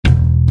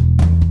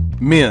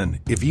Men,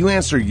 if you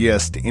answer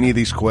yes to any of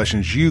these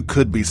questions, you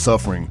could be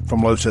suffering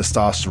from low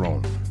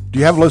testosterone. Do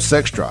you have low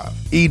sex drive?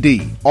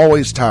 ED,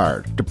 always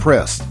tired,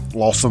 depressed,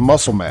 loss of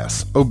muscle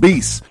mass,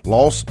 obese,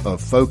 loss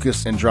of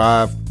focus and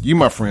drive? You,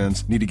 my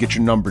friends, need to get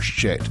your numbers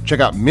checked.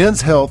 Check out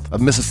Men's Health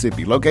of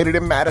Mississippi, located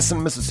in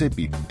Madison,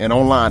 Mississippi, and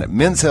online at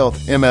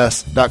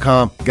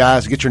menshealthms.com.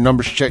 Guys, get your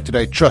numbers checked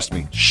today. Trust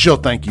me, she'll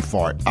thank you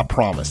for it. I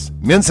promise.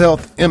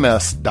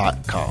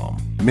 menshealthms.com.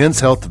 Men's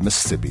Health of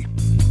Mississippi.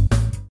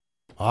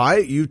 All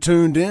right, you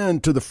tuned in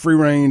to the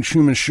free-range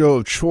human show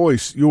of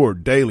choice, your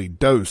daily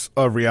dose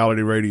of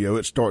reality radio.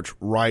 It starts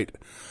right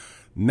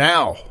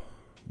now,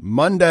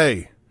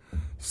 Monday,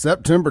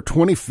 September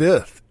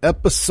 25th,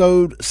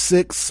 episode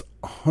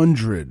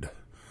 600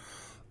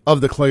 of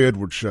The Clay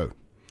Edwards Show,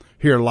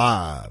 here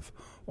live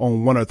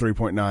on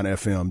 103.9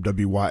 FM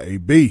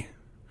WYAB,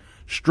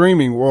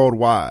 streaming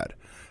worldwide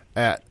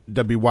at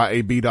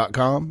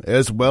WYAB.com,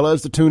 as well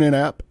as the TuneIn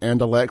app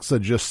and Alexa.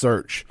 Just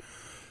search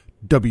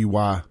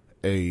WYAB.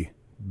 If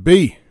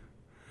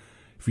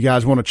you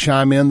guys want to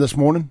chime in this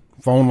morning,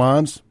 phone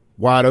lines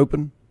wide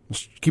open.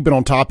 Let's keep it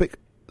on topic.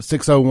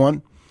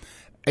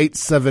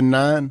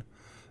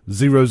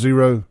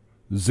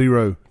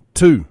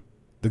 601-879-0002.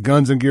 The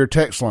Guns and Gear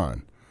text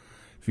line.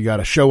 If you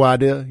got a show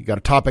idea, you got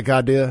a topic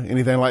idea,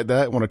 anything like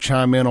that, want to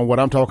chime in on what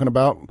I'm talking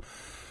about,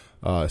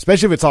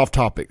 especially if it's off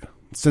topic,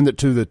 send it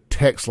to the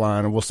text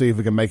line and we'll see if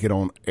we can make it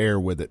on air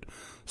with it.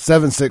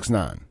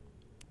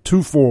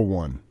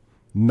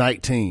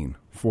 769-241-1944.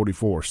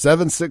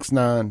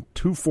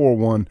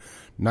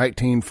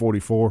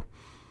 769-241-1944.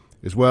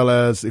 As well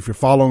as if you're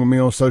following me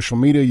on social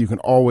media, you can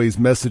always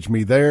message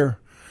me there.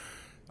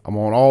 I'm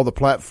on all the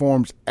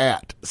platforms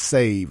at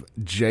Save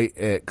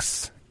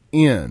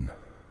JXN.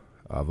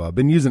 I've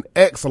been using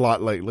X a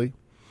lot lately,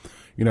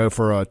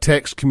 for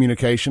text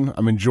communication.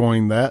 I'm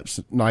enjoying that.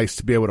 It's nice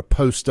to be able to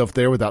post stuff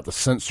there without the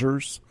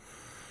censors.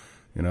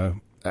 I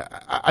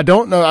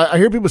don't know. I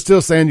hear people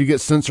still saying you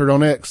get censored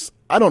on X.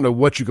 I don't know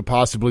what you could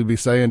possibly be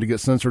saying to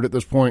get censored at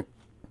this point,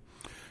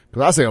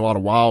 because I say a lot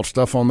of wild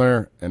stuff on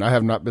there, and I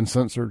have not been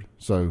censored.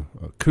 So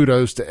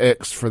kudos to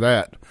X for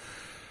that.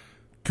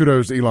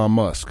 Kudos to Elon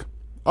Musk.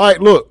 All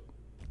right, look,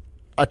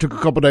 I took a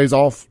couple days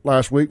off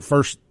last week.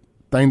 First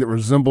thing that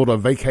resembled a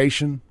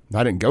vacation.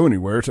 I didn't go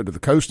anywhere except to the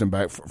coast and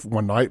back for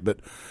one night,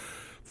 but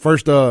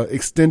first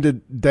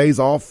extended days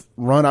off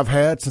run I've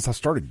had since I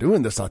started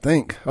doing this, I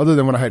think, other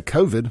than when I had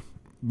COVID,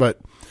 but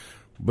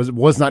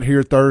was not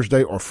here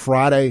Thursday or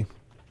Friday.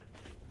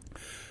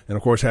 And,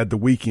 of course, had the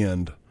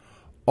weekend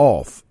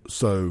off.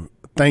 So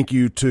thank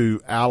you to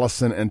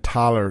Allison and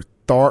Tyler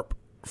Tharp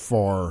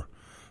for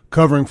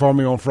covering for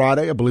me on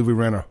Friday. I believe we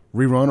ran a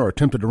rerun or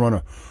attempted to run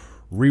a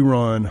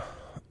rerun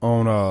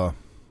on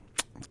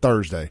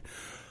Thursday.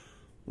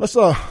 Let's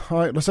all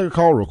right, let's take a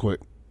call real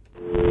quick.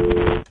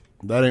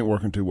 That ain't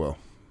working too well.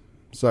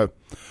 So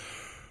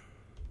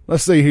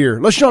let's see here.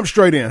 Let's jump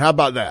straight in. How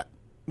about that?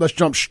 Let's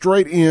jump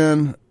straight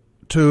in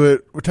to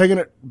it. We're taking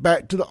it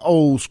back to the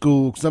old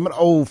school because I'm an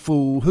old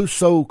fool who's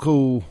so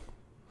cool.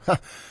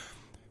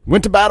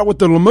 Went to battle with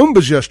the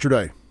Lumumbas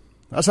yesterday.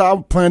 That's how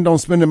I planned on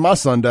spending my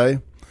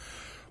Sunday.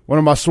 One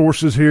of my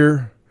sources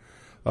here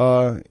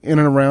in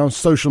and around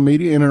social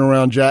media, in and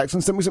around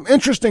Jackson, sent me some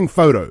interesting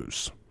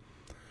photos.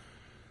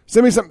 The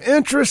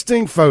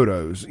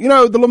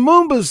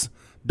Lumumbas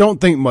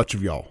don't think much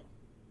of y'all.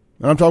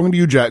 And I'm talking to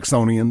you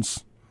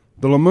Jacksonians.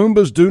 The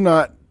Lumumbas do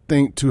not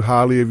think too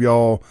highly of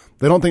y'all.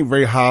 They don't think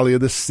very highly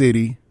of the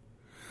city.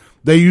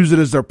 They use it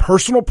as their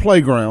personal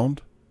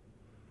playground.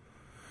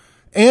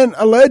 And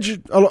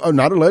obviously,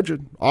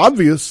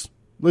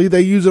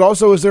 they use it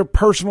also as their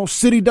personal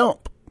city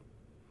dump.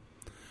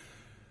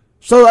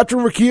 So after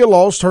Rakia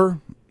lost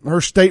her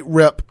state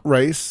rep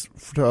race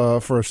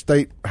for a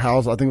state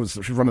house, I think it was, she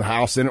was running the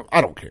House in it.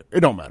 I don't care. It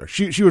don't matter.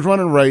 She was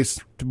running a race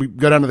to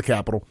go down to the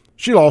Capitol.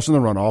 She lost in the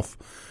runoff.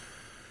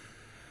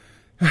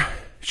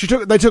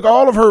 They took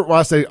all of her, well,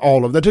 I say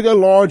all of, they took a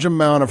large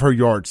amount of her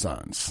yard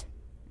signs.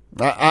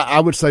 I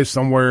would say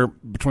somewhere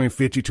between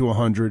 50 to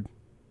 100.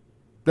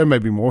 There may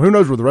be more. Who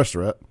knows where the rest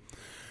are at?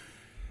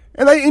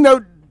 And they,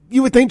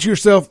 you would think to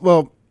yourself,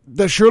 well,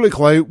 that surely,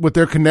 Clay, with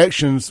their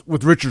connections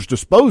with Richard's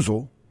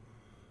disposal,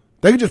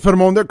 they could just put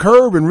them on their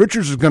curb and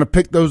Richards is going to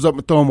pick those up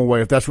and throw them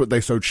away if that's what they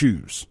so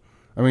choose.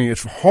 I mean,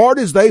 as hard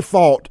as they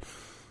fought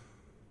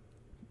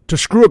to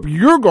screw up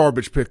your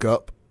garbage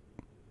pickup,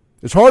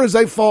 as hard as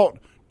they fought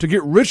to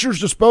get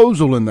Richard's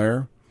disposal in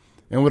there,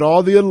 and with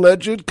all the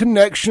alleged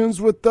connections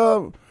with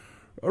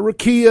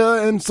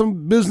Rakia and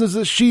some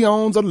businesses she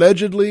owns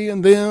allegedly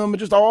and them, and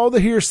just all the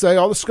hearsay,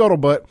 all the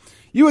scuttlebutt,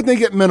 you would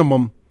think at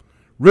minimum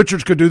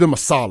Richards could do them a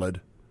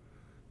solid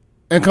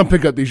and come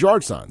pick up these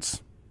yard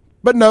signs.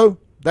 But no,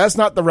 that's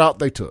not the route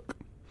they took.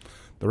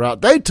 The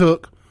route they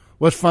took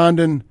was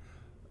finding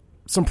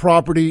some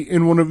property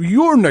in one of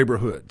your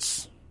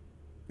neighborhoods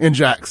in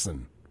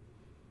Jackson,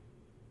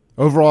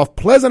 over off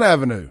Pleasant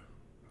Avenue.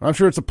 I'm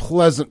sure it's a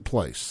pleasant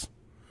place.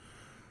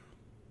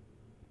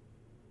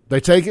 They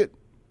take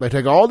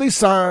all these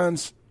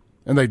signs,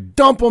 and they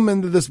dump them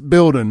into this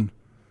building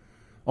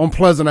on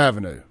Pleasant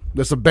Avenue.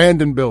 this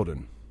abandoned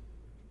building.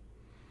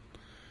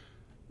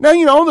 Now,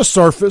 on the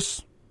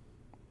surface,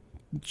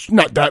 it's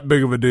not that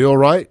big of a deal,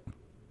 right?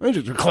 It's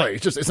just clay.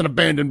 It's an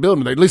abandoned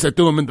building. At least they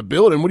threw them in the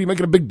building. What are you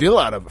making a big deal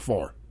out of it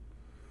for?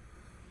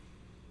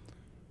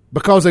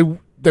 Because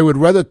they would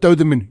rather throw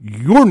them in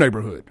your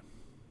neighborhood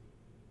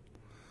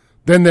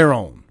than their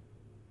own.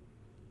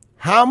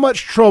 How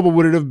much trouble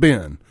would it have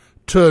been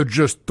to have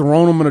just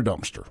thrown them in a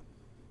dumpster?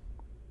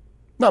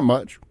 Not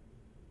much.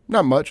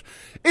 Not much.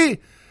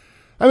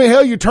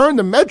 Hell, you turn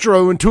the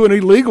metro into an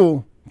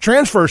illegal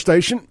transfer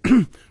station,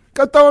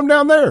 go throw them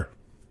down there.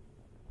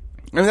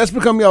 That's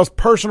become y'all's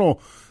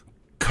personal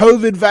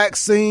COVID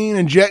vaccine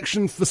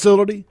injection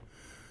facility.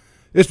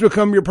 It's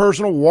become your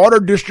personal water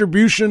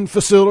distribution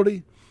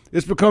facility.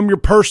 It's become your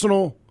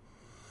personal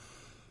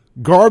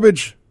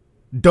garbage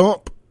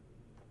dump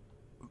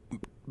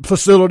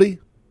facility.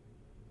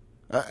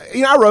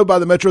 I rode by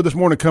the metro this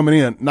morning coming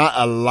in. Not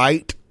a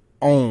light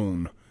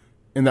on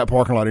in that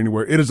parking lot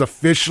anywhere. It is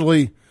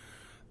officially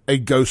a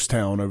ghost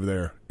town over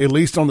there, at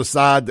least on the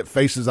side that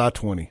faces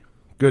I-20.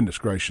 Goodness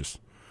gracious.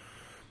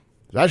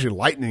 It's actually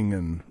lightning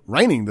and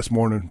raining this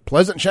morning.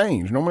 Pleasant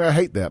change. Normally I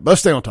hate that. But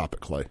let's stay on topic,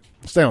 Clay.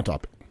 Stay on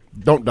topic.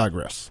 Don't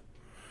digress.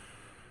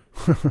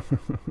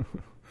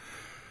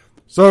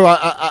 So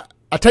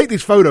I take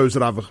these photos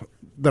that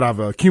I've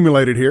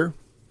accumulated here,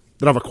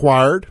 that I've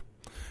acquired,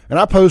 and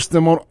I post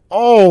them on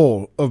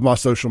all of my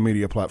social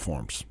media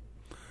platforms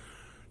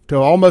to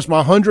almost my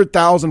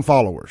 100,000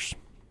 followers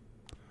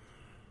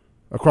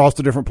across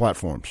the different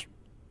platforms.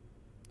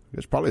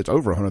 It's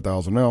over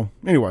 100,000 now.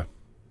 Anyway,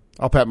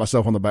 I'll pat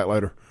myself on the back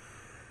later.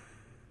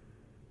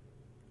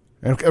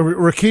 And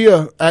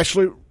Rakia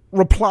actually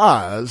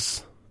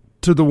replies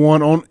to the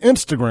one on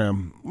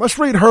Instagram. Let's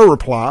read her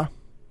reply,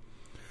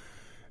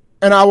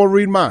 and I will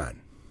read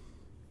mine.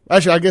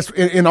 Actually, I guess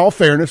in all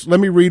fairness, let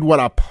me read what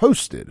I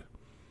posted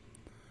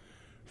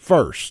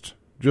first.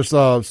 Just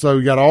so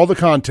you got all the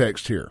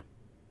context here.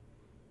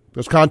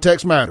 Because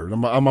context matters.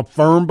 I'm a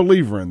firm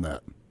believer in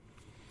that.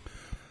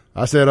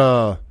 I said,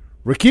 Rakia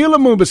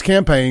Lumumba's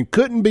campaign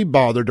couldn't be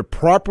bothered to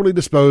properly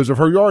dispose of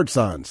her yard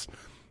signs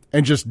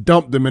and just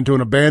dumped them into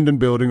an abandoned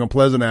building on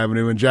Pleasant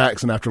Avenue in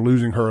Jackson after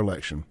losing her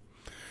election.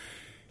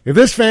 If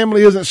this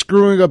family isn't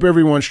screwing up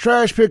everyone's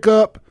trash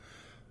pickup,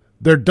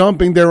 they're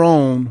dumping their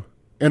own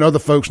in other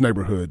folks'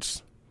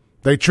 neighborhoods.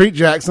 They treat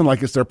Jackson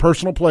like it's their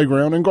personal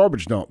playground and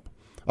garbage dump.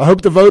 I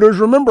hope the voters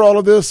remember all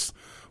of this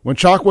when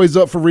Chokwe's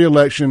up for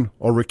re-election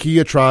or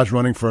Rakia tries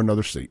running for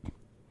another seat.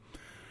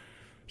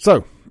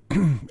 So,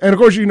 and of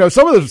course,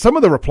 some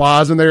of the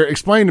replies in there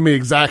explain to me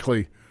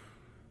exactly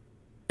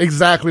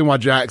why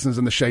Jackson's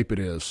in the shape it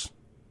is.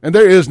 And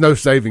there is no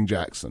saving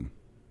Jackson.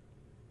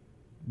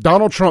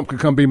 Donald Trump could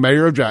come be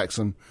mayor of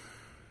Jackson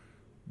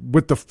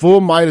with the full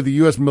might of the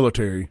U.S.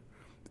 military,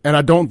 and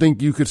I don't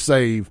think you could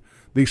save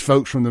these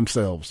folks from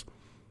themselves.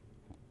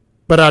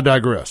 But I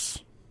digress.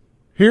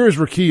 Here is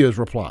Rakia's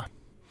reply.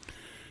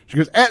 She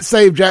goes, at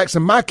Save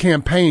Jackson, my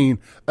campaign,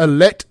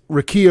 elect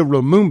Rakia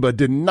Lumumba,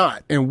 did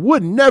not and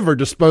would never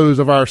dispose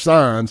of our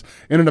signs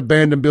in an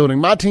abandoned building.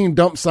 My team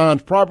dumped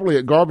signs properly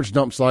at garbage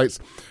dump sites.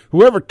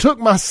 Whoever took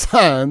my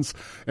signs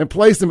and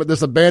placed them at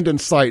this abandoned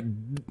site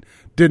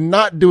did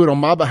not do it on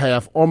my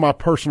behalf or my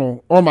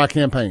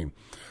campaign.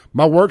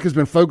 My work has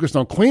been focused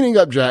on cleaning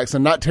up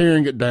Jackson, not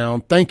tearing it down.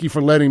 Thank you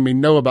for letting me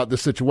know about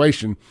this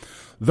situation.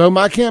 Though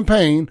my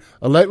campaign,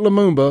 elect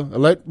Rakia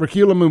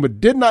Lumumba,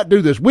 did not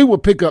do this, we will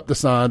pick up the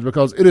signs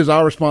because it is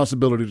our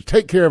responsibility to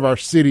take care of our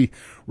city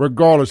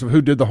regardless of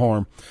who did the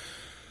harm.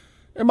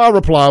 And my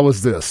reply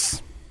was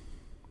this.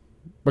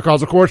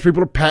 Because, of course,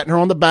 people are patting her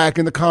on the back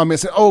in the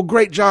comments saying, oh,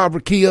 great job,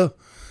 Rakia.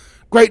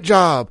 Great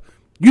job.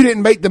 You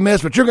didn't make the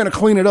mess, but you're going to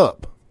clean it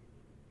up.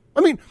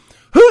 I mean,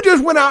 who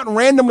just went out and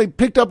randomly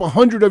picked up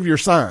 100 of your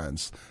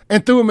signs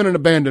and threw them in an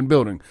abandoned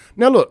building?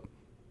 Now, look,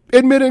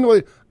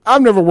 admittingly,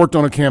 I've never worked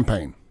on a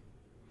campaign,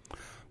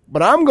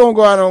 but I'm going to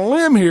go out on a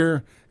limb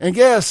here and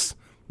guess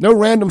no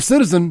random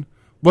citizen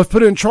was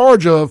put in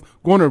charge of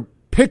going to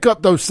pick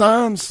up those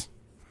signs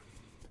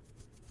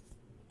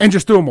and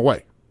just threw them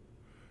away.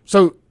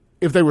 So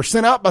if they were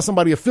sent out by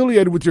somebody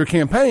affiliated with your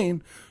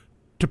campaign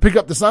to pick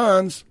up the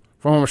signs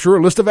from, I'm sure,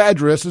 a list of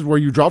addresses where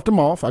you dropped them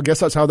off, I guess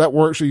that's how that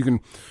works. So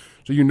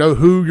you know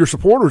who your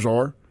supporters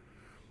are.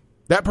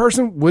 That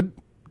person would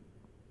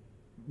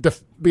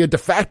be a de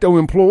facto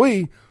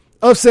employee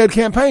of said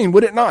campaign,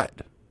 would it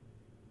not?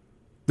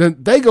 Then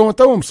they go and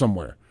throw them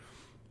somewhere.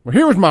 Well,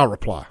 here was my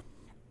reply.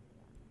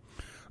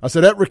 I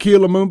said, at Rakia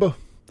Lumumba,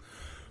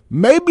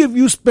 maybe if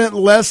you spent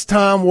less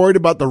time worried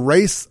about the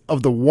race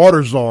of the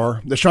water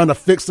czar that's trying to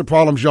fix the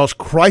problems y'all's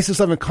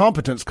crisis of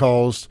incompetence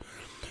caused,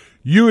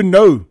 you would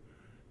know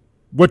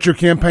what your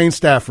campaign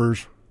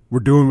staffers were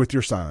doing with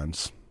your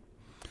signs.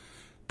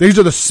 These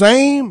are the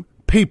same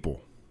people.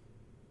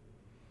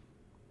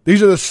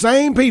 These are the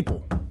same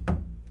people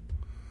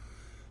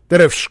that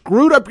have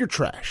screwed up your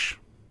trash.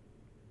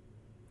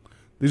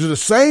 These are the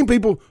same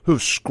people who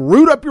have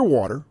screwed up your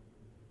water.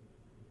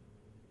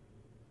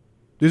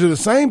 These are the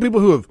same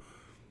people who have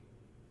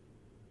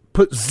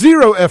put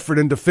zero effort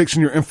into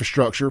fixing your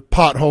infrastructure,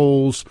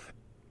 potholes,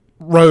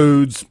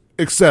 roads,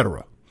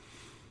 etc.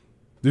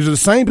 These are the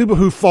same people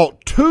who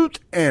fought tooth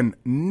and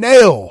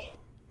nail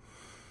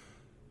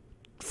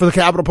for the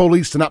Capitol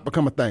Police to not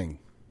become a thing.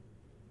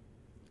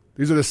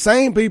 These are the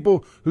same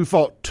people who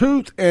fought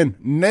tooth and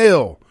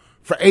nail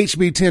for HB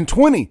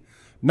 1020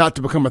 not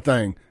to become a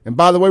thing. And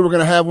by the way, we're going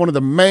to have one of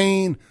the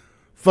main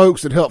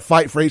folks that helped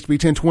fight for HB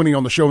 1020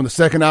 on the show in the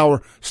second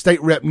hour.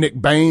 State Rep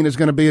Nick Bain is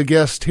going to be a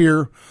guest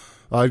here.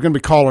 He's going to be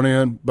calling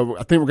in, but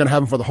I think we're going to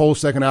have him for the whole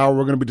second hour.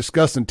 We're going to be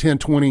discussing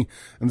 1020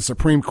 and the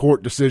Supreme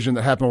Court decision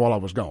that happened while I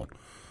was gone.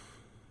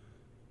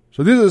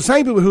 So these are the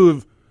same people who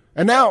have,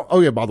 and now,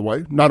 oh yeah, by the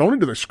way, not only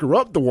do they screw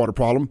up the water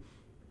problem,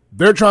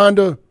 they're trying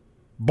to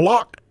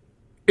block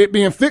it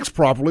being fixed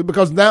properly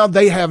because now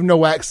they have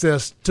no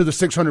access to the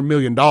 $600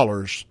 million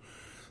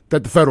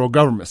that the federal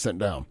government sent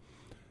down.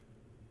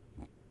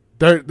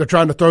 They're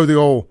trying to throw the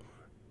old,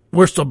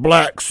 we're a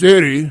black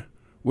city,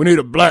 we need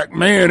a black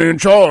man in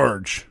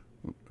charge.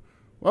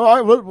 Well,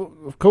 all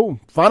right, cool.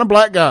 Find a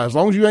black guy, as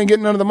long as you ain't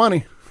getting none of the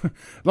money. As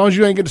long as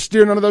you ain't getting to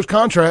steer none of those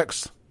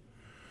contracts.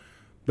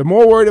 They're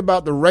more worried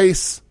about the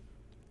race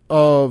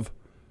of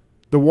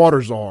the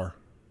water czar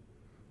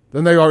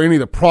than they are any of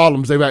the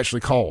problems they've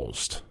actually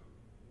caused.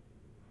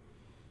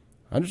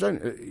 I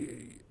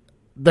understand.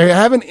 They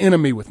have an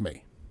enemy with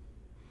me.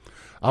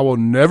 I will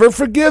never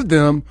forgive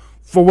them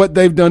for what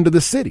they've done to the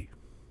city.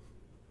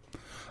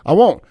 I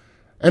won't.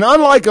 And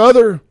unlike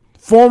other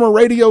former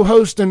radio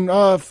hosts and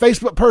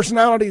Facebook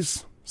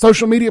personalities,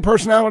 social media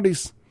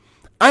personalities,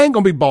 I ain't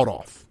going to be bought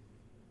off.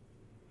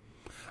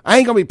 I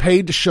ain't going to be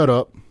paid to shut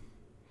up.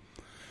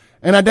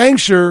 And I dang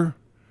sure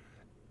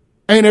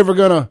ain't ever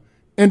going to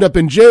end up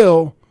in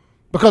jail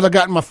because I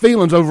got in my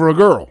feelings over a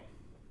girl,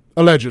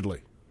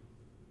 allegedly.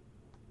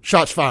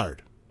 Shots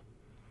fired.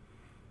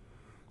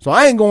 So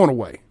I ain't going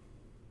away.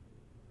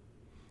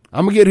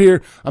 I'm going to get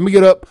here. I'm going to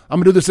get up. I'm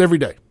going to do this every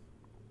day.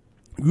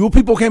 You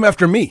people came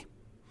after me.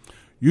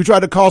 You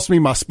tried to cost me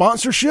my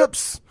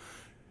sponsorships.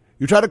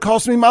 You tried to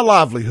cost me my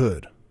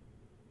livelihood.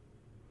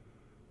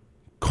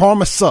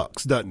 Karma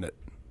sucks, doesn't it?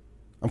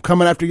 I'm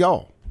coming after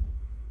y'all.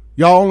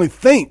 Y'all only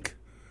think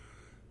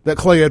that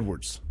Clay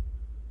Edwards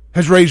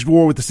has waged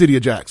war with the city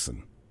of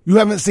Jackson. You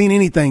haven't seen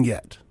anything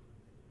yet.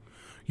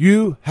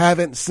 You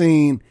haven't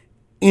seen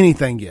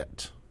anything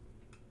yet.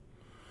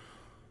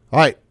 All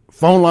right.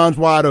 Phone lines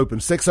wide open.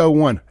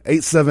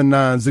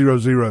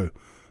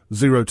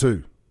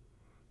 601-879-0002.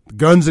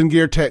 Guns and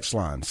Gear text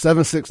line.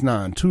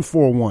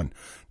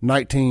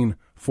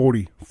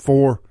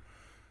 769-241-1944.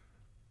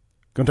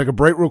 Going to take a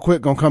break real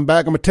quick. Going to come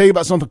back. I'm going to tell you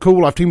about something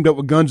cool I've teamed up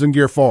with Guns and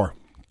Gear for.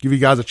 Give you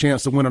guys a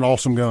chance to win an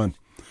awesome gun.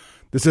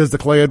 This is the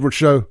Clay Edwards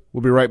Show.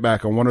 We'll be right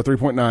back on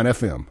 103.9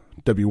 FM,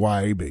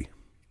 WYAB.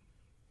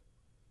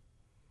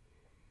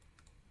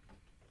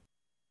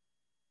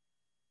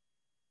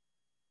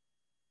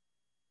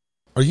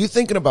 Are you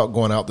thinking about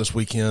going out this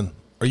weekend?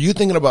 Are you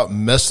thinking about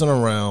messing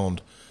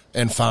around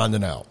and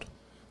finding out?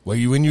 Well,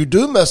 when you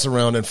do mess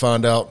around and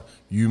find out,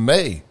 you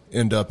may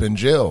end up in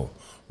jail,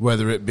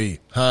 whether it be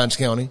Hinds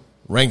County,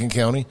 Rankin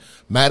County,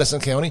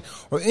 Madison County,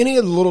 or any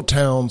of the little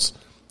towns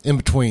in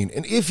between.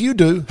 And if you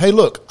do, hey,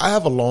 look, I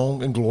have a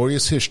long and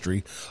glorious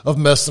history of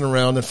messing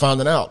around and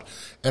finding out.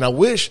 And I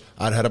wish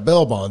I'd had a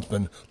bail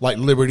bondsman like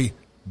Liberty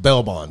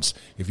Bail Bonds.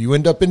 If you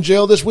end up in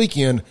jail this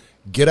weekend,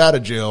 get out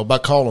of jail by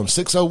calling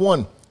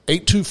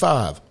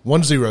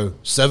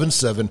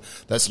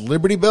 601-825-1077. That's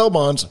Liberty Bail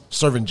Bonds,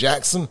 serving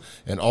Jackson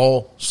and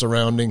all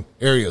surrounding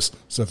areas.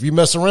 So if you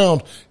mess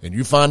around and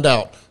you find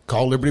out,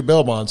 call Liberty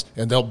Bail Bonds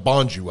and they'll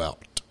bond you out.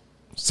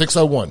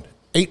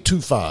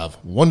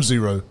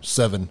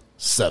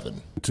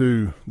 601-825-1077.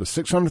 To the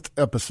 600th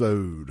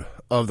episode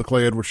of the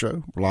Clay Edwards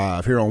Show,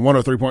 live here on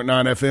 103.9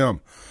 FM,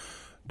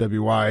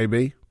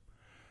 WYAB.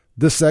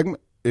 This segment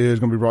is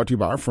going to be brought to you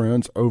by our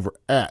friends over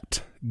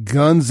at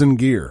Guns and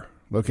Gear,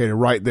 located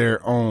right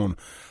there on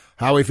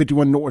Highway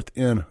 51 North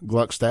in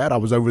Gluckstadt. I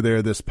was over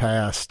there this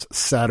past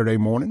Saturday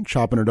morning,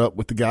 chopping it up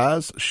with the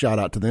guys. Shout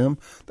out to them.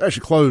 They're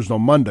actually closed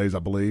on Mondays, I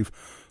believe.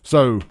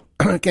 So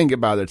I can't get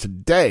by there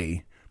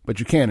today, but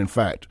you can, in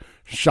fact,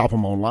 shop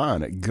them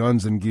online at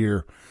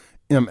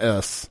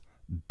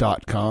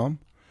gunsandgearms.com.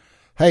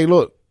 Hey,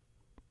 look,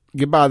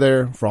 get by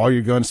there for all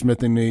your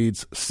gunsmithing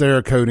needs,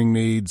 Cerakoting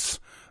needs,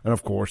 and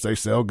of course, they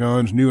sell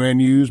guns, new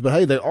and used, but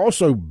hey, they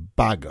also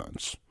buy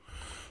guns.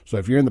 So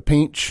if you're in the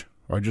pinch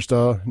or just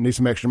need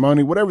some extra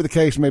money, whatever the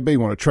case may be,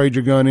 want to trade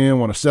your gun in,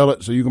 want to sell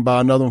it so you can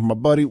buy another one from a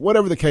buddy,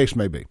 whatever the case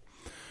may be,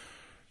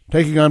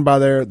 take your gun by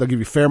there. They'll give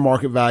you fair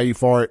market value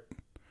for it,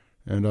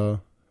 and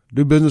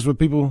do business with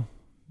people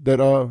that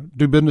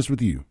do business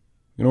with you.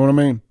 You know what I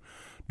mean?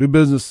 Do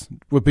business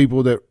with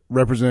people that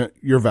represent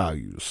your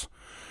values.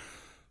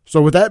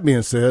 So with that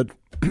being said,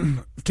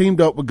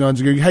 teamed up with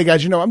Guns and Gear. Hey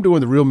guys, I'm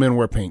doing the Real Men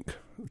Wear Pink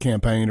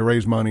campaign to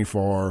raise money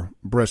for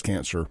breast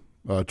cancer,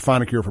 to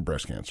find a cure for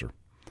breast cancer.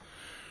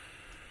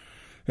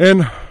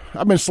 And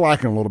I've been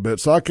slacking a little bit,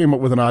 so I came up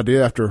with an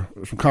idea after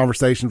some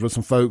conversations with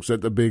some folks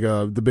at the big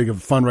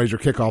fundraiser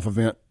kickoff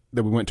event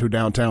that we went to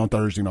downtown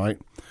Thursday night.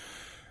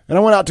 And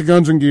I went out to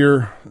Guns and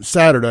Gear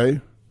Saturday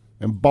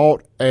and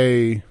bought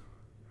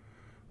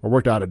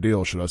worked out a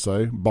deal, should I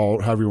say,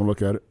 bought, however you want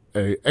to look at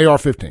it, a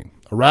AR-15,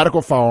 a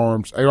Radical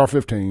Firearms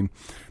AR-15.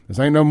 This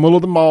ain't no middle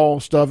of the mall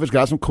stuff. It's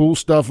got some cool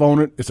stuff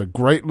on it. It's a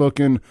great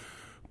looking,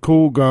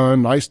 cool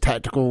gun, nice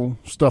tactical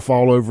stuff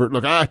all over it.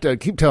 Look, I have to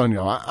keep telling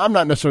y'all, I'm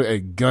not necessarily a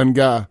gun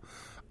guy.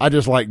 I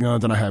just like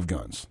guns and I have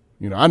guns.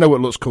 I know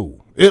it looks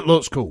cool. It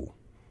looks cool.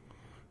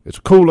 It's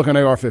a cool looking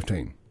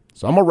AR-15.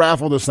 So I'm going to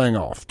raffle this thing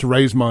off to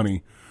raise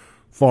money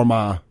for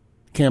my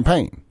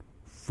campaign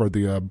for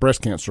the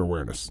breast cancer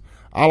awareness.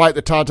 I like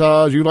the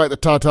tatas. You like the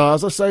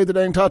tatas. Let's say the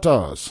dang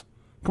tatas.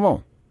 Come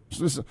on.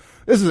 This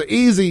is an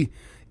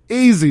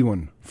easy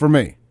one for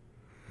me.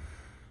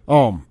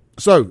 So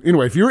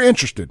anyway, if you're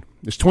interested,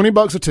 it's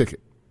 $20 a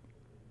ticket.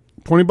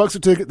 $20 a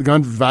ticket. The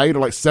gun's valued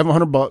at like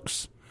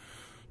 $700.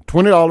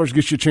 $20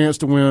 gets you a chance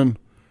to win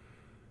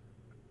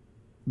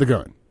the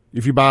gun.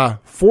 If you buy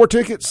 4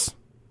 tickets,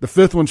 the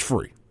 5th one's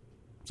free.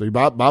 So you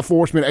buy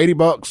 4, spend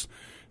 $80.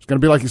 It's going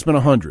to be like you spent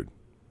 $100.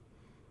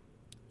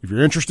 If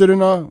you're interested in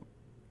the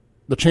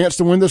chance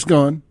to win this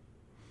gun,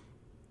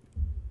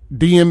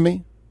 DM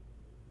me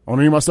on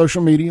any of my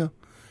social media.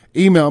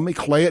 Email me,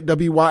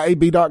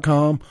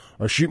 clay@wyab.com,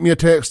 or shoot me a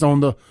text on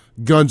the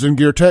Guns and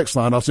Gear text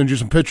line. I'll send you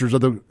some pictures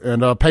of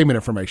and payment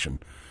information.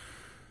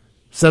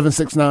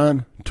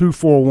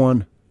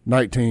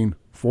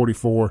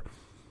 769-241-1944.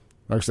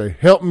 Like I say,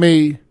 help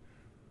me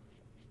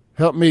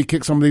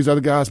kick some of these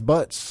other guys'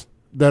 butts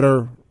that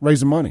are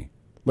raising money.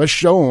 Let's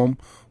show them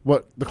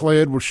what the Clay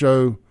Edwards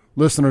Show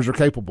listeners are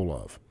capable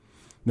of.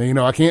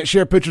 Now, I can't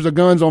share pictures of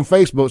guns on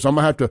Facebook, so I'm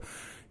going to have to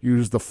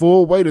use the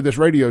full weight of this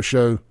radio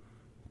show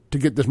to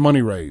get this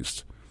money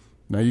raised.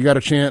 Now, you got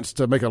a chance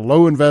to make a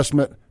low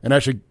investment and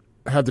actually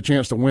have the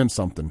chance to win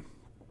something.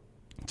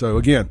 So,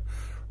 again,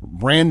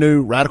 brand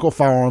new Radical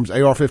Firearms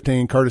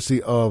AR-15,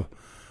 courtesy of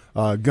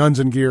Guns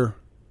and Gear.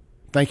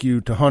 Thank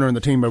you to Hunter and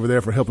the team over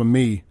there for helping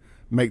me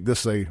make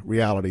this a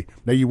reality.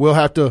 Now, you will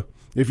have to,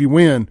 if you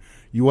win,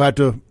 you will have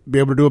to be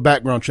able to do a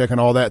background check and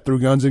all that through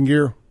Guns and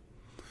Gear.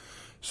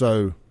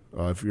 So,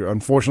 if you're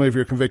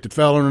a convicted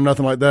felon or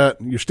nothing like that,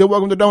 you're still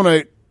welcome to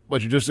donate,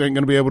 but you just ain't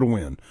going to be able to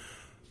win.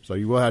 So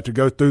you will have to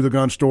go through the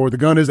gun store. The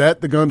gun is at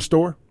the gun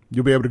store.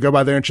 You'll be able to go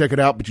by there and check it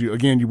out, but you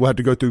will have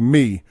to go through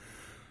me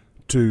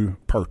to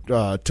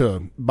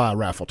buy a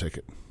raffle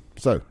ticket.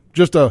 So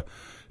just a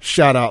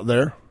shout out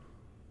there.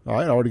 All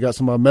right, I already got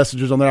some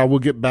messages on there. I will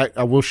get back.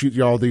 I will shoot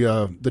y'all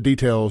the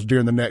details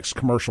during the next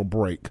commercial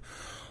break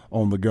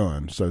on the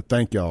gun. So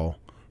thank y'all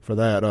for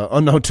that.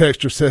 Unknown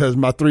texture says,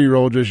 my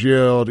 3-year-old just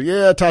yelled,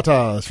 yeah,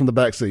 tatas from the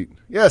back seat.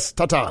 Yes,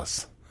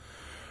 tatas.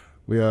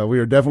 We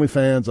are definitely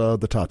fans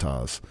of the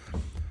tatas.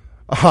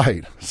 All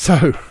right,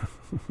 so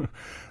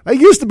they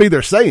used to be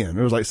their saying.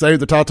 It was like,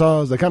 save the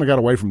tatas. They kind of got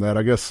away from that,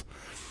 I guess.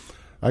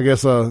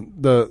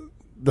 Never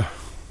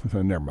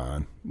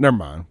mind.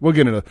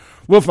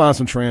 We'll find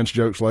some trans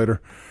jokes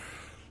later.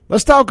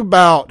 Let's talk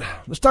about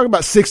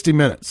 60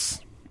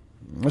 Minutes.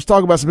 Let's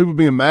talk about some people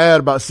being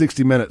mad about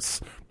 60 Minutes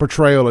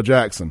portrayal of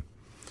Jackson.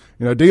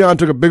 Deion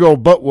took a big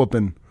old butt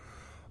whooping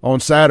on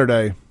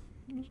Saturday,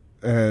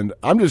 and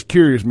I'm just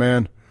curious,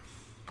 man.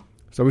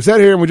 So we sat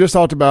here and we just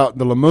talked about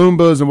the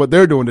Lumumbas and what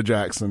they're doing to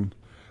Jackson.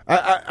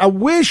 I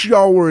wish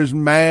y'all were as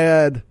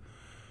mad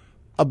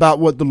about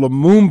what the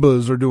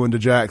Lumumbas are doing to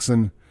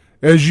Jackson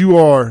as you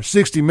are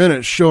 60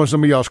 Minutes showing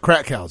some of y'all's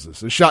crack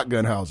houses and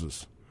shotgun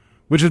houses,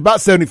 which is about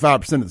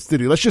 75% of the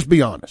city. Let's just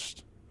be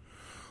honest.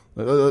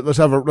 Let's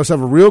have a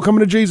real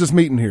coming to Jesus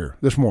meeting here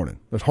this morning.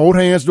 Let's hold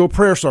hands, do a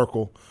prayer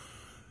circle,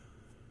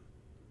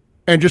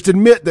 and just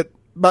admit that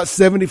about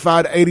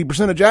 75 to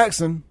 80% of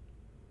Jackson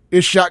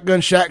is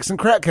shotgun shacks and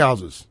crack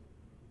houses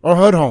or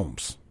HUD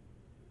homes.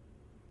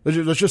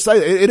 Let's just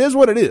say it is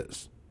what it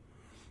is.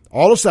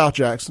 All of South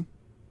Jackson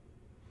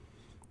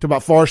to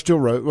about Forest Hill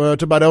Road,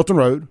 to about Elton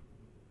Road.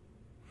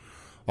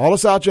 All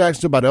of South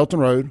Jackson to about Elton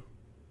Road.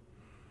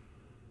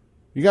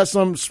 You got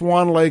some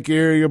Swan Lake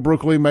area,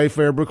 Brooklyn,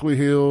 Mayfair, Brooklyn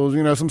Hills,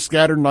 some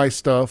scattered nice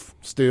stuff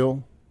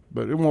still,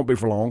 but it won't be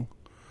for long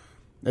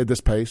at this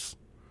pace.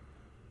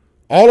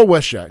 All of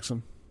West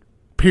Jackson,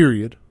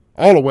 period.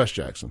 All of West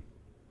Jackson.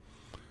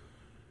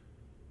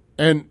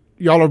 And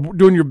y'all are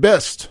doing your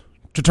best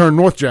to turn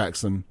North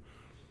Jackson,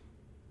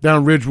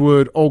 down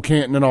Ridgewood, Old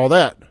Canton, and all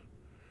that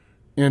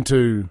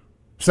into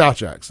South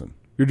Jackson.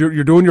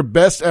 You're doing your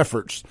best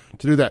efforts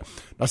to do that.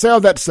 I say all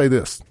that to say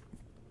this.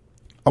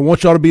 I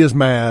want y'all to be as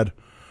mad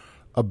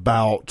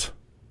about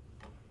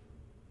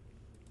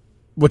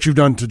what you've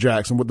done to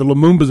Jackson, what the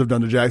Lumumbas have done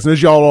to Jackson,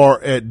 as y'all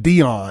are at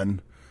Deion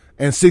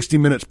and 60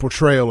 Minutes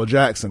portrayal of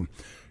Jackson.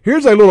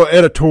 Here's a little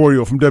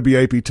editorial from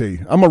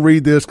WAPT. I'm going to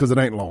read this because it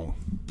ain't long.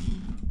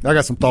 I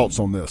got some thoughts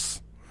on this.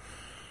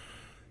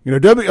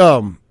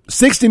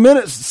 60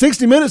 Minutes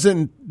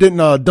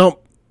didn't dump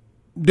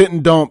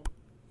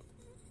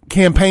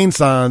campaign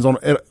signs on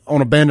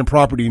abandoned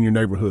property in your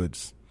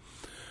neighborhoods.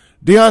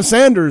 Deion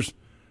Sanders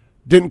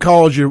didn't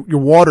cause your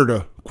water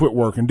to quit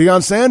working.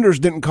 Deion Sanders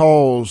didn't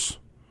cause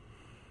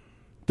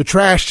the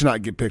trash to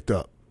not get picked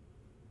up.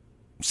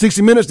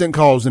 60 Minutes didn't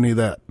cause any of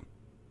that.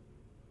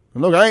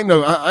 And look, I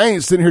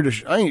ain't sitting here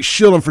I ain't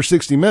shilling for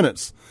 60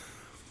 Minutes.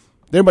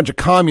 They're a bunch of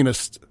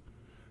communists.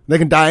 They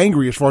can die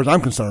angry as far as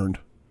I'm concerned.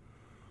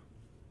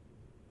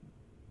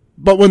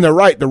 But when they're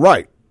right, they're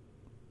right.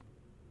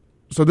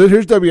 So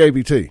here's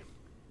WABT.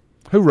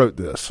 Who wrote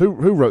this? Who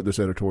wrote this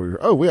editorial?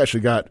 Oh, we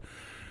actually got,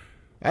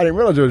 I didn't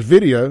realize there was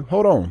video.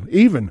 Hold on.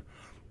 Even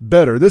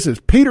better. This is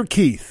Peter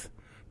Keith,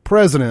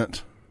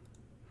 president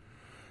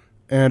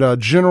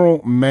and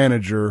general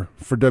manager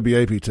for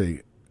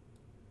WAPT.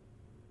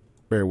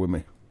 Bear with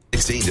me.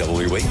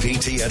 16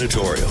 WAPT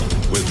editorial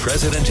with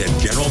president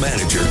and general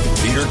manager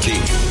Peter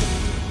Keith.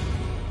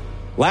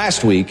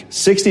 Last week,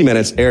 60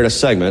 Minutes aired a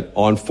segment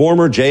on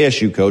former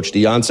JSU coach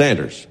Deion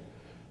Sanders.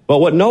 But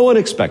what no one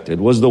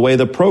expected was the way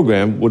the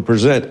program would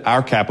present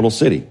our capital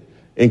city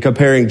in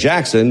comparing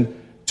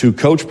Jackson to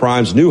Coach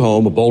Prime's new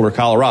home of Boulder,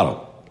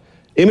 Colorado.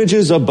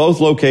 Images of both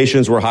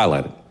locations were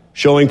highlighted,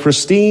 showing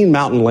pristine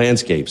mountain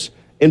landscapes,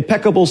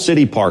 impeccable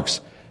city parks,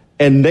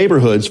 and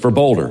neighborhoods for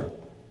Boulder,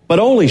 but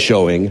only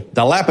showing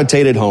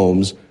dilapidated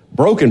homes,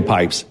 broken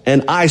pipes,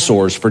 and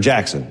eyesores for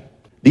Jackson.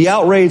 The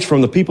outrage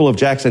from the people of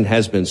Jackson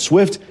has been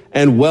swift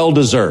and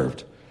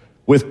well-deserved,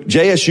 with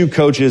JSU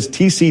coaches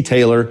T.C.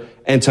 Taylor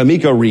and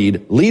Tamika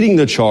Reed leading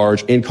the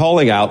charge in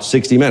calling out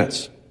 60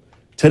 Minutes.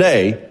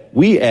 Today,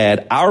 we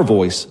add our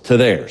voice to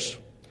theirs.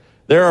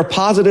 There are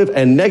positive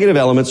and negative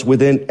elements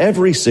within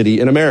every city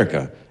in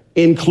America,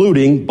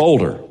 including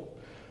Boulder.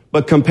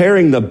 But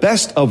comparing the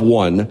best of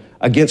one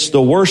against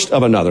the worst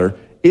of another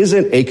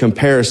isn't a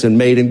comparison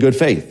made in good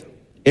faith.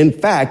 In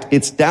fact,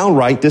 it's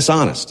downright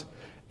dishonest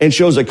and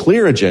shows a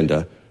clear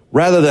agenda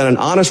rather than an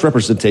honest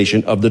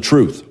representation of the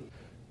truth.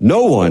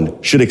 No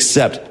one should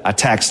accept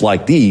attacks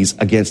like these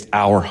against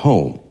our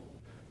home,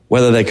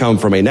 whether they come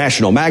from a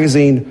national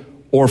magazine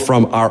or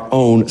from our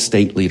own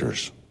state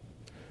leaders.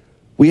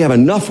 We have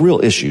enough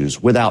real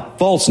issues without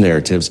false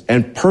narratives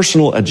and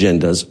personal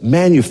agendas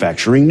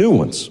manufacturing new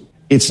ones.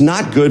 It's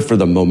not good for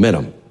the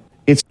momentum.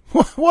 It's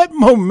what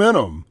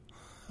momentum?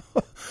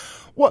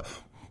 What?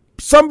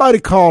 Somebody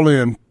call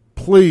in,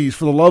 please,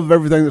 for the love of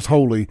everything that's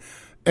holy,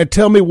 and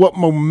tell me what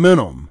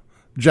momentum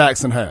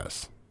Jackson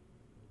has.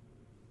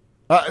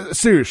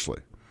 Seriously.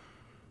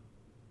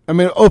 I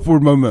mean,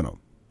 upward momentum.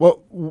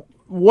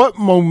 What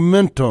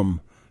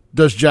momentum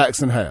does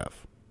Jackson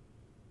have?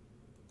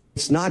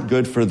 It's not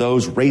good for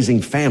those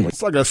raising families.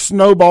 It's like a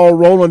snowball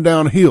rolling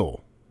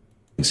downhill.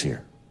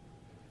 Here.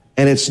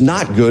 And it's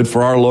not good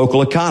for our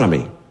local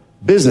economy,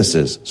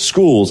 businesses,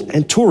 schools,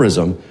 and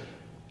tourism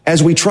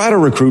as we try to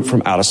recruit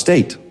from out of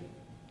state.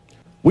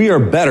 We are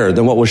better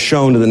than what was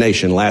shown to the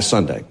nation last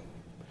Sunday.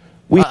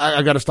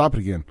 I got to stop it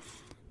again.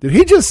 Did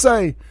he just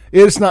say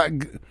it's not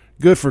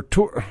good for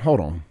tour? Hold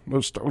on.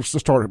 Let's just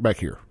start it back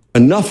here.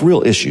 Enough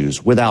real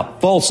issues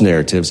without false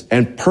narratives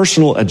and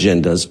personal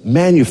agendas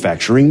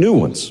manufacturing new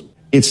ones.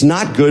 It's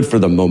not good for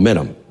the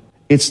momentum.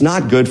 It's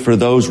not good for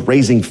those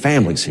raising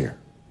families here.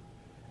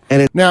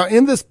 And now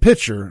in this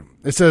picture,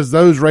 it says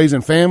those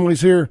raising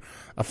families here.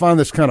 I find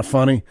this kind of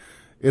funny.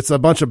 It's a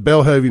bunch of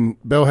Belhaven,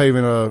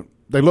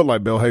 they look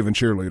like Belhaven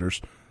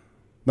cheerleaders.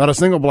 Not a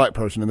single black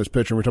person in this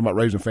picture. We're talking about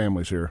raising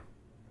families here.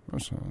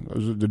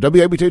 The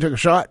WABT took a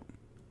shot.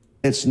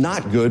 It's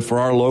not good for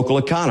our local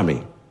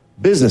economy,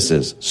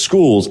 businesses,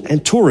 schools,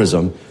 and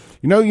tourism.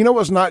 You know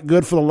what's not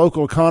good for the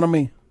local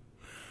economy?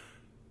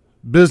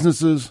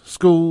 Businesses,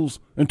 schools,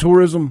 and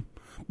tourism?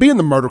 Being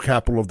the murder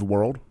capital of the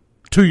world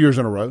 2 years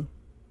in a row.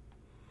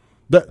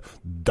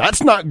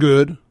 That's not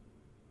good.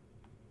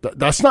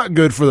 That's not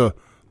good for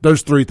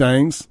those three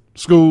things.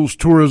 Schools,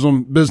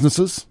 tourism,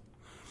 businesses.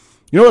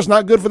 You know what's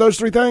not good for those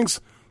three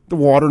things? The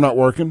water not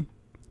working,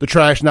 the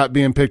trash not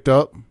being picked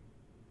up.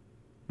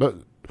 But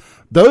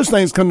those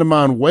things come to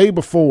mind way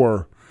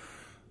before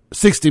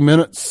 60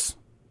 Minutes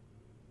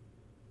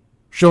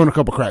showing a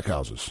couple crack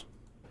houses.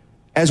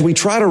 As we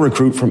try to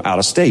recruit from out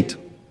of state,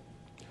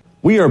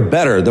 we are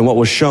better than what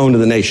was shown to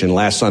the nation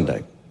last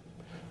Sunday.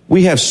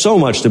 We have so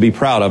much to be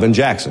proud of in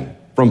Jackson,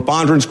 from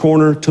Fondren's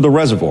Corner to the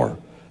Reservoir.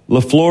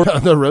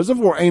 LaFleur. The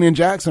Reservoir ain't in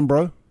Jackson,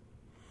 bro.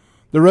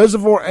 The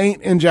Reservoir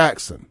ain't in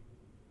Jackson.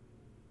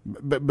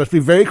 But be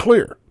very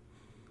clear.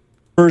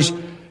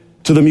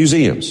 To the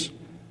museums,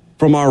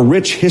 from our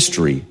rich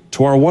history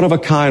to our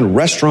one-of-a-kind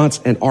restaurants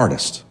and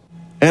artists.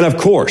 And of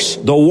course,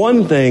 the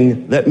one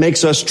thing that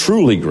makes us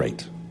truly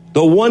great,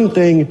 the one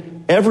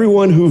thing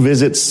everyone who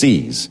visits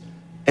sees,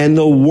 and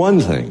the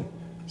one thing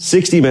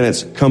 60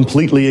 Minutes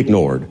completely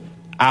ignored,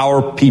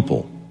 our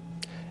people.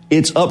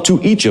 It's up to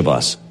each of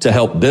us to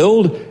help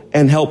build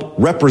and help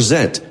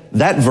represent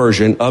that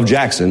version of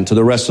Jackson to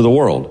the rest of the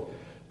world,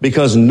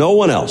 because no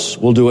one else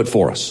will do it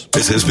for us.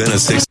 This has been a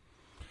 60.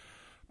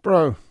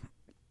 Bro,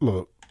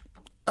 look,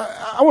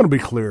 I want to be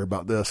clear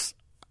about this.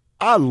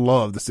 I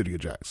love the city of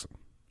Jackson,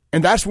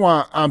 and that's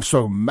why I'm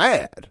so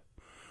mad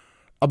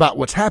about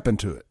what's happened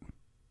to it.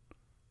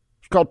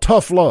 It's called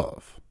tough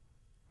love.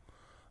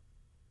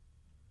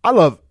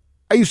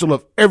 I used to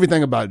love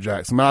everything about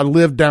Jackson. I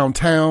lived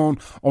downtown,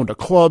 owned a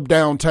club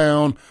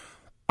downtown.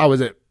 I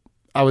was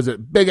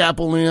at Big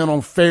Apple Inn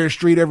on Fair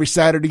Street every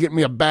Saturday getting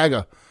me a bag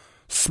of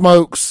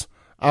smokes.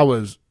 I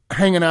was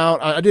hanging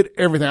out. I did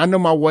everything. I know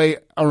my way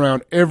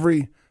around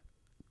every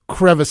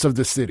crevice of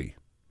the city.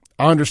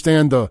 I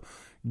understand the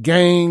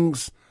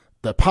gangs,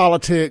 the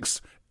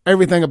politics,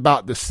 everything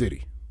about this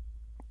city.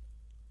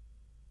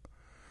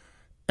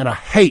 And I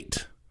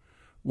hate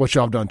what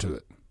y'all have done to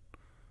it.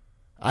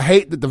 I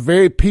hate that the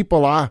very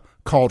people I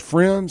called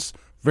friends,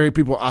 very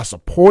people I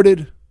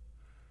supported,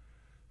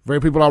 very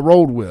people I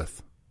rolled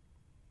with,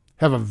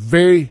 have a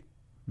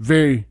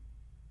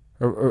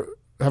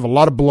have a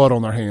lot of blood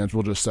on their hands,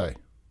 we'll just say,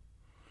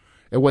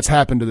 at what's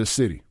happened to this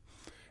city.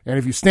 And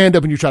if you stand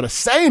up and you try to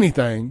say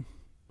anything,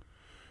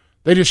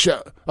 they just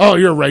shout, oh,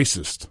 you're a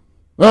racist.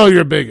 Oh,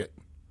 you're a bigot.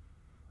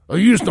 Oh,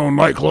 you just don't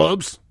like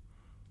clubs.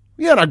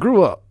 Yeah, and I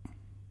grew up.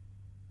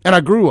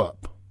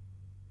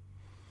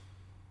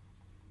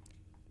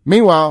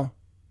 Meanwhile,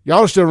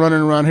 y'all are still running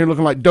around here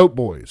looking like dope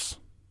boys.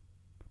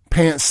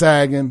 Pants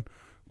sagging,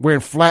 wearing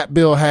flat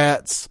bill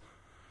hats.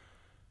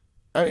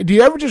 I mean, do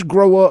you ever just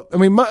grow up? I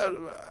mean,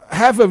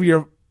 half of you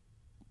are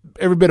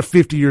every bit of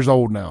 50 years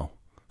old now,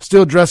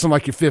 still dressing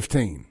like you're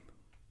 15.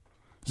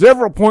 Is there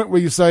ever a point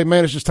where you say,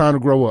 man, it's just time to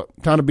grow up,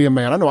 time to be a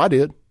man? I know I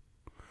did.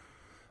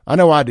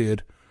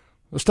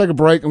 Let's take a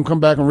break and come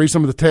back and read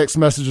some of the text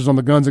messages on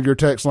the Guns and Gear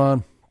text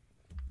line.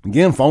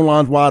 Again, phone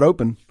line's wide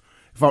open.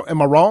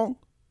 Am I wrong?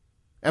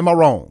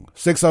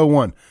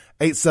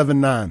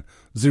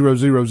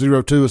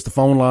 601-879-0002 is the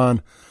phone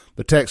line.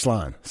 The text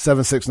line,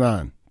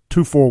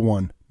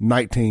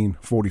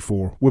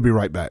 769-241-1944. We'll be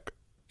right back.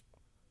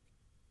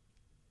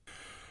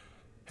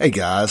 Hey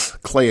guys,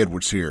 Clay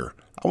Edwards here.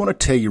 I want to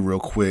tell you real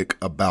quick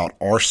about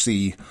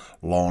RC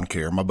Lawn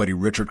Care. My buddy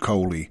Richard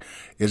Coley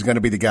is going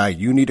to be the guy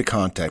you need to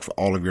contact for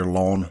all of your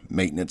lawn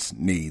maintenance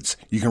needs.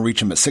 You can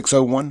reach him at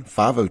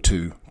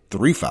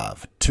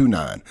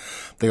 601-502-3529.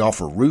 They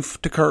offer roof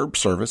to curb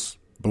service,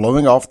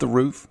 blowing off the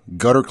roof,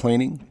 gutter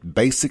cleaning,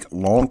 basic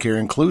lawn care,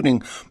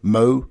 including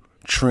mow,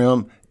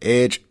 trim,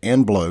 edge,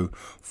 and blow,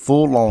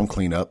 full lawn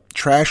cleanup,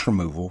 trash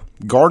removal,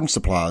 garden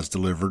supplies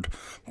delivered,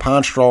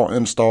 pine straw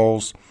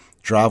installs,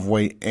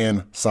 driveway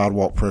and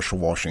sidewalk pressure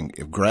washing.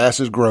 If grass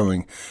is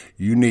growing,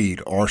 you need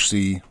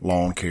RC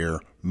Lawn Care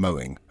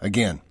Mowing.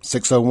 Again,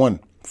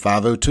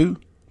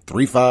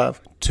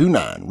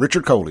 601-502-3529.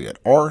 Richard Coley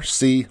at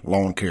RC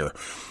Lawn Care,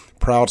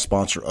 proud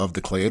sponsor of the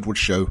Clay Edwards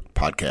Show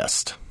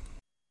podcast.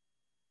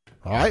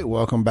 All right,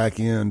 welcome back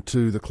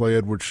into the Clay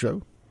Edwards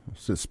Show.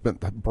 Just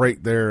spent the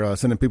break there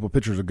sending people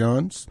pictures of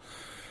guns.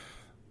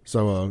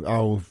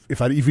 So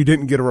if you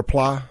didn't get a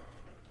reply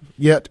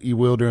yet, you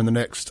will during the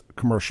next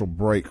commercial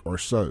break or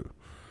so.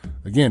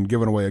 Again,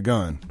 giving away a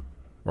gun,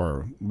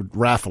 or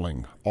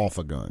raffling off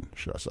a gun,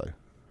 should I say.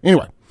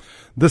 Anyway,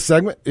 this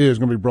segment is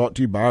going to be brought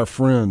to you by our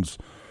friends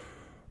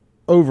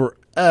over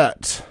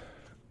at,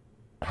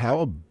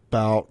 how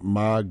about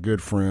my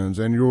good friends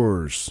and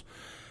yours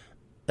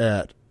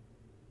at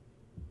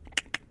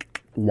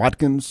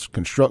Watkins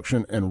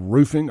Construction and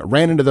Roofing. I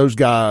ran into those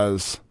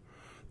guys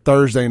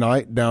Thursday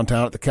night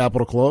downtown at the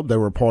Capitol Club. They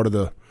were a part of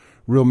the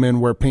Real Men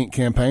Wear Pink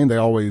campaign. They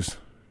always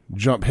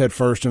jump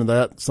headfirst into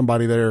that.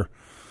 Somebody there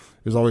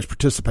is always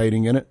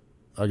participating in it.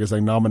 I guess they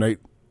nominate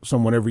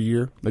someone every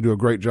year. They do a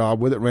great job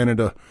with it. Ran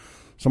into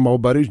some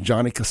old buddies,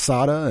 Johnny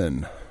Casada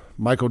and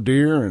Michael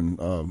Deere,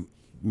 and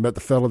met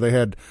the fellow they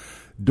had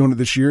doing it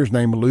this year. His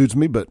name eludes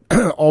me, but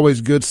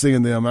always good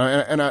seeing them.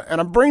 And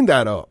I bring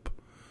that up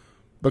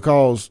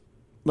because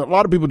a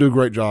lot of people do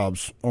great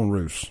jobs on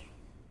roofs.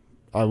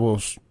 I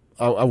will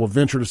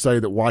venture to say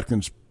that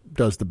Watkins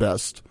does the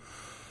best.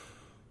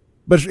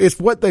 But it's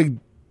what they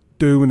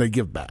do when they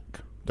give back.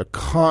 They're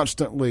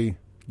constantly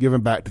giving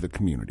back to the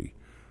community.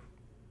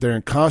 They're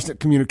in constant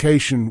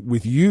communication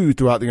with you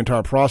throughout the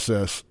entire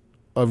process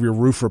of your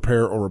roof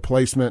repair or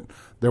replacement.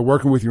 They're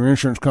working with your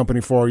insurance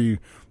company for you.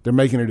 They're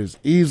making it as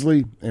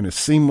easily and as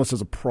seamless as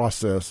a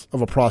process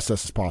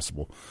as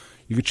possible.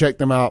 You can check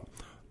them out.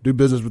 Do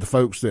business with the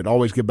folks that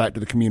always give back to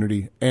the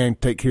community and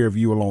take care of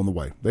you along the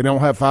way. They don't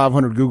have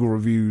 500 Google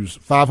reviews,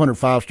 500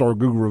 five-star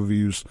Google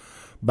reviews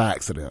by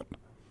accident.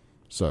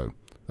 So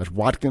that's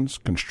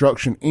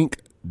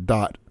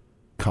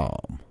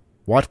WatkinsConstructionInc.com.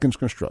 Watkins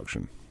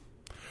Construction.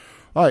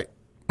 All right,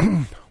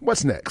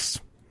 what's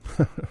next?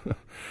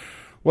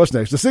 What's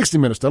next? The 60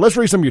 Minutes stuff. Let's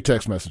read some of your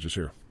text messages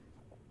here.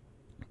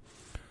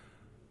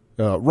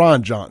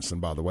 Ron Johnson,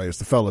 by the way, is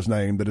the fella's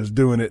name that is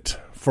doing it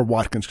for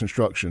Watkins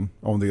Construction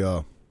on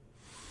the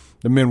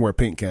Men Wear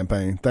Pink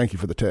campaign. Thank you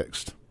for the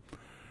text.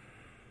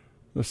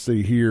 Let's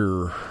see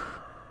here.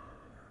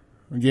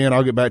 Again,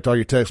 I'll get back to all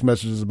your text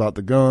messages about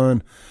the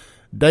gun.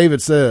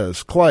 David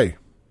says, Clay,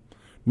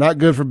 not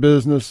good for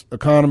business,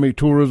 economy,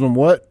 tourism,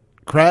 what?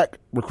 Crack,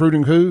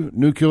 recruiting who?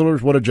 New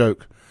killers, what a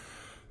joke.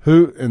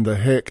 Who in the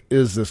heck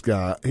is this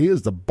guy? He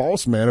is the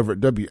boss man over at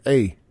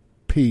WAPT.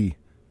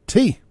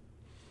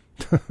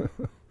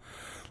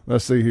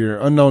 Let's see here.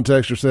 Unknown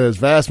texter says,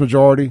 vast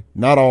majority,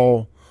 not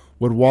all,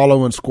 would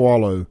wallow and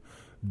squallow,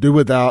 do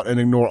without and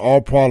ignore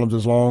all problems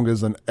as long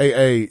as an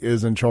AA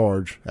is in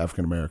charge,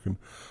 African American,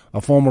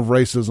 a form of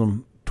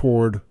racism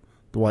toward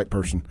the white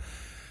person.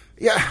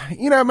 Yeah,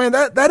 you know, man,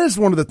 that is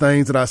one of the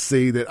things that I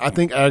see that I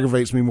think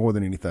aggravates me more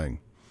than anything.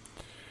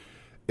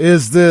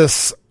 Is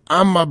this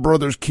I'm my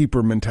brother's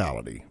keeper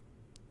mentality.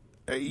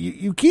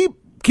 You keep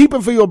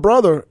keeping for your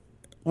brother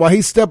while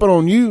he's stepping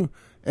on you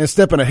and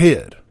stepping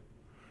ahead.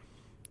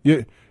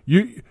 You're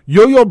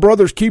your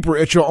brother's keeper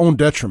at your own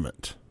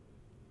detriment.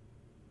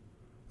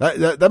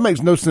 That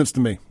makes no sense to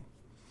me.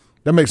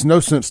 That makes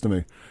no sense to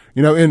me.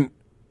 You know, in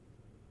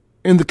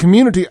the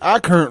community I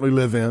currently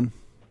live in,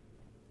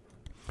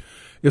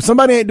 if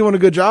somebody ain't doing a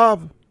good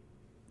job,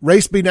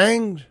 race be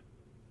danged,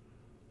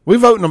 we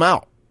voting them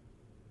out.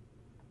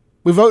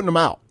 We voting them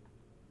out.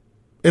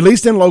 At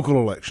least in local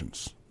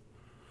elections.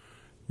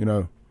 You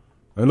know,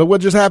 and look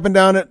what just happened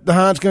down at the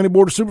Hinds County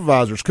Board of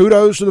Supervisors.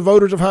 Kudos to the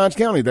voters of Hinds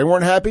County. They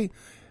weren't happy.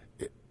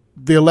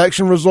 The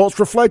election results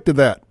reflected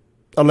that,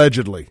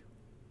 allegedly.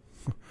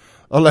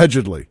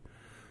 Allegedly.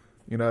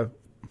 You know,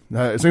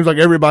 it seems like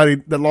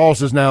everybody that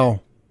lost is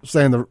now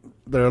saying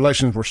their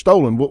elections were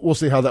stolen. We'll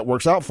see how that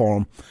works out for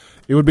them.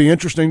 It would be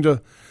interesting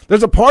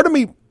there's a part of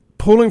me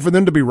pulling for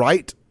them to be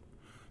right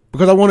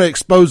because I want to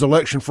expose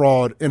election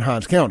fraud in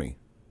Hinds County.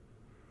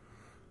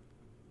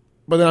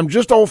 But then I'm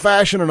just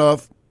old-fashioned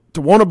enough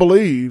to want to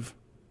believe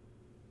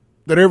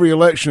that every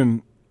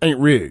election ain't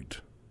rigged.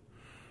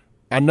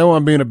 I know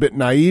I'm being a bit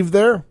naive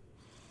there,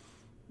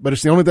 but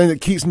it's the only thing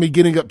that keeps me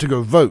getting up to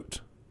go vote.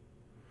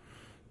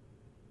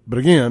 But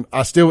again,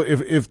 I still,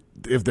 if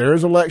there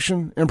is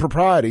election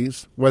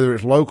improprieties, whether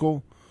it's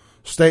local,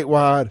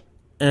 statewide,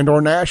 and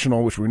or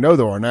national, which we know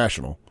there are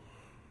national,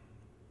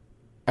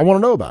 I want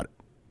to know about it.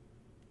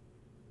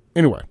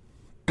 Anyway,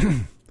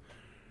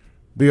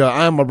 the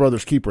I am my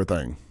brother's keeper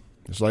thing.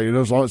 It's like, you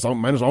know, as long as they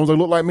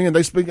look like me and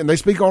they speak on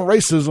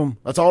racism,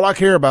 that's all I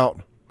care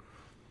about.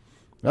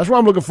 That's why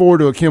I'm looking forward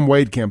to a Kim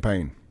Wade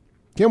campaign.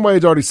 Kim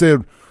Wade's already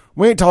said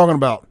we ain't talking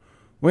about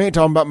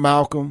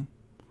Malcolm,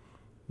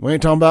 we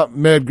ain't talking about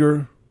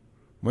Medgar,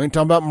 we ain't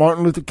talking about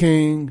Martin Luther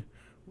King,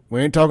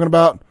 we ain't talking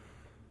about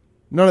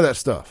none of that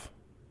stuff.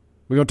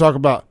 We're going to talk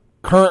about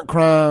current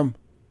crime,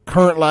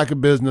 current lack of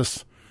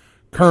business,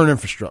 current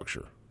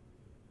infrastructure,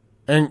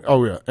 and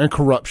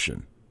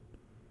corruption.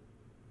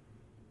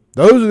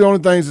 Those are the only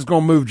things that's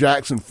going to move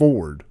Jackson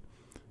forward,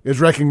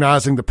 is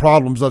recognizing the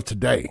problems of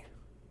today,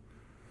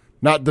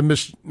 not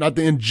the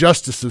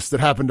injustices that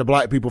happened to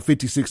black people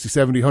 50, 60,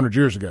 70, 100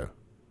 years ago.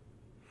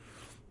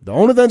 The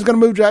only thing that's going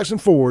to move Jackson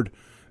forward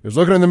is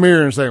looking in the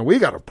mirror and saying, we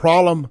got a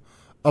problem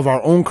of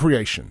our own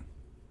creation.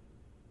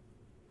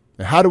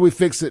 And how do we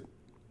fix it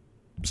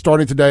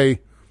starting today,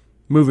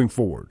 moving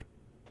forward?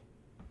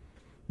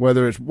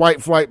 Whether it's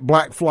white flight,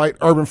 black flight,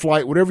 urban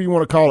flight, whatever you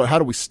want to call it, how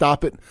do we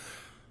stop it?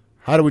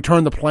 How do we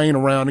turn the plane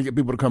around and get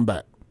people to come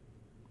back?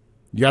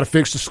 You got to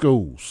fix the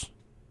schools.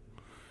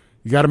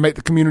 You got to make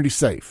the community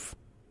safe.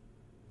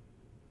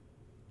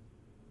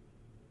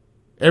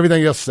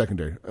 Everything else is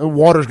secondary. And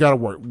water's got to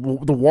work.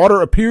 The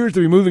water appears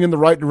to be moving in the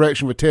right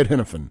direction with Ted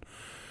Hennepin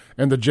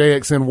and the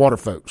JXN water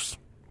folks.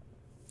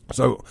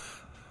 So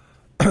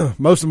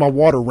most of my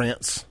water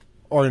rants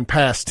are in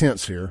past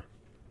tense here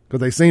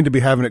because they seem to be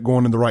having it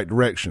going in the right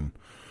direction.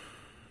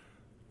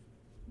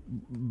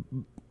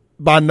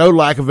 By no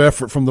lack of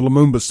effort from the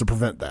Lumumbas to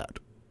prevent that.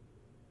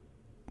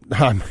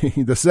 I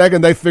mean, the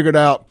second they figured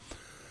out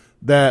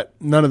that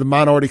none of the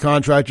minority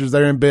contractors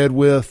they're in bed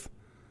with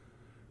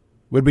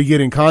would be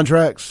getting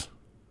contracts,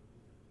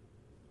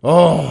 we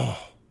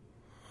got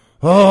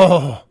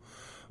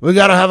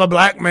to have a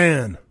black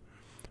man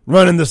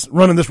running this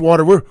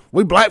water.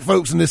 We black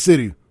folks in this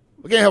city.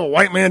 We can't have a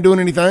white man doing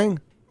anything.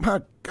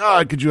 My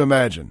God, could you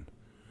imagine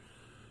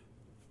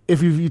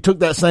if you took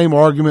that same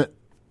argument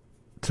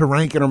to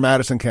Rankin or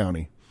Madison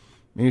County,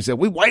 and you said,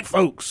 we white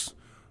folks,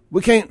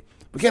 we can't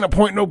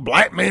appoint no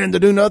black man to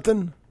do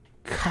nothing.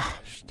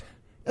 Gosh,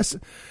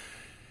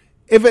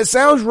 if it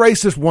sounds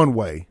racist one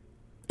way,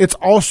 it's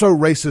also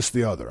racist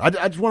the other. I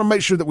just want to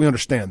make sure that we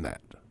understand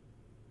that.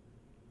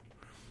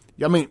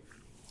 I mean,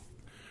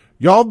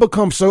 y'all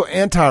become so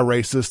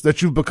anti-racist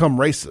that you've become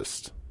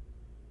racist.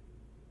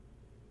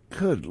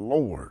 Good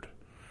Lord.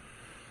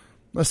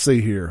 Let's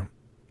see here.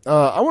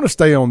 I want to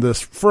stay on this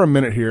for a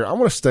minute here. I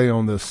want to stay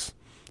on this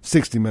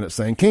 60 Minutes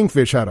thing.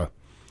 Kingfish had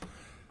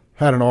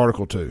an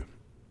article too.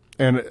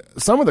 And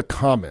some of the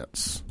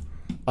comments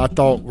I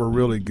thought were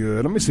really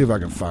good. Let me see if I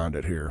can find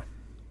it here.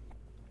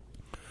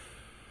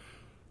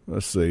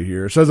 Let's see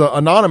here. It says,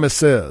 Anonymous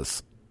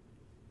says,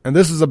 and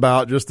this is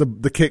about just the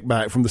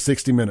kickback from the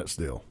 60 Minutes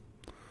deal.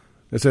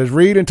 It says,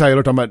 Reed and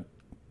Taylor, talking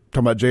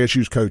about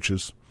JSU's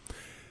coaches,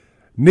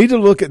 need to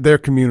look at their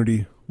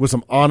community with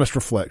some honest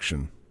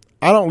reflection.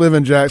 I don't live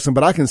in Jackson,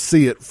 but I can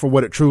see it for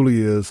what it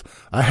truly is,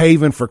 a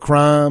haven for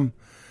crime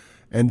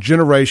and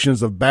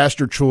generations of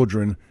bastard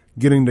children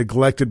getting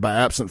neglected by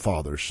absent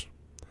fathers.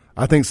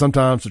 I think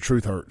sometimes the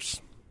truth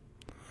hurts.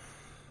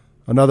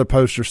 Another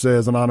poster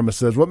says, Anonymous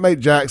says, what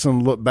made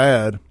Jackson look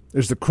bad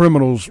is the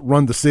criminals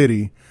run the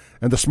city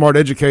and the smart,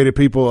 educated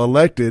people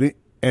elected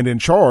and in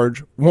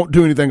charge won't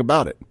do anything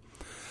about it.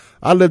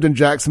 I lived in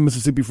Jackson,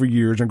 Mississippi for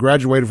years and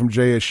graduated from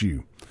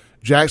JSU.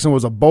 Jackson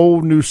was a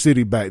bold new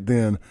city back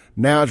then.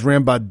 Now it's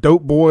ran by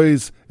dope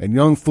boys and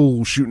young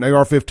fools shooting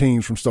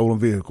AR-15s from stolen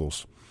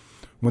vehicles.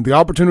 When the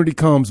opportunity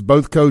comes,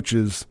 both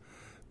coaches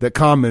that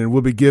commented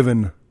will be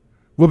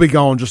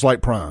gone just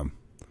like Prime.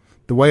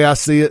 The way I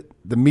see it,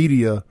 the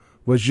media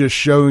was just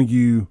showing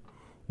you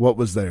what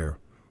was there.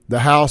 The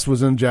house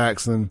was in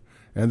Jackson,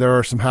 and there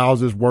are some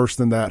houses worse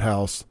than that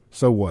house.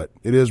 So what?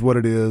 It is what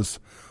it is.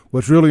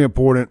 What's really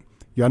important,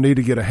 y'all need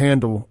to get a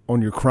handle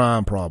on your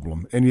crime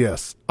problem. And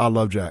yes, I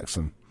love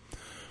Jackson. I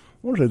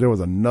want to say there was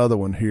another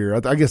one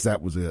here. I guess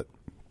that was it.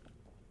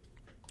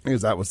 I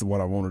guess that was the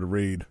one I wanted to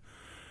read.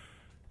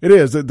 It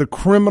is. The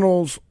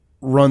criminals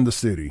run the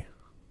city.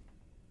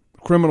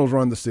 Criminals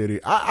run the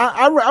city.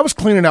 I was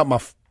cleaning out my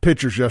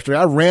pictures yesterday.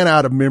 I ran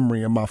out of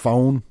memory in my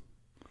phone.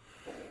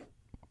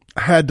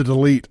 I had to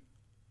delete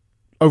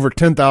over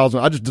 10,000.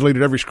 I just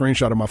deleted every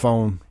screenshot of my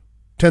phone.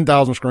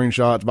 10,000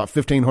 screenshots, about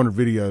 1,500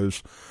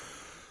 videos.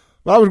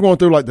 But I was going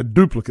through like the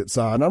duplicate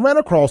side, and I ran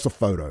across a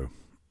photo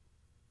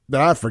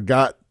that I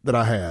forgot that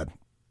I had.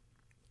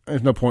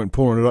 There's no point in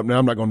pulling it up now.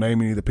 I'm not going to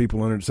name any of the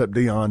people in it except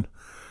Dion.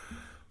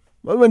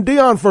 But when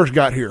Dion first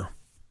got here,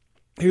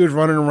 he was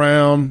running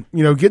around,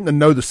 getting to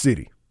know the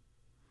city.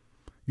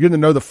 Getting to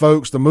know the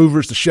folks, the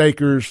movers, the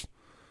shakers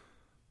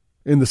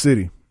in the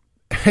city.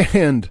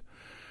 And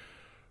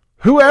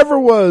whoever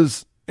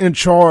was in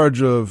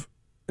charge of,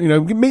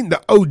 meeting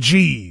the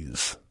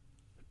OGs,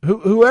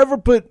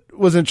 whoever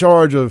was in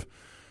charge of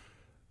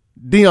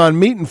Dion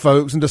meeting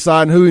folks and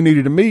deciding who he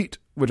needed to meet,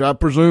 which I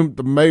presume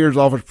the mayor's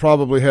office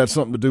probably had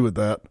something to do with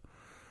that.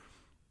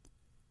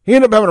 He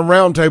ended up having a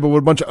round table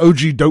with a bunch of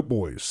OG dope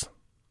boys.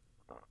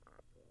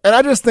 And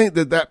I just think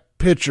that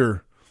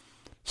picture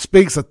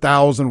speaks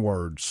 1,000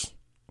 words.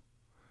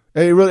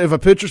 And if a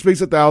picture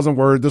speaks 1,000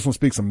 words, this one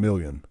speaks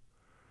 1,000,000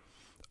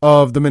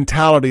 of the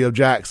mentality of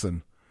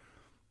Jackson,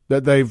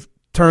 that they've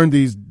turned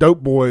these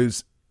dope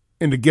boys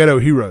into ghetto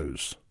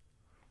heroes.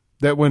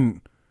 That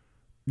when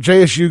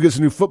JSU gets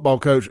a new football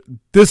coach,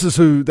 this is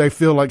who they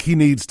feel like he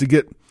needs to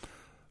get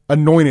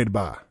anointed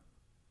by.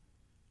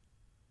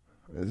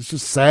 It's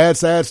just sad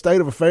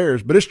state of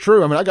affairs, but it's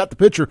true. I mean, I got the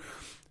picture.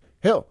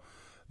 Hell,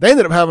 they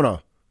ended up having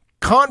a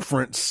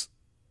conference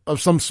of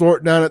some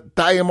sort down at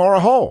Thaimara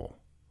Hall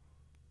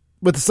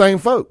with the same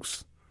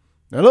folks.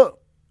 Now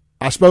look,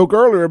 I spoke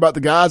earlier about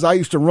the guys I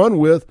used to run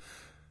with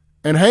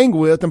and hang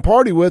with and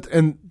party with,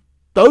 and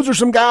those are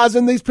some guys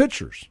in these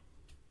pictures.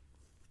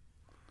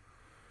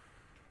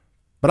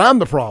 But I'm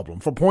the problem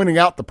for pointing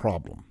out the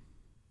problem.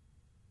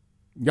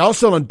 Y'all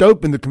selling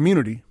dope in the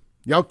community.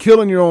 Y'all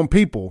killing your own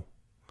people.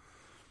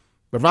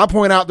 But if I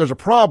point out there's a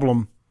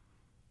problem,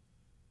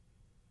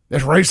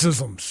 it's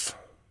racisms.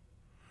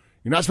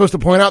 You're not supposed to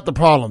point out the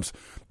problems.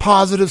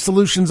 Positive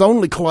solutions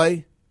only,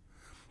 Clay.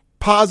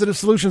 Positive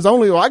solutions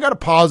only. Well, I got a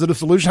positive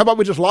solution. How about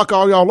we just lock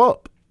all y'all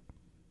up?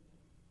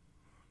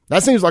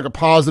 That seems like a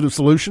positive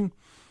solution.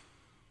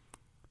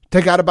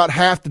 Take out about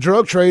half the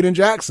drug trade in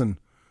Jackson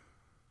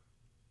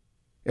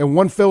in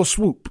one fell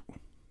swoop.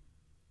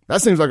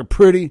 That seems like a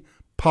pretty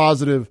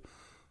positive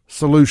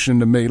solution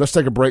to me. Let's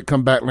take a break,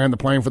 come back, land the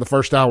plane for the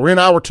first hour. We're in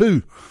hour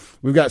 2.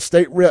 We've got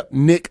State Rep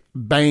Nick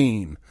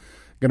Bain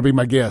going to be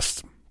my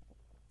guest.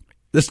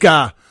 This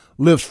guy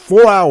lives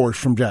 4 hours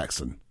from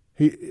Jackson.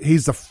 He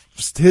is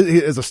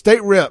a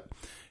state rep.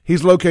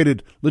 He's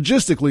located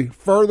logistically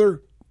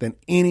further than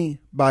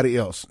anybody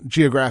else,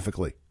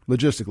 geographically,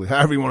 logistically,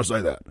 however you want to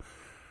say that.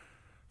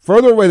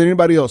 Further away than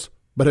anybody else,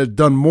 but has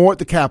done more at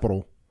the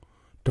Capitol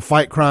to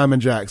fight crime in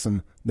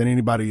Jackson than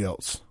anybody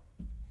else,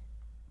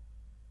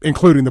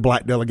 including the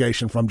black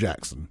delegation from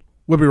Jackson.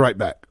 We'll be right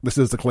back. This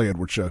is the Clay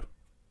Edwards Show.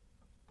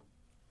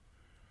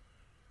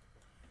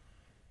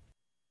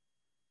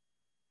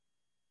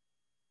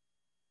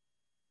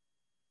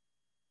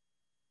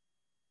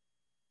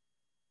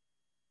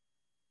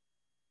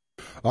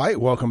 All right,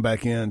 welcome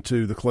back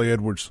into the Clay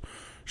Edwards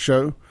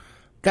Show.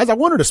 Guys, I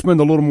wanted to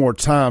spend a little more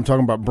time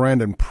talking about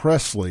Brandon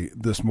Presley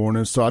this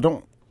morning, so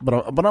but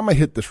I'm going to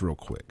hit this real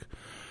quick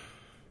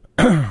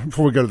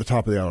before we go to the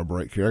top of the hour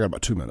break here. I got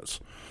about 2 minutes.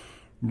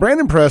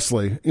 Brandon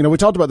Presley, we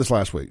talked about this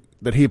last week,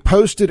 that he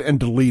posted and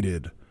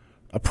deleted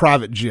a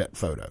private jet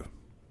photo.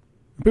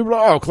 People are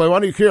like, oh, Clay, why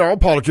do you care? All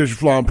politicians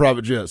fly on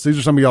private jets. These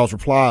are some of y'all's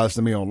replies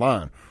to me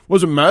online. What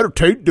does it matter?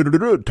 Tate did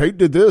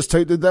this,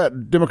 Tate did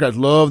that. Democrats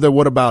love their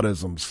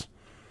whataboutisms.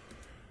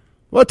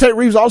 Well, Tate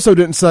Reeves also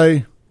didn't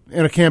say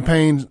in a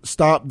campaign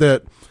stop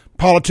that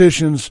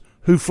politicians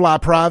who fly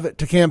private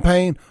to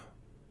campaign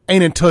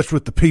ain't in touch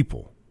with the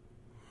people.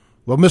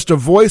 Well, Mr.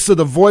 Voice of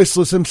the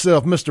Voiceless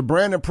himself, Mr.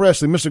 Brandon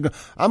Presley,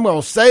 I'm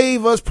going to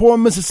save us poor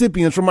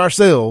Mississippians from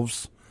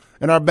ourselves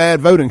and our bad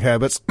voting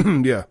habits.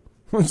 Yeah,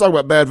 let's talk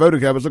about bad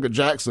voting habits. Look at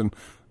Jackson.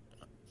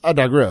 I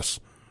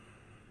digress.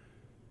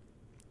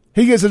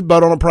 He gets his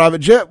butt on a private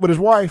jet with his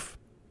wife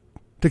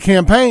to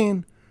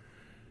campaign.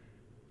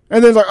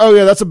 And then it's like, oh,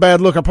 yeah, that's a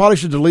bad look. I probably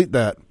should delete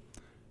that.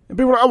 And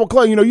people are like, oh, well,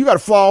 Clay, you got to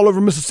fly all over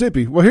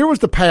Mississippi. Well, here was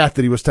the path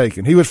that he was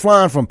taking. He was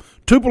flying from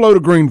Tupelo to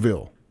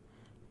Greenville.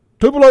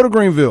 That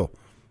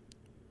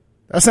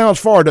sounds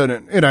far, doesn't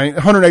it? It ain't.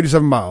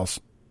 187 miles.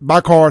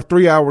 by car,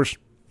 3 hours,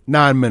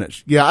 9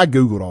 minutes. Yeah, I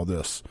Googled all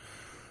this.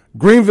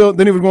 Greenville,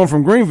 then he was going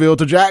from Greenville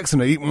to Jackson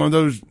to eat one of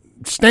those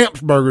Stamps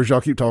burgers y'all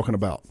keep talking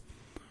about.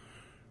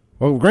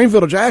 Well,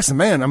 Greenville to Jackson,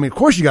 man, I mean, of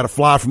course you got to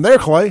fly from there,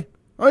 Clay.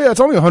 Oh, yeah, it's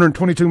only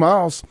 122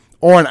 miles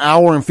or an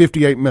hour and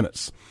 58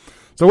 minutes.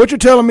 So what you're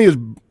telling me is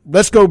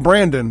Let's Go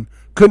Brandon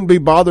couldn't be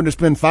bothered to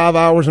spend 5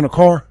 hours in a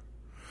car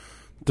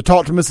to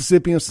talk to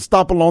Mississippians, to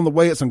stop along the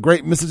way at some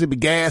great Mississippi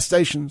gas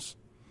stations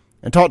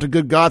and talk to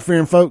good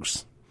God-fearing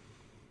folks.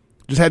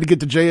 Just had to get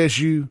to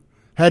JSU,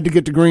 had to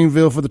get to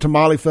Greenville for the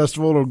Tamale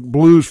Festival or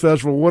Blues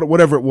Festival,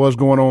 whatever it was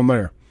going on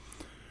there.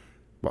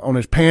 On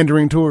his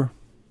pandering tour.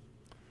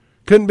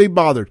 Couldn't be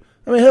bothered.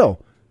 I mean,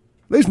 hell,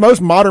 at least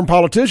most modern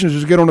politicians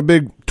just get on a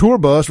big tour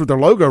bus with their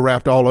logo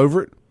wrapped all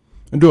over it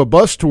and do a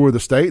bus tour of the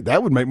state.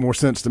 That would make more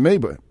sense to me,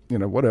 but,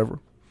 whatever.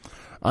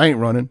 I ain't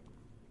running.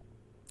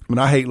 I mean,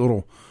 I hate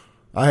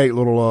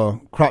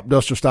little crop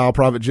duster style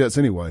private jets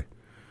anyway.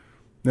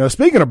 Now,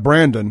 speaking of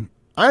Brandon,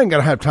 I ain't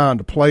going to have time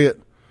to play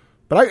it,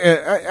 but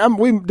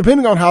we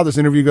depending on how this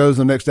interview goes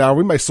in the next hour,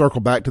 we may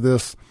circle back to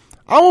this.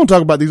 I want to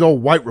talk about these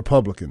old white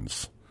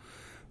Republicans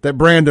that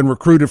Brandon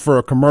recruited for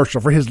a commercial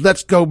for his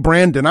Let's Go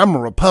Brandon. I'm a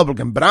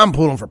Republican, but I'm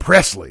pulling for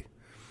Presley.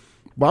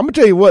 Well, I'm going to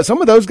tell you what,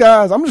 some of those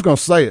guys, I'm just going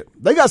to say it,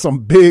 they got some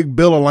big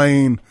Bill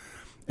Elaine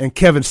and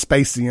Kevin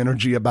Spacey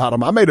energy about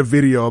them. I made a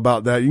video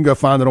about that. You can go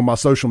find it on my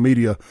social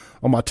media,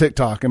 on my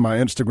TikTok and my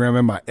Instagram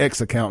and my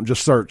X account.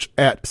 Just search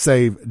at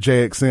Save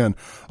JXN.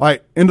 All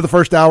right, into the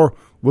first hour.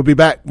 We'll be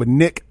back with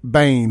Nick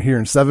Bain here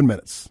in 7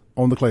 minutes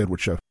on The Clay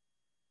Edwards Show.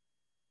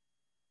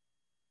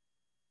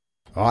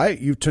 All right,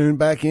 you've tuned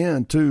back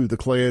in to The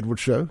Clay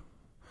Edwards Show,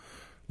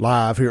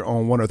 live here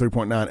on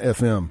 103.9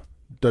 FM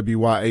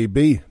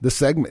WYAB. This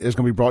segment is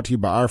going to be brought to you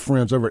by our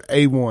friends over at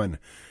A1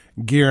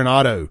 Gear and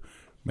Auto.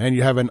 Man,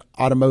 you having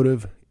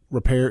automotive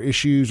repair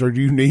issues or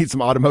do you need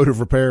some automotive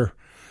repair?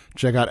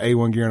 Check out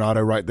A1 Gear and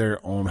Auto right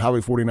there on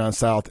Highway 49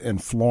 South in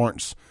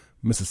Florence,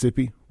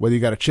 Mississippi. Whether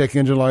you got a check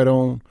engine light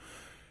on,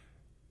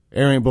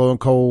 air ain't blowing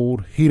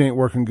cold, heat ain't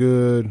working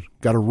good,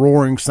 got a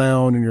roaring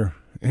sound in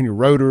your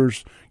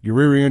rotors, your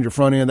rear end, your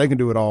front end, they can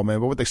do it all, man.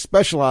 But what they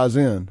specialize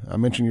in, I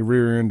mentioned your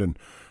rear end and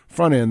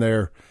front end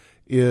there,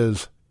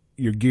 is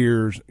your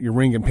gears, your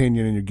ring and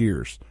pinion and your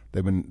gears.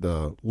 They've been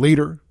the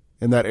leader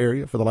in that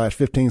area for the last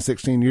 15,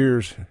 16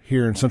 years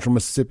here in central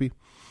Mississippi.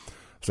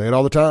 Say it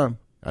all the time.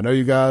 I know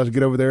you guys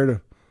get over there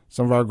to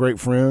some of our great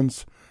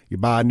friends. You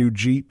buy a new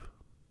Jeep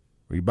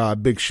or you buy a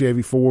big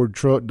Chevy, Ford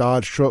truck,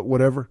 Dodge truck,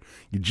 whatever.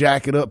 You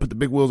jack it up, put the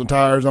big wheels and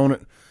tires on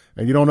it,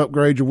 and you don't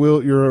upgrade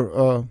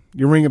your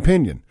ring and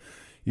pinion.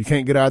 You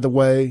can't get out of the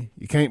way.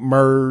 You can't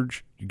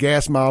merge. Your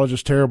gas mileage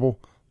is terrible.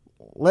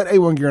 Let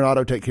A1 Gear and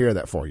Auto take care of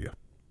that for you.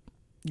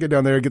 Get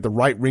down there and get the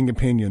right ring and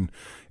pinion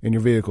in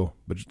your vehicle.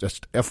 But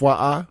just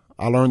FYI,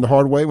 I learned the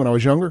hard way when I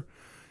was younger.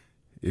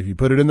 If you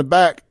put it in the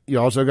back, you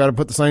also got to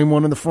put the same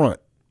one in the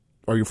front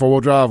or your four-wheel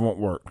drive won't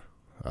work.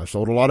 I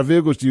sold a lot of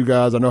vehicles to you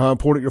guys. I know how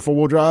important your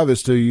four-wheel drive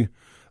is to you,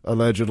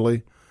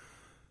 allegedly.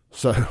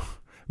 So,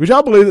 would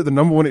y'all believe that the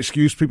number one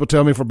excuse people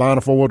tell me for buying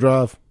a four-wheel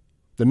drive,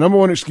 the number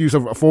one excuse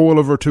of a four-wheel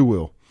over a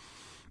two-wheel,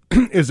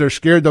 is they're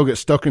scared they'll get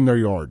stuck in their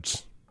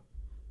yards.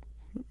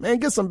 Man,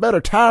 get some better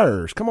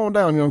tires. Come on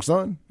down, young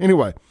son.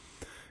 Anyway,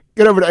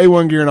 get over to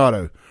A1 Gear and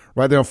Auto,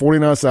 right there on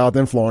 49 South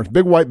in Florence.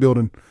 Big white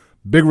building,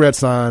 big red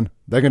sign.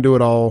 They can do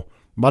it all.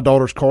 My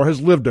daughter's car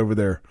has lived over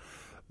there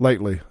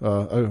lately.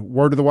 A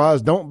word to the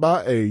wise, don't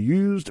buy a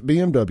used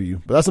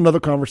BMW. But that's another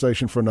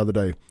conversation for another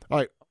day. All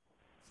right.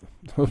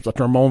 Oops, I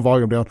turned my own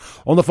volume down.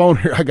 On the phone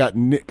here, I got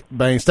Nick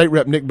Bain, State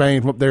Rep Nick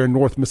Bain from up there in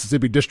North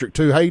Mississippi District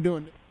 2. How you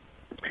doing, Nick?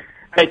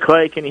 Hey,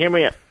 Clay, can you hear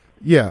me?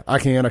 Yeah, I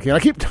can. I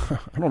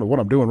don't know what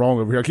I'm doing wrong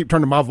over here. I keep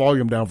turning my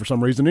volume down for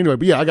some reason. Anyway,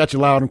 but yeah, I got you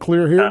loud and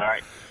clear here. All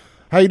right.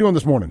 How you doing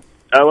this morning?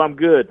 Oh, I'm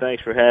good.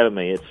 Thanks for having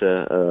me. It's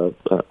an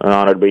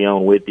honor to be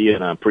on with you,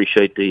 and I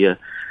appreciate the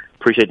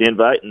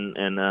invite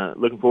and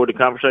looking forward to the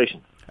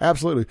conversation.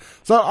 Absolutely.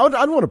 So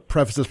I want to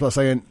preface this by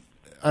saying,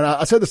 and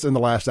I said this in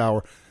the last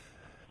hour,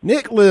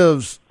 Nick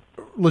lives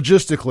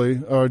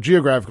logistically or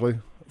geographically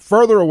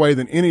further away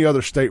than any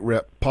other state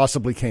rep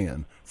possibly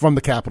can from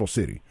the capital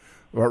city.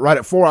 Right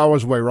at 4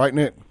 hours away, right,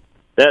 Nick?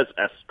 That's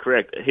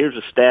correct. Here's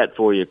a stat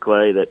for you,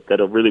 Clay,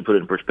 that'll really put it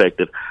in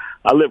perspective.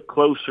 I live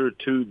closer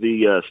to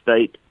the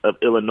state of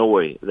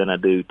Illinois than I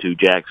do to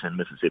Jackson,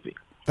 Mississippi.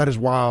 That is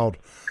wild.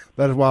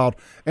 That is wild.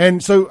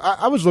 And so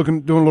I was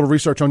doing a little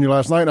research on you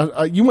last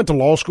night. You went to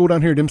law school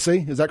down here at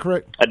MC, is that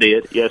correct? I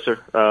did, yes, sir.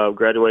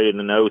 Graduated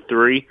in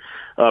 2003.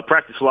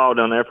 Practiced law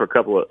down there for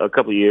a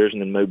couple of years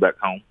and then moved back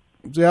home.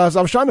 Yeah,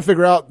 I was trying to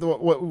figure out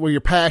where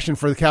your passion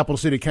for the capital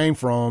city came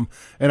from,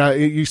 and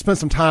you spent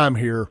some time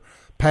here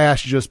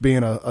past just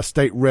being a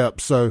state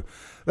rep. So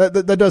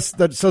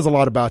that says a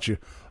lot about you.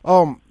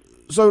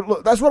 So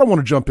look, that's what I want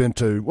to jump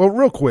into. Well,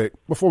 real quick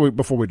before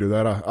we do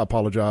that, I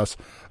apologize.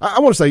 I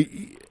want to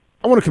say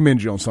I want to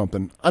commend you on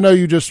something. I know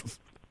you just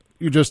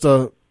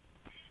had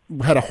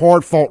a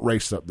hard fought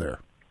race up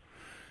there,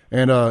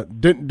 and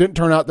didn't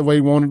turn out the way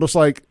you wanted. It looks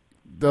like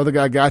the other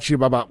guy got you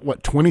by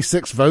about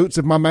 26 votes,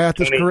 if my math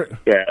is correct.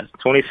 Yeah,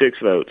 26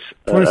 votes.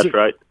 26, that's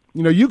right.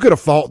 You could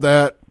have fought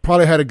that.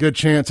 Probably had a good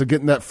chance of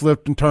getting that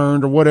flipped and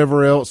turned or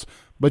whatever else.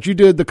 But you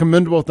did the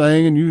commendable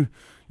thing, and you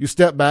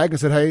stepped back and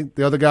said, "Hey,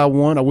 the other guy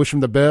won. I wish him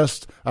the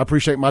best. I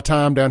appreciate my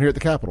time down here at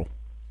the Capitol."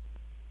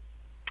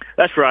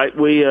 That's right.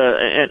 We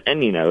and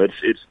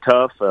it's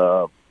tough.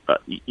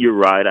 You're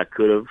right. I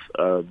could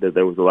have.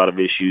 There was a lot of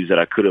issues that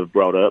I could have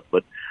brought up,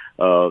 but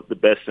the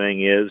best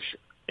thing is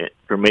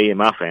for me and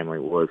my family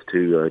was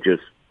to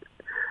just,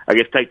 I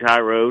guess, take the high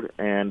road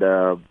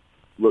and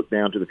look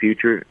down to the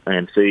future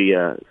and see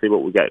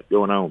what we got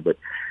going on. But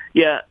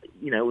yeah,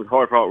 it was a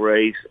hard-fought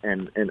race,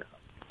 and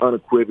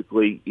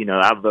unequivocally,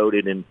 I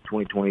voted in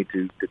 2020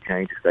 to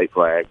change the state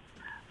flag.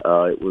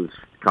 It was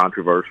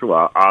controversial,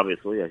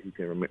 obviously, as you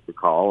can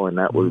recall, and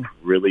that was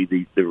really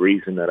the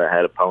reason that I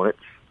had opponents,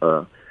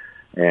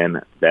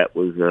 and that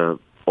was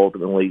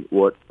ultimately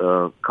what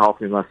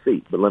cost me my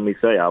seat. But let me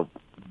say, I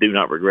do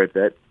not regret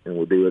that, and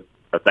will do it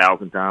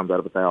 1,000 times out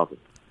of 1,000.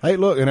 Hey,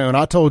 look, and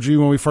I told you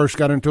when we first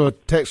got into a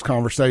text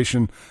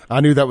conversation, I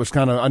knew that was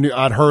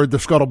I'd heard the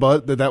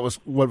scuttlebutt that was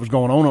what was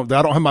going on.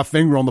 I don't have my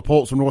finger on the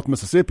pulse of North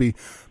Mississippi,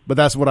 but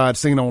that's what I had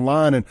seen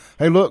online. And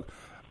hey, look,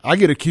 I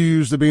get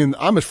accused of being,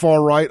 I'm as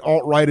far right,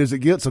 alt-right as it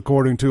gets,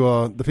 according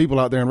to the people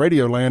out there in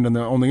radio land and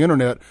on the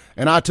internet,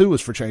 and I too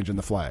was for changing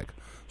the flag.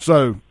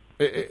 So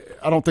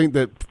I don't think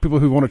that people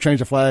who want to change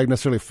the flag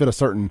necessarily fit a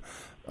certain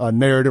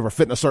narrative or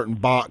fit in a certain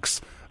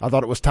box. I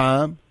thought it was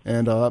time,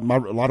 and a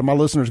lot of my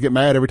listeners get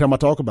mad every time I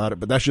talk about it,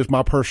 but that's just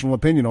my personal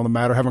opinion on the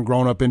matter, having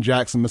grown up in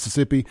Jackson,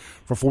 Mississippi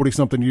for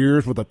 40-something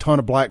years with a ton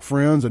of black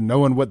friends and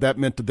knowing what that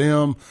meant to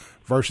them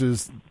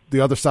versus the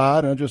other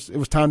side. And it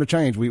was time to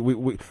change. We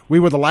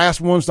were the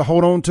last ones to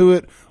hold on to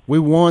it. We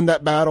won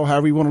that battle,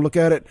 however you want to look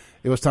at it.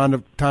 It was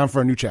time for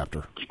a new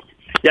chapter.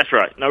 That's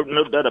right. No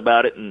doubt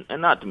about it,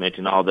 and not to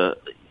mention all the,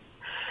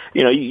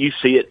 you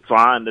see it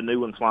flying, the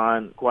new one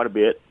flying quite a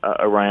bit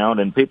around,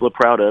 and people are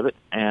proud of it.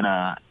 And,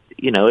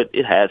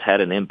 it has had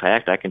an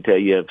impact. I can tell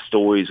you of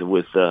stories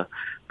with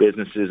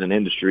businesses and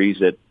industries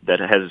that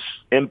has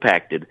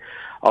impacted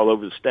all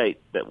over the state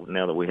that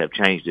now that we have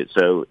changed it.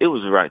 So it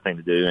was the right thing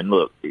to do. And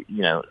look,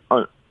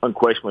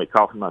 unquestionably it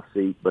cost me my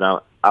seat,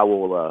 but I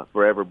will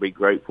forever be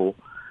grateful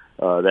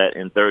that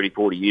in 30,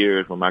 40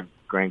 years when my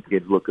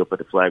grandkids look up at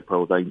the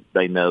flagpole,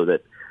 they know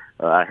that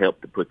I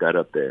helped to put that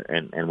up there,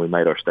 and we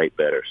made our state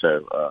better.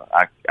 So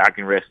I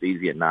can rest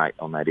easy at night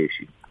on that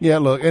issue. Yeah,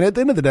 look, and at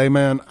the end of the day,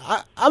 man,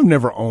 I've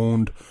never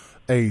owned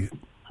a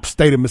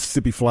state of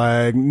Mississippi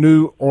flag,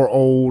 new or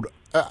old.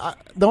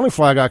 The only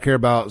flag I care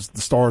about is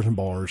the stars and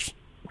bars.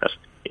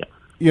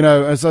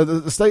 And so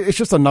the state, it's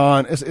just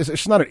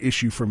it's not an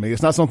issue for me.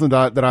 It's not something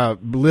that I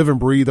live and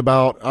breathe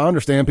about. I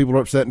understand people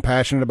are upset and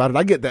passionate about it.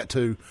 I get that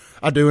too.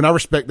 I do, and I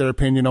respect their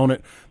opinion on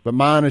it. But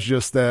mine is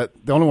just that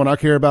the only one I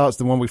care about is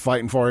the one we're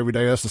fighting for every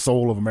day. That's the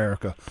soul of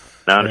America.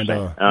 I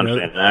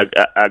understand.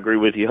 I agree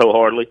with you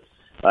wholeheartedly.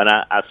 And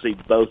I see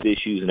both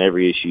issues and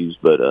every issues,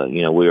 but,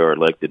 we are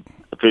elected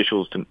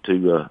officials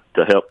to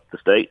help the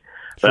state.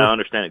 But sure. I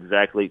understand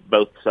exactly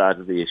both sides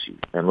of the issue.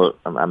 And look,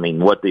 I mean,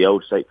 what the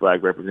old state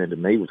flag represented to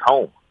me was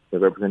home.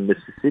 It represented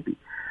Mississippi.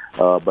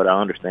 But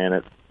I understand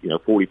that,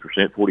 40%,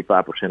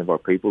 45% of our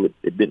people,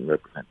 it didn't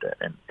represent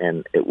that.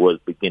 And it was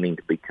beginning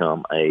to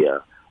become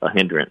a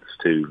hindrance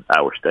to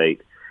our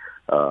state.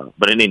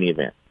 But in any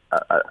event,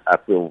 I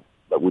feel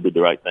that we did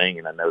the right thing,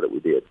 and I know that we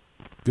did.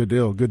 Good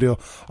deal. All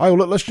right,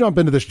 well, let's jump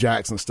into this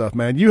Jackson stuff,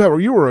 man. You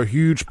were a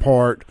huge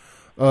part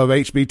of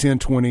HB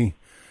 1020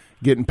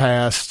 getting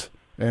passed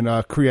and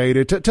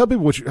created. Tell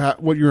people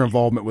what your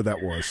involvement with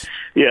that was.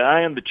 Yeah,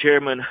 I am the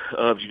chairman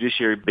of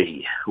Judiciary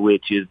B,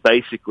 which is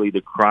basically the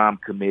crime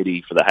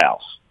committee for the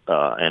House,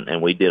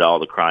 and we did all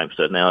the crime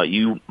stuff. Now,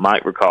 you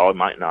might recall,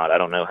 might not, I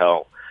don't know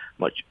how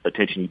much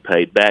attention you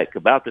paid back.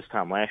 About this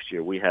time last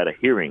year, we had a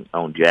hearing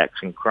on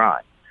Jackson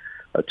crime,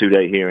 a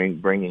 2-day hearing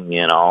bringing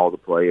in all the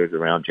players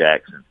around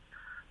Jackson.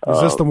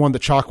 Is this the one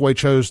that Chokwe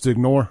chose to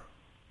ignore?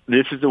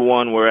 This is the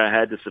one where I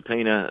had to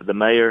subpoena the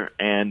mayor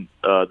and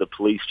the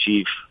police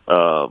chief,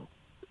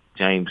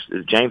 James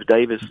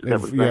Davis.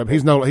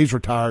 He's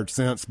retired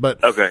since,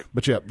 but okay.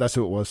 But yeah, that's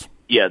who it was.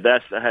 Yeah,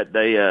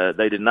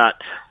 they did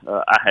not.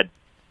 I had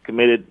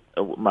committed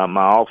my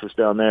office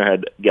down there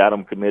had got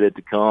them committed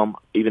to come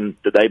even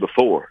the day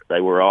before.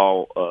 They were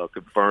all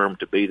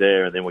confirmed to be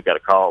there, and then we got a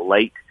call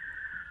late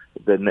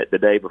the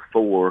day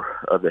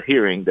before of the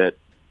hearing that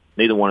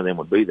neither one of them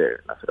would be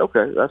there. And I said,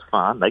 okay, that's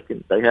fine.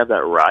 They have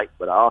that right,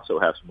 but I also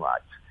have some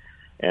rights.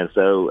 And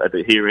so at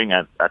the hearing,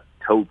 I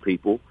told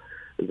people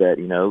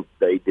that,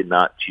 they did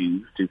not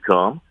choose to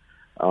come.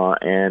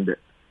 And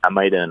I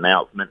made an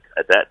announcement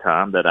at that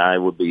time that I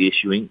would be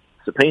issuing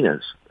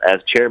subpoenas.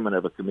 As chairman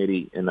of a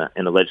committee in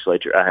the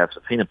legislature, I have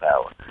subpoena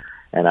power.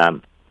 And I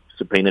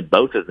subpoenaed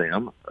both of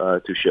them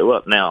to show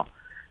up. Now,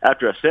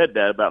 after I said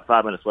that, about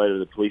 5 minutes later,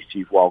 the police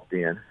chief walked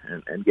in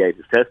and gave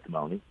his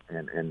testimony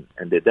and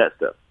did that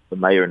stuff. The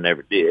mayor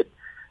never did.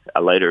 I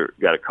later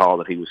got a call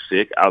that he was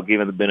sick. I'll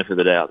give him the benefit of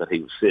the doubt that he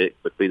was sick,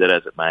 but be that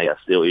as it may, I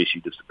still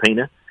issued the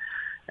subpoena.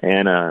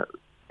 And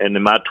And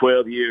in my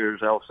 12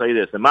 years, I'll say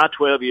this, in my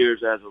 12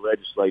 years as a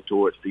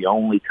legislator, it's the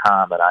only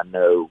time that I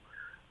know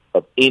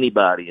of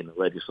anybody in the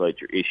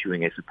legislature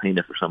issuing a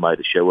subpoena for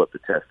somebody to show up to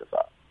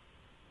testify.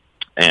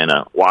 And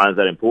why is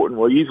that important?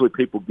 Well, usually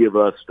people give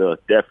us the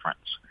deference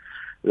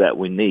that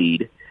we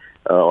need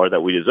or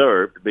that we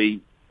deserve to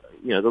be,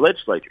 the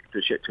legislature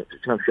to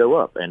come show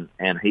up.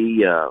 And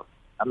he,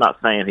 I'm not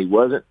saying he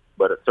wasn't,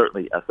 but I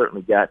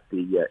certainly got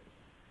the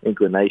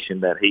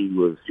inclination that he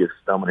was just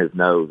thumbing his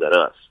nose at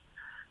us,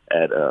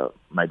 at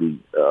maybe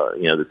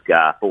this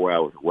guy 4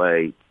 hours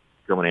away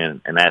coming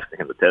in and asking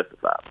him to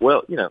testify.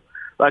 Well,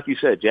 like you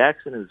said,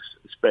 Jackson is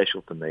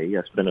special to me.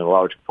 I spent a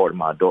large part of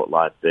my adult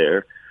life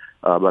there.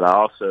 But I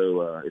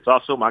also, it's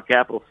also my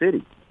capital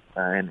city.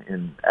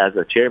 And as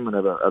a chairman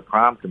of a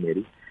crime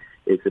committee,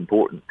 it's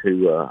important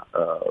to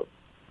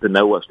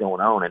know what's going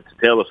on and to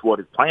tell us what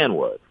his plan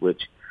was,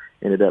 which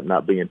ended up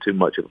not being too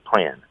much of a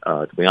plan,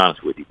 to be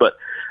honest with you. But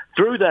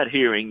through that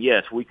hearing,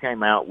 yes, we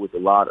came out with a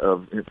lot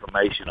of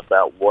information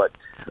about what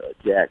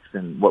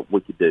Jackson, what we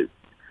could do.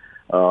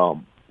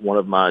 One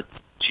of my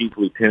chief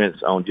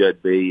lieutenants on Judge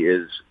B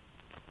is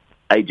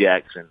A.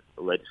 Jackson,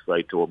 a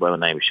legislator by the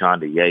name of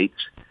Shonda Yates.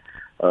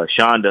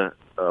 Shonda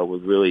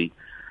was really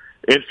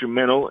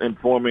instrumental in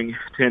forming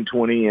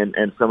 1020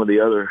 and some of the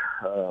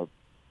other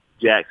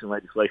Jackson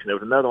legislation. There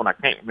was another one, I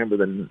can't remember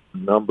the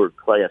number,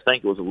 Clay. I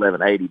think it was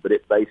 1180, but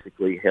it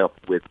basically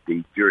helped with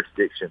the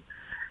jurisdiction,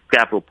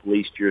 Capitol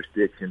Police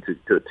jurisdiction,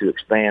 to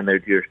expand their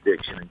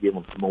jurisdiction and give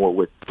them some more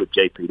with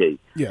JPD.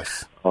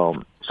 Yes.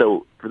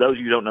 So for those of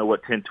you who don't know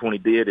what 1020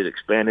 did, it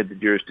expanded the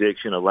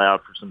jurisdiction,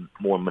 allowed for some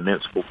more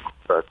municipal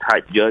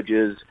type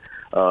judges.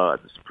 The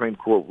Supreme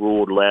Court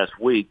ruled last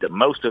week that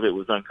most of it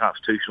was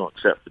unconstitutional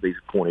except for these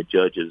appointed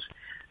judges.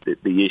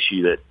 The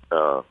issue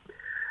that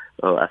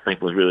I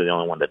think was really the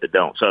only one that they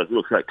don't. So it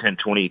looks like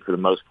 1020 for the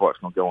most part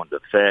is going to go into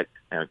effect.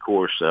 And, of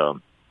course,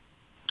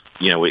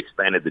 we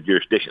expanded the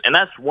jurisdiction. And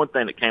that's one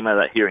thing that came out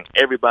of that hearing.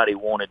 Everybody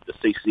wanted the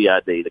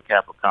CCID, the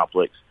Capitol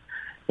Complex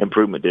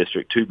Improvement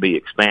District, to be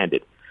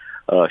expanded.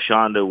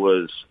 Shonda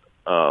was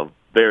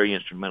very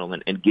instrumental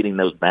in getting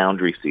those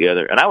boundaries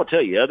together. And I will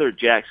tell you, other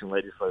Jackson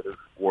legislators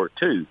were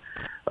too.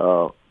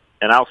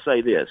 And I'll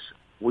say this.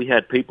 We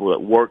had people that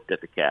worked at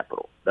the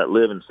Capitol that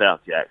live in South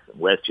Jackson,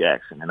 West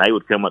Jackson, and they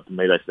would come up to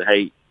me. They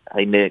say,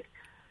 hey, Nick,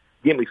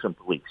 give me some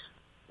police.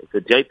 If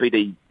the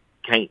JPD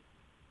can't,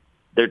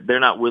 they're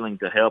not willing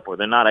to help or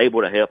they're not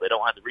able to help. They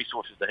don't have the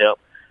resources to help.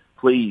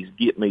 Please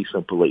get me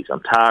some police.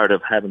 I'm tired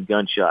of having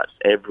gunshots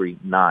every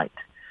night.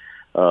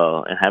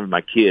 And having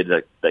my kids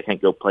that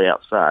can't go play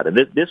outside. And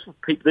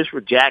this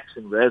were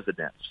Jackson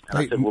residents. And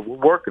I said, well, we're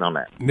working on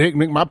that. Nick,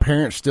 my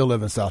parents still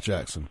live in South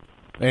Jackson.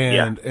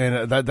 And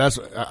that's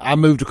I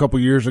moved a couple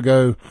years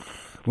ago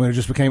when it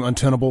just became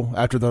untenable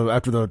after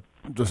the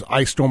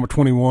ice storm of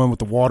 21 with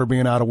the water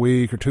being out a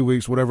week or 2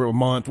 weeks, whatever it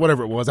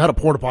was. I had a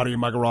porta potty in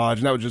my garage,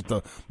 and that was just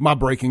my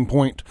breaking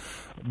point.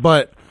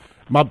 But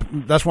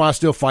that's why I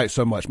still fight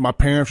so much. My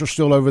parents are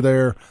still over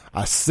there.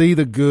 I see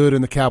the good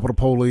in the Capitol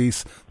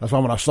Police. That's why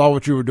when I saw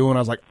what you were doing, I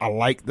was like, I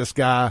like this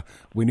guy.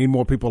 We need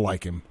more people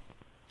like him.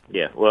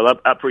 Yeah, well,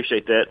 I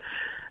appreciate that.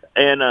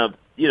 And,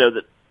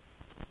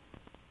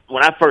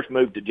 when I first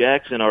moved to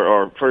Jackson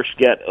or first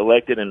got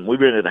elected, and we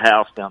rented a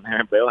house down there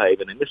in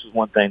Belhaven, and this is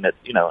one thing that,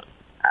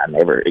 I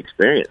never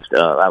experienced.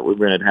 We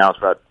rented a house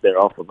right there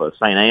off of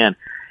St. Anne,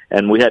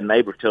 and we had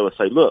neighbors tell us,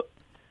 say, look,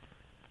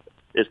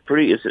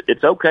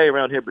 it's okay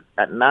around here, but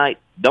at night,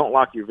 don't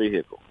lock your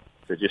vehicle.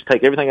 So just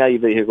take everything out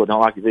of your vehicle, don't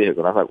lock your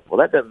vehicle. And I was like, well,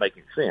 that doesn't make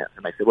any sense.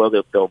 And they said, well,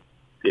 they'll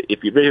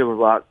if your vehicle's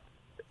locked,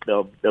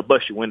 they'll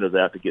bust your windows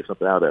out to get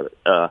something out of it.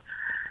 And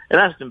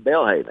that's in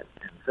Belhaven.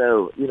 And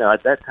so,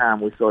 at that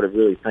time, we started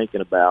really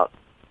thinking about,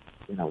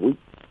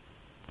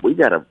 we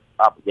got an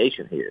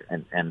obligation here.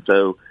 And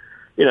so,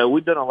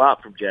 we've done a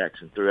lot from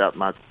Jackson throughout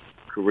my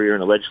career in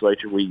the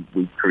legislature. We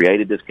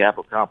created this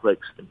Capitol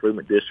Complex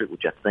Improvement District,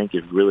 which I think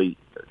is really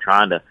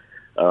trying to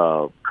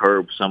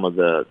curb some of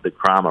the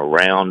crime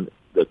around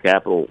the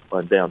Capitol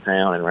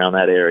downtown and around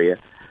that area.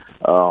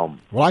 Well,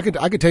 I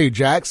could tell you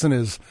Jackson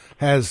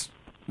has.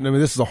 I mean,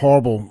 this is a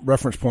horrible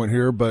reference point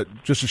here, but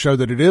just to show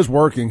that it is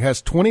working,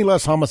 has 20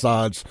 less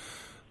homicides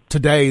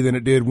today than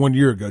it did 1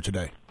 year ago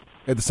today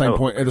at the same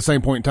point. At the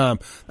same point in time,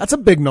 that's a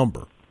big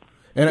number,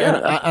 and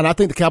I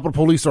think the Capitol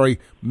Police are a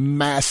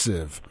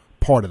massive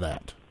part of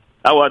that.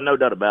 Oh, well, no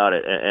doubt about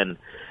it, and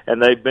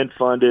they've been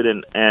funded,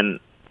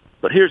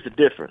 but here's the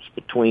difference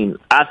between,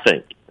 I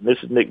think, and this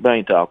is Nick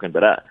Bain talking,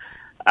 but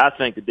I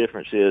think the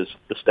difference is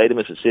the state of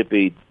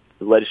Mississippi,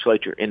 the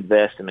legislature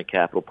invests in the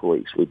Capitol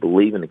Police. We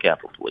believe in the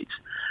Capitol Police.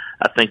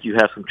 I think you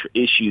have some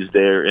issues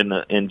there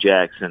in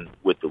Jackson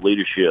with the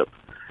leadership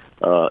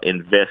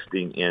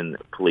investing in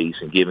police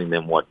and giving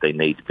them what they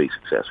need to be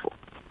successful.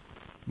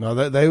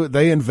 No,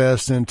 they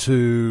invest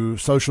into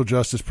social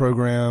justice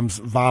programs,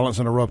 violence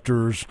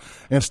interrupters,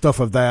 and stuff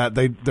of that.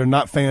 They're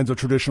not fans of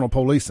traditional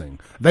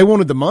policing. They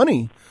wanted the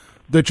money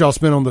that y'all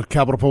spent on the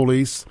Capitol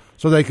Police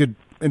so they could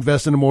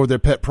invest into more of their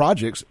pet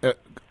projects,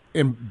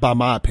 by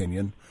my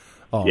opinion.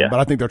 But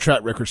I think their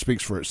track record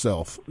speaks for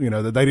itself.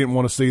 That they didn't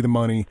want to see the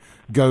money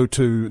go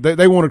to.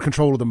 They wanted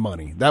control of the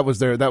money. That was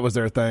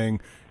their thing.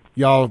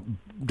 Y'all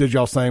did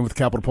y'all same with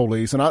Capitol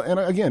Police, and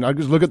again I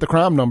just look at the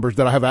crime numbers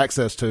that I have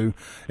access to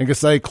and can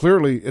say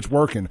clearly it's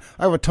working.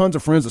 I have tons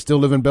of friends that still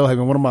live in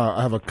Belhaven.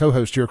 I have a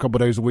co-host here a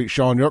couple of days a week,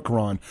 Sean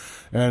Yurkaran,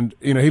 and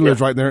he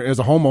lives right there as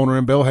a homeowner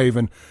in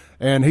Belhaven.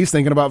 And he's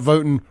thinking about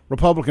voting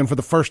Republican for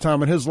the first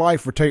time in his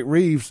life for Tate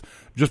Reeves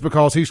just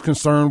because he's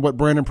concerned what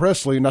Brandon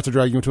Presley, not to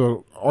drag you into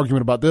an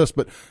argument about this,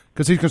 but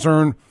because he's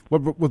concerned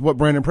with what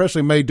Brandon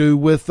Presley may do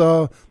with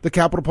the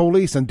Capitol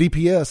Police and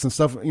DPS and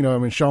stuff,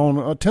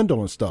 Sean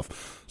Tyndall and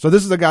stuff. So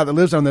this is a guy that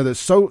lives down there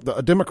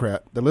a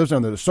Democrat that lives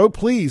down there that's so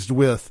pleased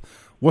with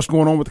what's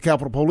going on with the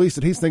Capitol Police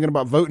that he's thinking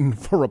about voting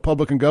for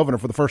Republican governor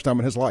for the first time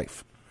in his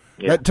life.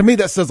 Yeah. To me,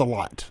 that says a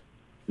lot.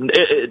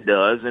 It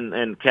does.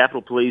 And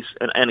Capitol Police,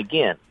 and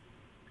again,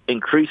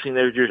 increasing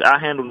their jurisdiction. I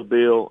handled the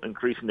bill,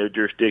 increasing their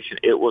jurisdiction.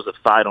 It was a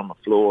fight on the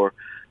floor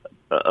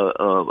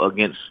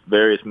against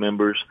various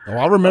members. Oh,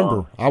 I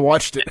remember. I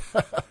watched it.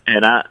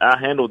 And I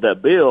handled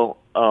that bill.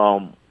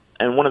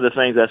 And one of the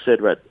things I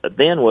said right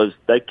then was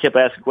they kept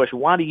asking the question,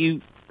 why do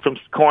you, from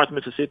Corinth,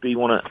 Mississippi, you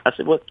want to? I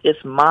said, well,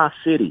 it's my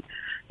city.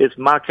 It's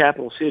my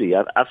capital city.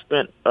 I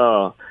spent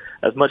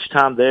as much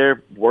time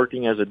there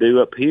working as I do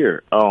up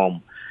here.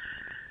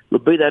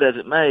 But be that as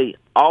it may,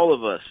 all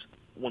of us,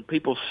 when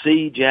people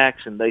see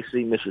Jackson, they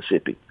see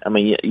Mississippi. I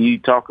mean, you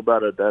talk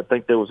about it. I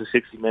think there was a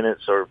 60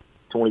 Minutes or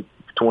 20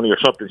 or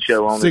something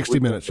show on 60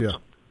 Minutes, yeah.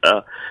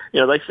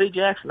 They see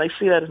Jackson. They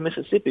see that as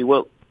Mississippi.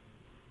 Well,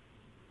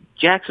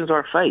 Jackson's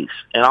our face,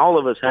 and all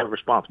of us have a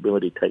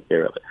responsibility to take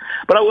care of it.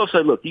 But I will say,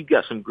 look, you've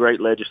got some great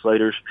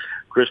legislators.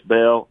 Chris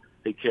Bell,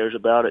 he cares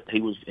about it.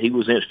 He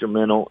was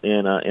instrumental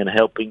in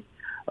helping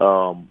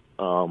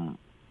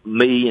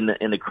me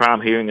in the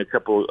crime hearing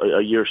a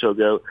year or so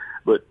ago.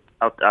 But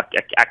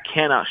I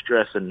cannot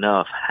stress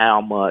enough how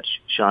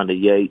much Shonda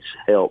Yates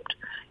helped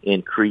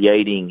in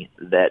creating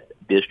that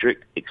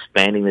district,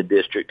 expanding the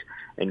district,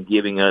 and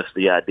giving us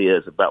the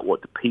ideas about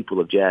what the people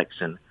of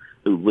Jackson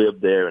who live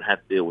there and have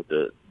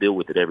to deal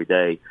with it every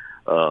day.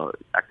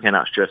 I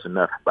cannot stress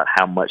enough about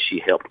how much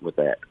she helped with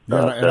that.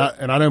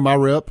 And I know my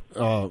rep,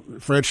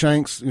 Fred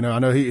Shanks. I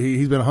know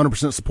he's been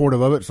 100%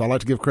 supportive of it. So I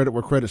like to give credit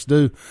where credit's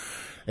due.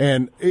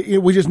 And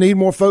we just need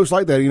more folks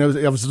like that.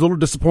 I was a little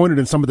disappointed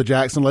in some of the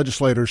Jackson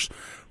legislators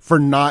for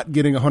not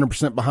getting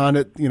 100% behind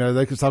it.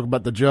 They could talk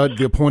about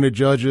the appointed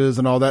judges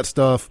and all that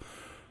stuff,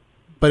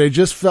 but it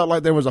just felt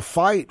like there was a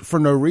fight for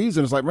no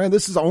reason. It's like, man,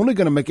 this is only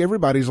going to make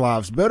everybody's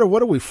lives better.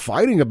 What are we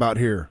fighting about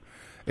here?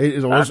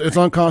 It's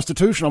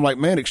unconstitutional. I'm like,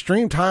 man,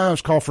 extreme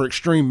times call for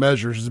extreme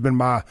measures has been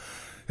my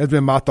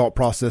thought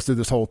process through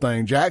this whole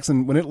thing.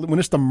 Jackson, when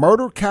it's the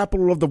murder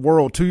capital of the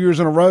world 2 years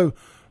in a row,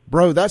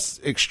 bro, that's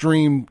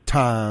extreme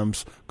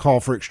times call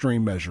for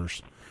extreme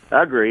measures.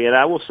 I agree, and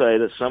I will say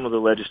that some of the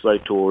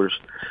legislators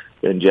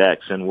in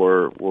Jackson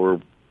were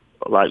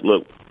like,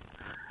 look,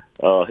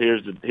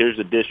 here's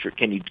the district.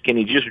 Can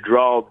you just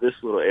draw this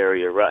little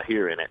area right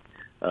here in it?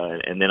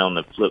 And then on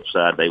the flip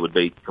side, they would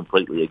be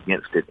completely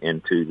against it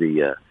into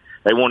the.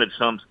 They wanted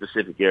some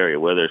specific area,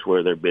 whether it's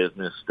where their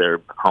business, their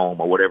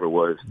home, or whatever it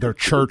was, their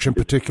church in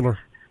particular,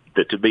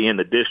 to be in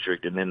the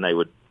district, and then they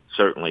would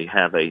certainly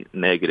have a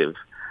negative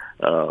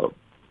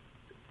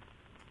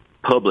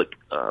public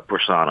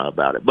persona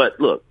about it. But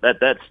look,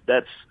 that's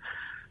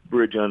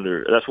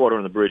water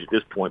under the bridge at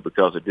this point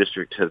because the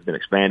district has been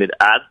expanded.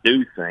 I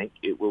do think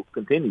it will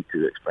continue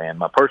to expand.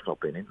 My personal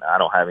opinion. I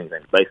don't have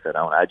anything to base that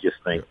on. I just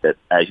think that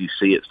as you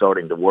see it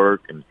starting to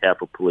work and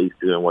Capitol Police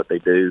doing what they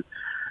do,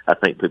 I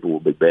think people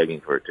will be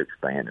begging for it to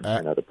expand in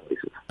other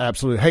places.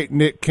 Absolutely. Hey,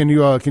 Nick, can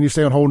you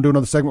stay on hold and do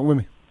another segment with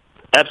me?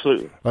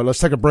 Absolutely. Let's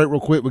take a break real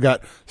quick. We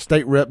got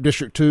State Rep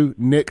District 2,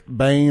 Nick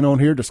Bain, on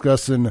here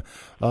discussing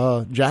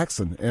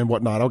Jackson and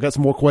whatnot. I've got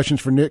some more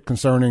questions for Nick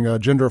concerning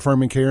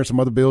gender-affirming care and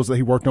some other bills that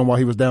he worked on while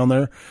he was down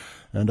there.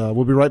 And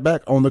we'll be right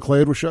back on The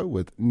Clay Edwards Show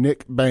with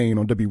Nick Bain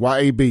on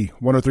WYAB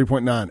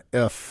 103.9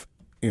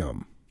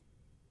 FM.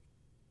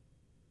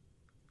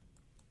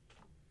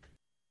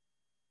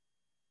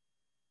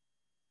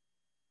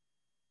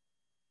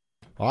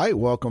 All right,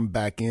 welcome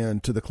back in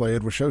to The Clay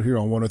Edwards Show here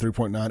on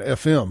 103.9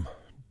 FM.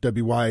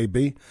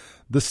 WYAB.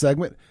 This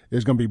segment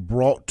is going to be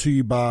brought to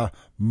you by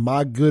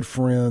my good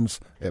friends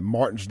at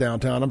Martin's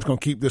Downtown. I'm just going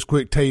to keep this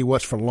quick, tell you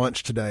what's for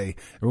lunch today,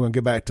 and we're going to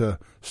get back to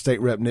State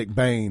Rep Nick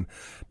Bain.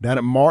 Down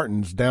at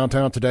Martin's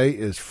Downtown today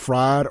is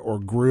fried or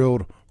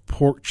grilled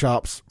pork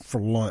chops for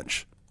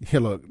lunch. Yeah,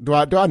 look, do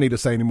I need to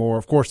say any more?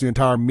 Of course, the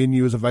entire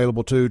menu is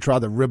available too. Try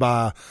the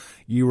ribeye,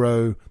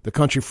 gyro, the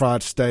country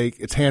fried steak.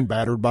 It's hand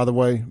battered, by the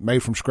way,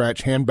 made from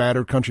scratch, hand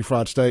battered country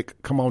fried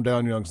steak. Come on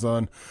down, young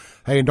son.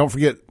 Hey, and don't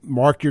forget,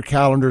 mark your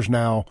calendars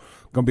now.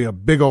 Going to be a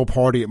big old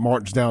party at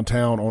Martin's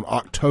Downtown on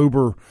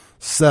October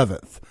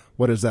 7th.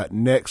 What is that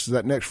next? Is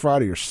that next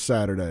Friday or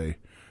Saturday?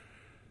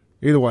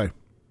 Either way,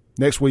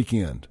 next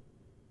weekend.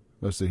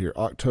 Let's see here.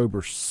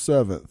 October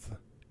 7th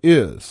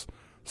is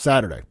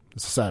Saturday.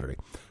 It's a Saturday.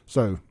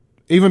 So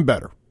even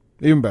better.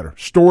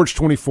 Storage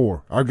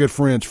 24, our good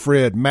friends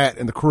Fred, Matt,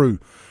 and the crew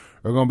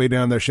are going to be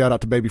down there. Shout out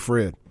to Baby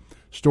Fred.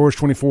 Storage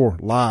 24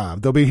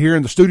 live. They'll be here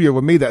in the studio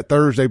with me that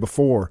Thursday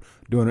before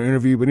doing an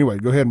interview. But anyway,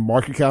 go ahead and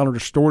mark your calendar.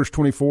 Storage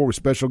 24 with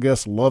special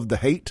guest Love to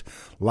Hate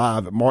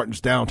live at Martin's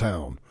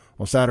downtown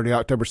on Saturday,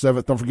 October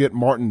 7th. Don't forget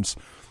Martin's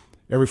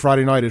every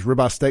Friday night is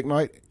ribeye steak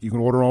night. You can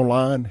order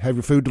online, have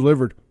your food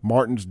delivered.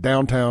 Martin's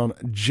downtown,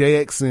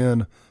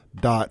 JXN.com.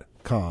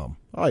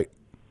 All right.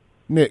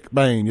 Nick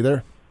Bain, you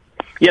there?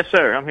 Yes,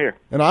 sir. I'm here.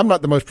 And I'm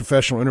not the most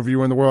professional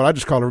interviewer in the world. I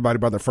just call everybody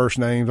by their first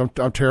names.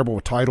 I'm terrible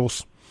with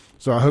titles.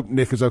 So I hope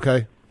Nick is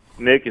okay.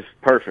 Nick is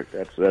perfect.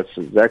 That's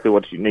exactly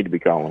what you need to be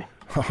calling.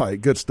 All right,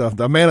 good stuff.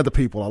 The man of the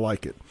people. I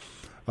like it.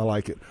 All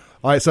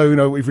right,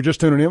 so, if you're just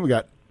tuning in, we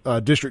got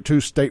District 2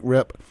 State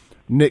Rep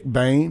Nick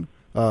Bain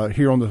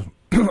here on the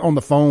on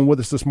the phone with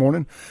us this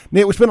morning.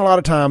 Nick, we spent a lot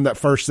of time that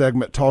first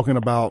segment talking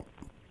about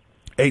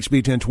HB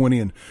 1020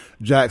 and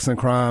Jackson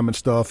crime and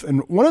stuff.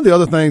 And one of the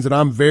other things that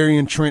I'm very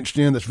entrenched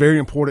in that's very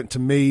important to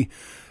me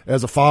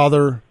as a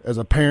father, as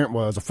a parent,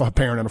 as a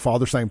parent and a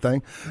father, same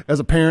thing, as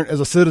a parent, as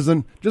a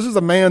citizen, just as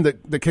a man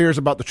that cares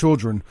about the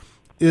children,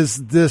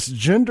 is this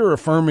gender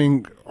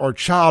affirming or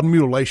child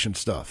mutilation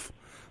stuff.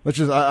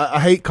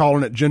 I hate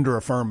calling it gender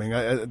affirming.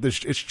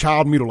 It's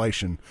child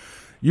mutilation.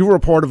 You were a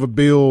part of a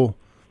bill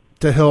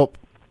to help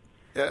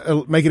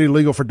make it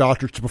illegal for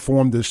doctors to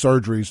perform these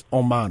surgeries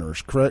on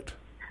minors, correct?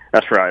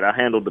 That's right. I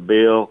handled the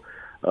bill.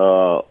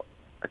 I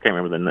can't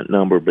remember the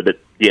number, but it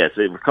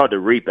was called the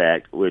REAP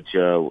Act, which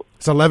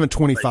it's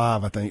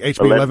 1125, I think. HB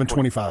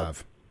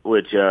 1125.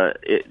 Which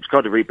it's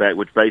called the REAP Act,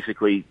 which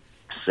basically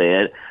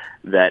said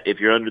that if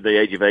you're under the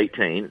age of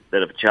 18,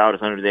 that if a child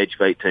is under the age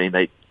of 18,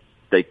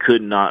 they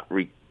could not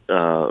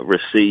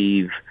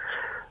receive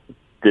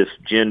this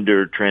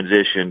gender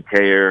transition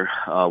care,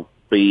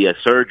 be a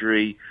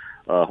surgery,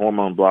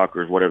 hormone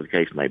blockers, whatever the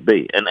case may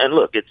be. And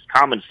look, it's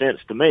common sense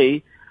to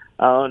me.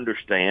 I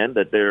understand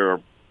that there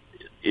are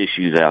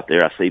issues out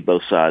there. I see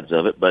both sides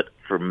of it. But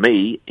for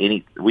me,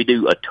 we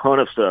do a ton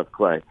of stuff,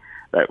 Clay,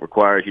 that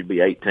requires you to be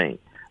 18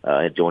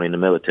 and joining the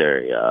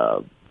military,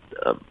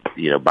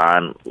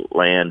 buying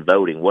land,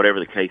 voting, whatever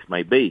the case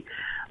may be.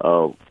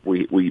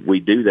 We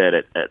do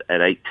that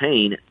at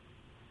 18.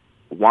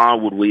 Why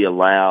would we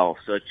allow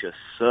such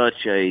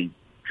a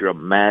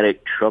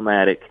dramatic,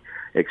 traumatic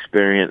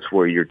experience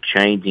where you're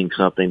changing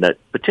something that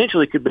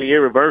potentially could be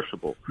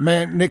irreversible?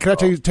 Man, Nick, can I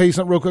tell you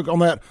something real quick on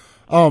that?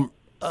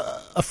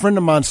 A friend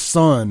of mine's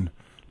son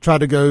tried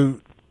to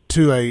go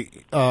to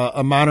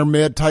a minor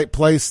med type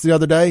place the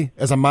other day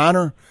as a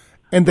minor,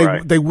 and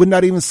they would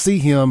not even see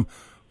him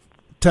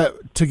to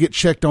get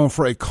checked on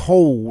for a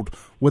cold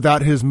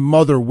without his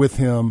mother with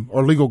him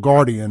or legal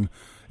guardian,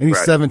 and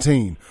he's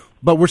 17.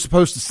 But we're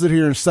supposed to sit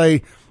here and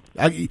say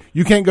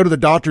you can't go to the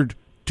doctor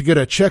to get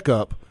a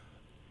checkup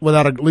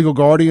without a legal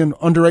guardian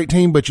under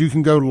 18, but you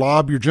can go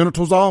lob your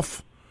genitals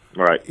off.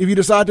 Right. If you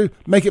decide to,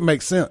 make it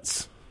make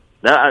sense.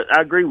 Now,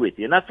 I agree with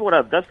you, and that's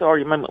the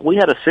argument. We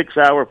had a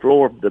 6-hour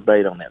floor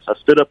debate on this. I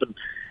stood up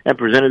and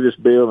presented this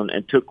bill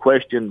and took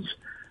questions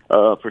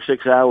for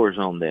 6 hours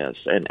on this,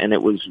 and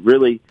it was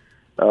really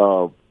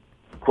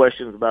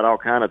questions about all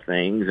kind of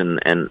things,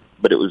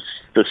 but it was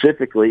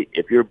specifically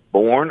if you're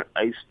born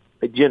a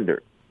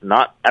gender.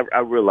 Not, I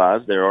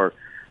realize there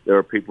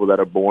are people that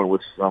are born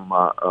with some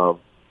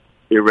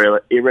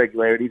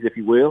irregularities, if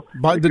you will.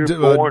 But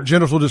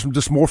genital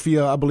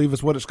dysmorphia, I believe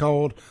is what it's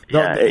called.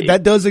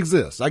 That does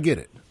exist. I get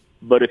it.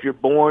 But if you're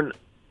born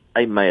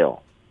a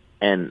male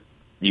and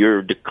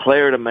you're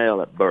declared a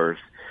male at birth,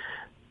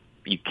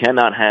 you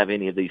cannot have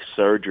any of these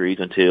surgeries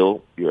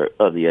until you're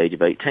of the age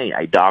of 18.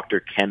 A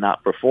doctor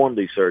cannot perform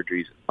these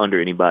surgeries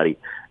under anybody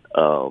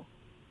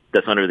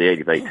that's under the age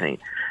of 18.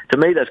 To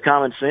me, that's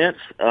common sense.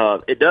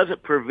 It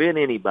doesn't prevent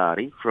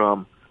anybody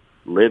from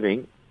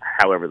living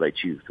however they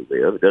choose to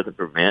live. It doesn't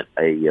prevent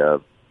a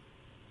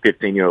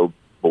 15-year-old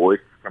boy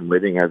from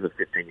living as a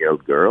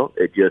 15-year-old girl.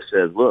 It just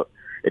says, look,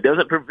 it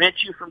doesn't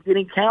prevent you from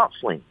getting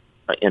counseling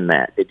in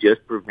that. It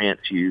just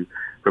prevents you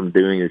from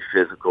doing these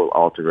physical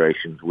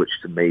alterations, which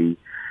to me,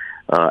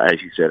 as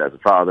you said, as a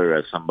father,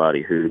 as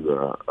somebody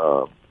who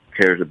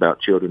cares about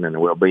children and their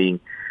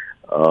well-being,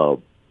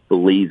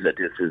 believes that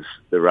this is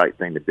the right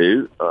thing to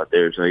do.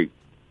 There's a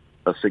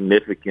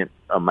significant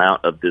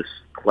amount of this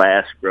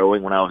class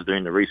growing. When I was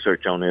doing the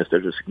research on this,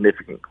 there's a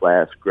significant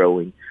class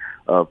growing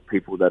of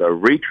people that are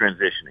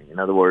retransitioning. In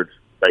other words,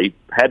 they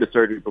had the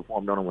surgery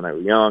performed on them when they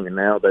were young, and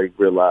now they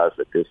realize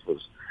that this was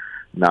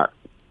not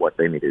what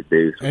they needed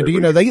to do. So and do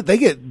you know they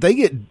get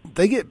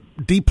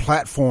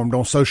deplatformed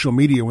on social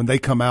media when they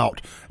come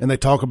out and they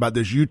talk about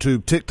this.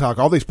 YouTube, TikTok,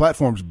 all these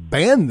platforms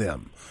ban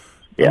them.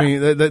 Yeah. I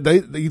mean,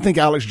 they you think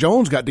Alex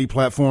Jones got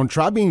deplatformed?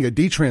 Try being a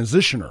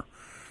detransitioner.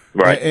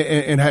 Right,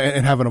 and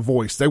having a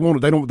voice. They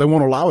won't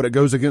allow it. It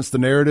goes against the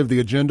narrative, the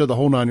agenda, the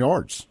whole 9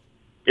 yards.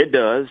 It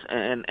does,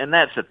 and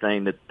that's the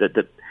thing that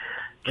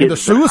and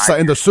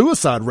the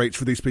suicide rates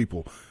for these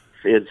people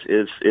is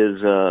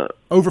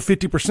over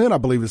 50%. I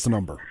believe is the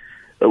number.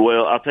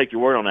 Well, I'll take your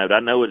word on that.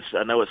 I know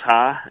it's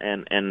high,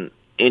 and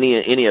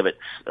any of it's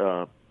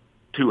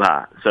too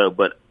high. So,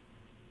 but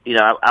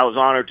I was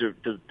honored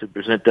to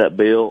present that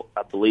bill.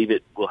 I believe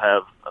it will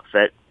have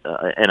effect,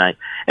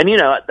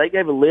 they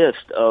gave a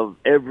list of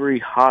every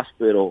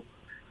hospital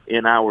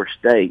in our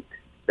state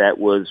that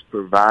was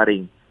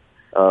providing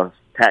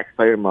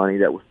taxpayer money,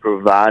 that was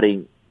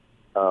providing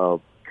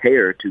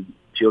care to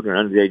children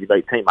under the age of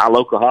 18. My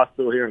local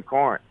hospital here in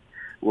Corinth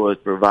was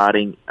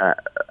providing,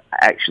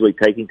 actually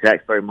taking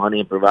taxpayer money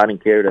and providing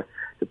care to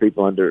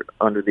people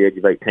under the age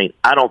of 18.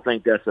 I don't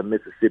think that's a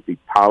Mississippi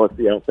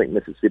policy. I don't think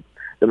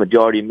the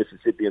majority of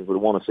Mississippians would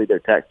want to see their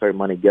taxpayer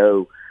money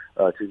go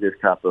to this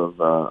type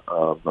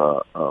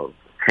of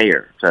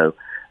care. So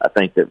I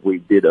think that we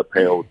did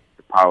upheld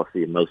the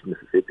policy of most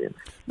Mississippians.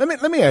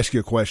 Let me ask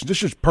you a question.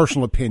 This is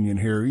personal opinion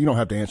here. You don't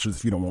have to answer this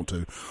if you don't want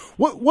to.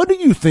 What do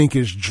you think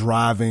is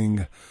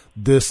driving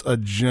this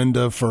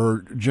agenda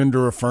for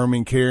gender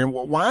affirming care, and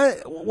why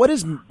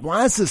is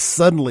this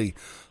suddenly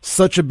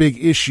such a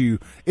big issue?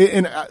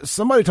 And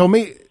somebody told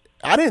me,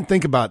 I didn't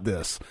think about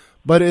this,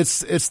 but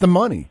it's the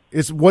money.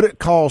 It's what it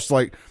costs.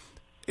 Like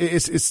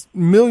it's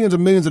millions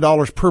and millions of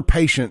dollars per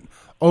patient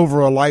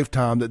over a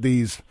lifetime that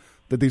these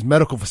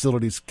medical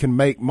facilities can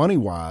make money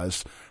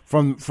wise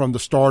from the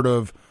start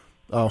of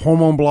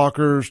hormone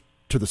blockers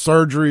to the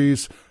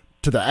surgeries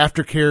to the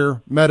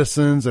aftercare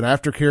medicines and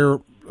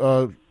aftercare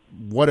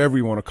whatever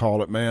you want to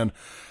call it, man.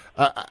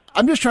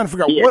 I'm just trying to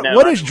figure out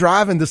what is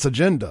driving this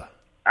agenda.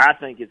 I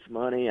think it's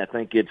money. I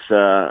think it's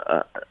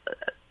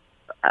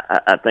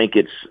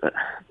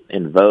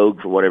in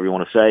vogue, for whatever you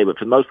want to say. But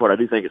for the most part, I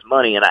do think it's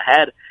money. And I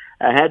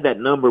had that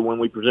number when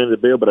we presented the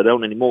bill, but I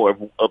don't anymore,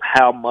 of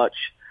how much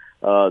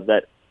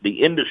that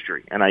the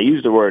industry, and I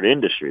use the word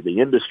industry,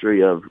 the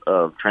industry of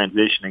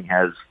transitioning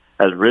has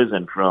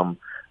risen from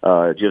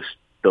just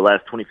the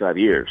last 25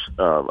 years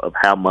of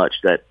how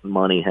much that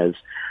money has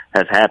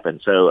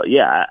happened. So,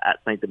 yeah, I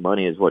think the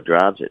money is what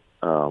drives it.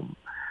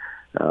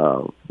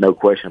 No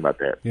question about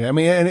that. Yeah, I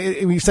mean, and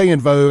when you say in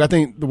vogue, I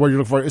think the word you're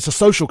looking for, it's a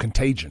social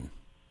contagion.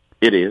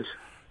 It is.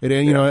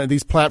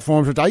 These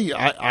platforms, which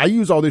I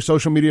use all these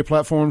social media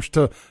platforms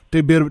to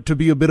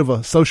be a bit of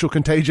a social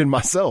contagion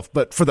myself,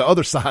 but for the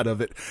other side of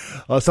it.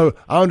 So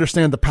I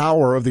understand the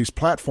power of these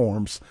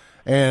platforms,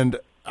 and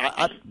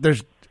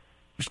there's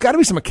got to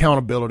be some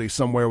accountability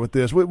somewhere with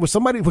this. With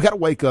somebody, we got to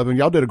wake up, and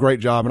y'all did a great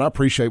job, and I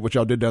appreciate what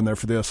y'all did down there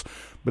for this.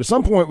 But at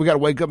some point, we got to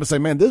wake up and say,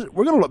 man,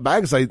 we're going to look back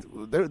and say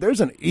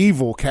there's an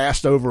evil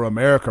cast over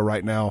America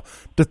right now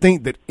to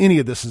think that any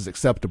of this is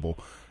acceptable,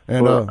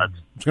 and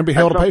it's going to be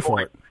hell to pay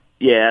for it.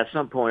 Yeah, at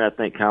some point, I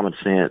think common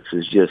sense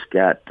has just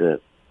got to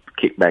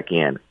kick back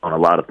in on a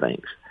lot of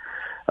things,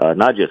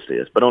 not just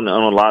this, but on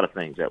a lot of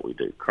things that we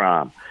do.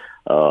 Crime,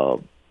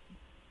 the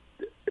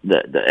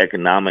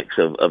economics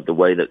of the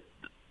way that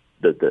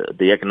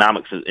the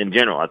economics in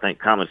general. I think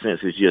common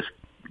sense has just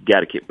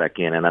got to kick back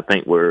in, and I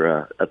think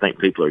I think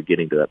people are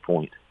getting to that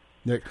point.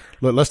 Nick,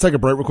 look, let's take a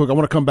break real quick. I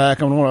want to come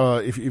back. I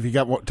want to, if you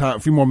got time, a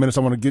few more minutes,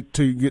 I want to get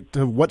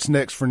to what's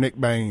next for Nick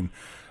Bain.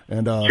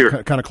 And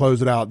sure. kind of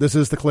close it out. This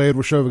is the Clay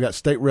Edwards Show. We got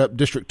State Rep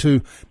District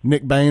 2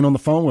 Nick Bain on the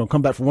phone. We'll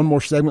come back for one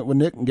more segment with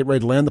Nick and get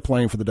ready to land the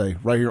plane for the day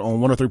right here on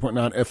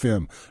 103.9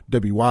 FM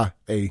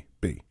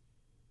WYAB.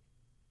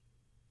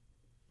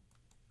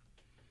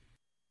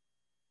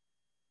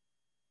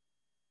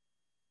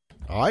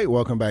 All right,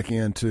 welcome back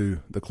into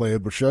the Clay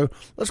Edwards Show.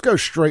 Let's go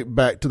straight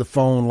back to the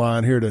phone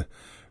line here to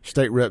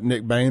State Rep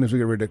Nick Bain as we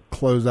get ready to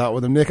close out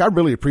with him. Nick, I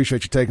really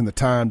appreciate you taking the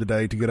time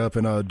today to get up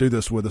and do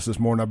this with us this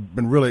morning. I've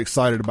been really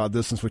excited about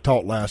this since we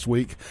talked last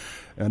week,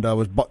 and I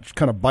was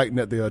kind of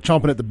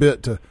chomping at the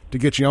bit to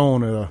get you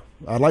on.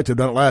 I'd like to have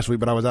done it last week,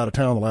 but I was out of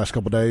town the last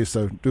couple of days.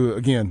 So,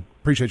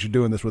 appreciate you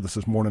doing this with us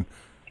this morning.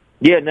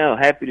 Yeah, no,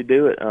 happy to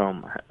do it,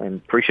 and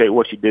appreciate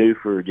what you do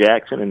for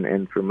Jackson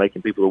and for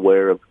making people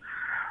aware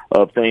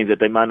of things that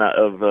they might not,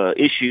 of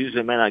issues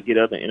they may not get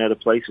in other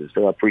places.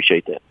 So I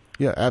appreciate that.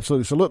 Yeah,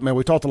 absolutely. So look, man,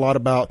 we talked a lot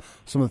about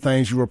some of the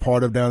things you were a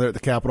part of down there at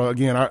the Capitol.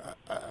 Again,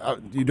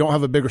 you don't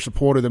have a bigger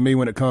supporter than me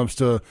when it comes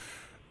to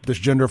this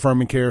gender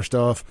affirming care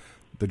stuff,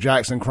 the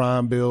Jackson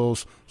crime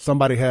bills.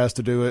 Somebody has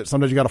to do it.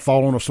 Sometimes you got to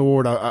fall on a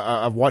sword.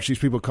 I've watched these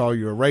people call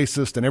you a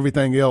racist and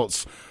everything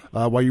else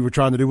while you were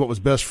trying to do what was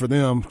best for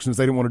them since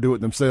they didn't want to do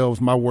it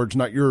themselves. My words,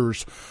 not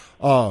yours.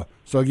 So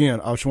again,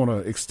 I just want to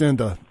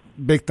extend a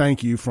big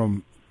thank you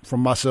from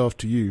myself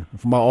to you,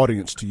 from my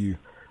audience to you.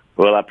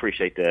 Well, I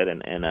appreciate that,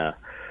 and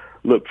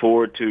look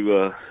forward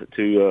to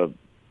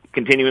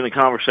continuing the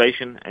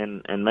conversation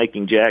and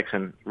making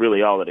Jackson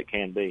really all that it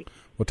can be.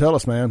 Well, tell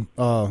us, man.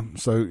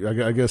 So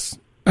I guess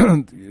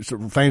so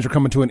things are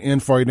coming to an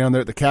end for you down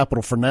there at the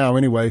Capitol for now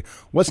anyway.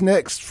 What's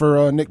next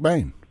for Nick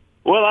Bain?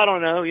 Well, I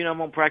don't know. I'm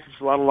going to practice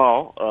a lot of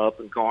law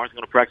up in Corinth. I'm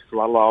going to practice a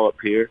lot of law up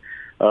here.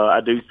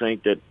 I do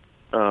think that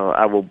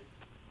I will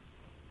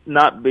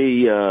not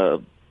be I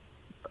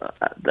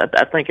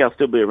think I'll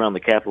still be around the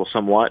Capitol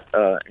somewhat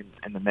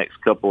in the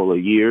next couple of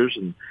years,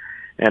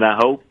 and I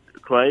hope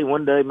Clay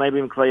one day, maybe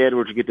even Clay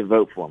Edwards, will get to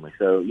vote for me.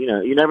 So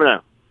you never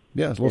know.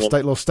 Yeah, it's a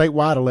little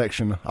statewide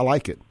election. I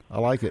like it.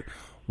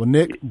 Well,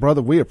 Nick,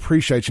 brother, we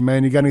appreciate you,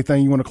 man. You got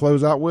anything you want to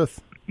close out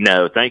with?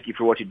 No, thank you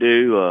for what you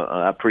do.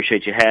 I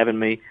appreciate you having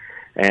me,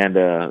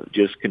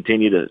 just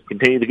continue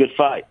the good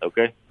fight.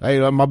 Okay. Hey,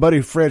 my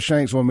buddy Fred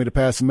Shanks wanted me to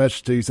pass a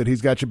message to you. He said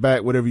he's got your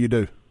back, whatever you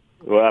do.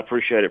 Well, I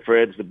appreciate it.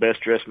 Fred's the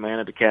best dressed man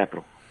at the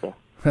Capitol. So.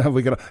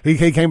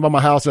 He came by my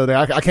house the other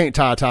day. I can't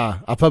tie a tie.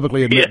 I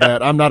publicly admit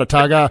that. I'm not a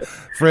tie guy.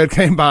 Fred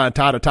came by and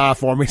tied a tie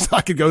for me so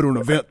I could go to an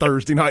event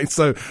Thursday night.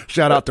 So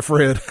shout out to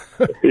Fred.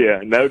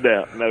 Yeah, no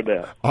doubt.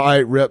 All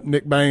right, Rep.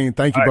 Nick Bain.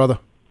 Thank you, brother.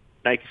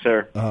 Thank you,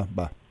 sir.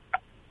 Bye.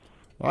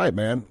 All right,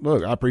 man.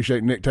 Look, I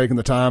appreciate Nick taking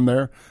the time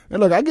there. And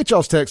look, I get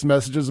y'all's text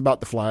messages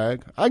about the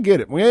flag. I get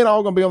it. We ain't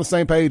all going to be on the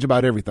same page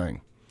about everything.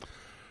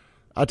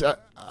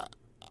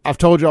 I've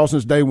told y'all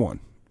since day one,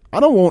 I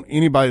don't want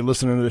anybody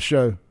listening to this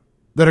show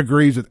that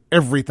agrees with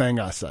everything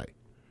I say.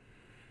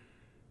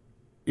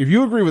 If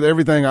you agree with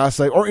everything I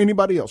say, or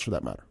anybody else for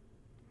that matter,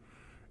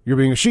 you're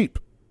being a sheep.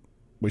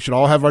 We should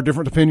all have our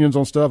different opinions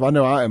on stuff. I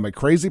know I am a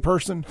crazy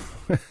person,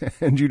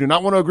 and you do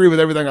not want to agree with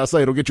everything I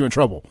say. It'll get you in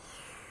trouble.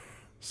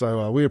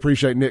 So we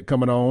appreciate Nick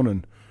coming on.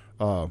 And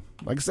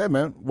like I said,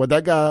 man,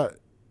 that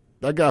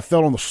guy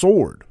fell on the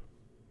sword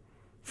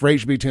for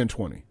HB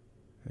 1020.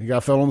 He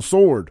fell on the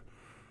sword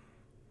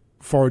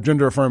for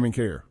gender-affirming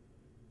care.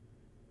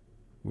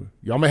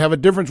 Y'all may have a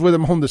difference with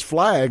him on this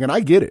flag, and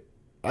I get it.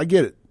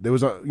 There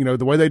was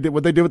the way they did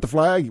what they did with the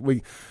flag.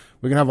 We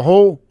can have a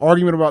whole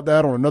argument about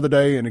that on another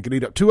day, and it could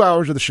eat up 2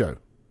 hours of the show.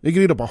 It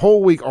could eat up a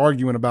whole week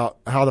arguing about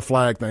how the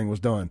flag thing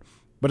was done,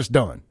 but it's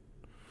done.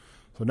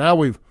 So now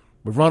we've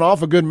run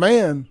off a good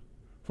man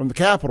from the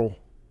Capitol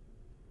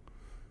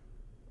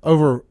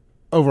over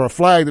a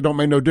flag that don't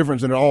make no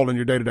difference at all in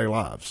your day-to-day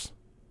lives.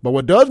 But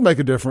what does make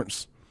a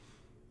difference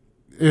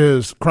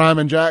is crime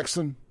in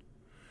Jackson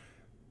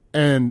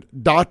and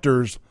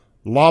doctors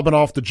lobbing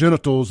off the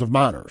genitals of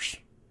minors.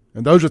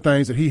 And those are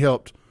things that he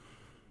helped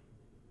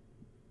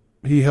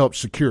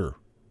secure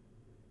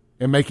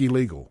and make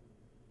illegal.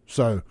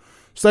 So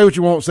say what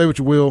you want, say what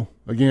you will.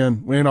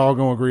 Again, we ain't all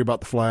going to agree about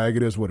the flag.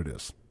 It is what it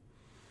is.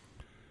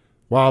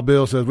 Wild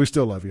Bill says, we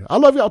still love you. I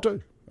love y'all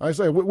too. I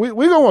say, we're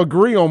going to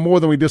agree on more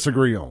than we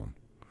disagree on.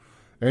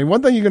 And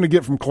one thing you're going to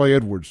get from Clay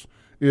Edwards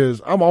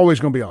is I'm always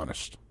going to be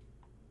honest.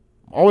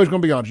 Always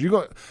going to be honest.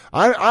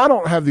 I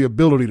don't have the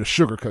ability to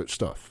sugarcoat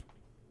stuff.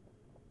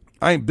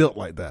 I ain't built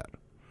like that.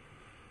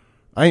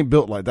 I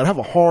have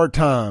a hard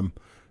time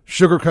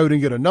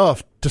sugarcoating it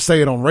enough to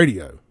say it on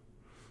radio.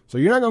 So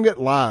you're not going to get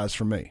lies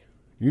from me.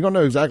 You're going to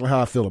know exactly how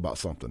I feel about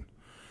something.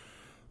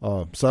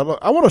 So look,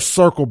 I want to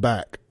circle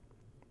back.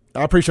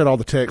 I appreciate all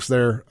the texts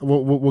there.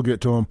 We'll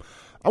get to them.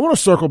 I want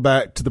to circle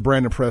back to the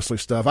Brandon Presley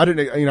stuff. I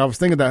was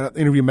thinking that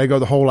interview may go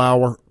the whole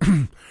hour,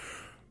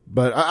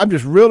 but I'm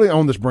just really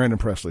on this Brandon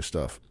Presley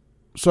stuff.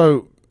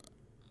 So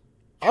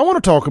I want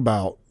to talk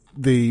about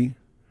these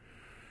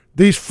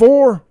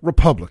 4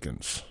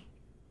 Republicans.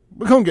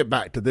 We're going to get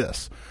back to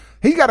this.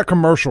 He got a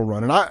commercial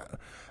run, and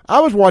I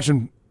was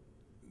watching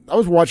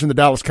the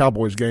Dallas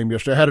Cowboys game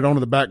yesterday. I had it on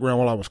in the background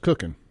while I was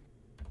cooking.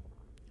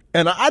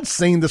 And I'd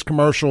seen this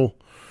commercial.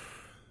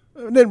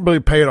 I didn't really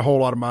pay it a whole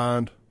lot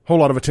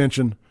of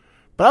attention.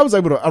 But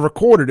I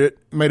recorded it,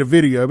 made a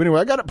video. But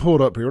anyway, I got it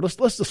pulled up here.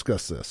 Let's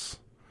discuss this.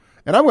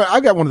 And I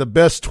got one of the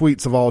best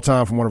tweets of all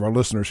time from one of our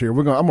listeners here.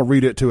 I'm going to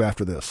read it too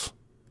after this.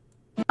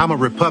 I'm a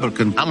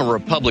Republican. I'm a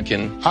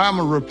Republican. I'm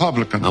a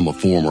Republican. I'm a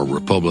former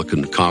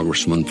Republican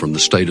congressman from the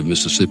state of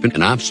Mississippi,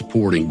 and I'm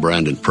supporting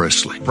Brandon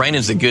Presley.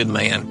 Brandon's a good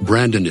man.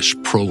 Brandon is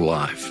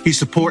pro-life. He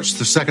supports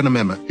the Second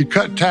Amendment. He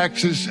cut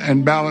taxes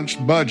and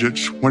balanced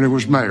budgets when he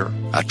was mayor.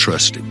 I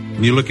trust him.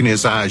 When you look in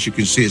his eyes, you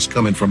can see it's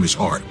coming from his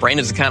heart.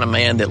 Brandon's the kind of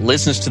man that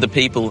listens to the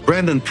people.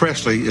 Brandon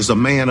Presley is a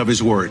man of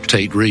his word.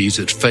 Tate Reeves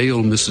had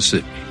failed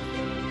Mississippi.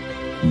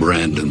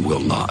 Brandon will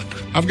not.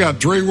 I've got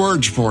 3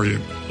 words for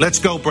you. Let's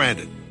go,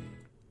 Brandon.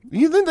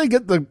 You think they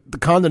get the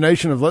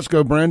condemnation of "Let's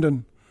go,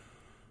 Brandon"?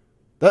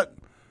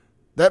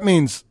 That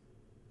means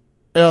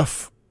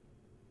F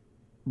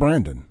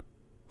Brandon.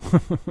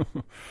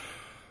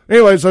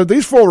 Anyway, so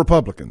these 4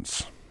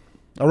 Republicans,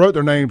 I wrote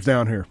their names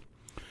down here.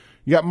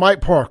 You got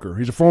Mike Parker,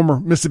 he's a former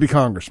Mississippi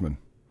congressman.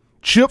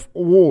 Chip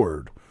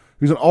Ward,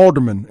 who's an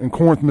alderman in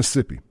Corinth,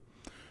 Mississippi.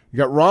 You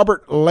got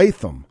Robert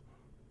Latham,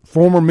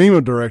 former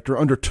MEMA director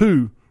under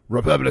 2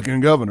 Republican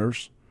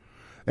governors.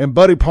 And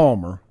Buddy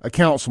Palmer, a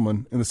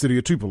councilman in the city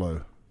of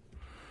Tupelo,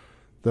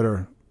 that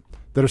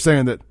are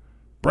saying that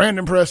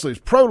Brandon Presley's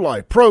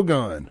pro-life,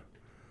 pro-gun,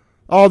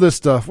 all this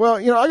stuff. Well,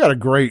 I got a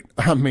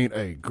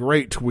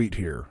great tweet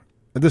here.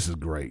 And this is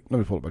great. Let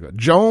me pull it back up.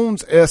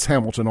 Jones S.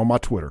 Hamilton on my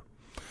Twitter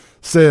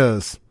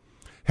says,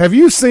 have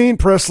you seen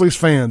Presley's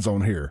fans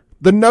on here?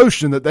 The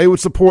notion that they would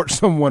support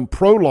someone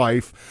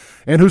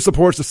pro-life and who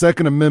supports the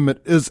Second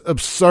Amendment is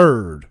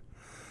absurd.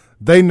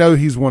 They know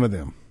he's one of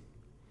them.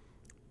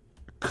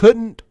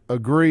 Couldn't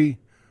agree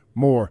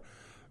more.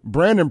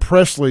 Brandon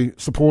Presley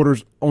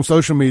supporters on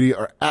social media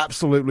are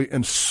absolutely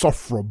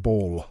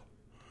insufferable.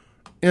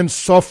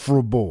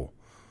 Insufferable.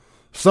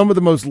 Some of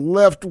the most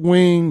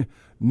left-wing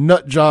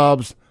nut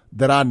jobs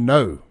that I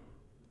know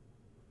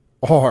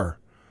are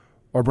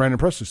Brandon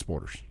Presley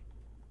supporters.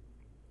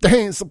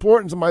 They ain't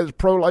supporting somebody that's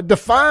pro-life.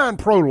 Define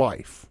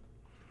pro-life.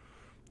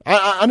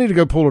 I need to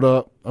go pull it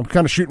up. I'm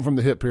kind of shooting from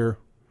the hip here.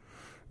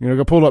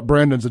 Go pull up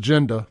Brandon's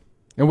agenda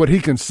and what he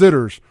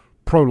considers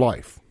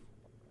pro-life.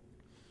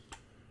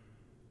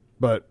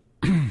 But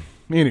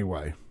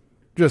anyway,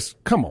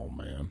 just come on,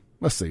 man.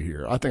 Let's see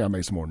here. I think I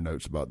made some more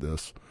notes about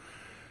this.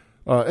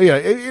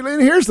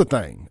 And here's the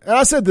thing. And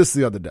I said this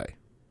the other day.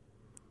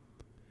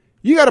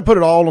 You got to put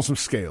it all on some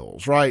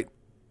scales, right?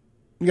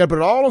 You got to put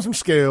it all on some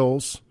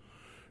scales.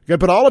 You got to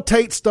put all the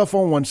Tate stuff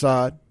on one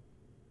side.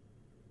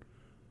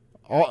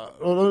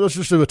 Let's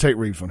just do a Tate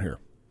Reeves one here.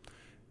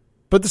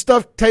 Put the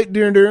stuff Tate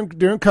during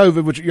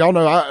COVID, which y'all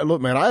know. I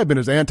have been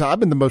I've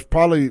been the most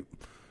probably,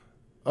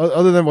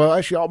 other than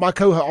all my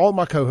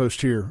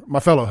co-hosts here, my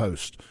fellow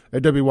hosts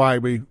at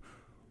WYAB,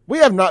 we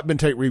have not been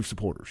Tate Reeves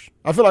supporters.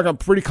 I feel like I'm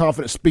pretty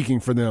confident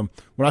speaking for them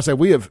when I say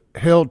we have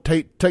held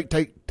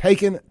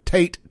taken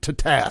Tate to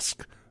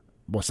task.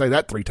 Well, say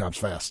that 3 times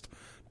fast.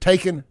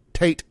 Taken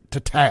Tate to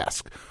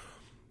task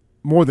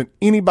more than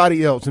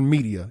anybody else in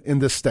media in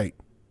this state.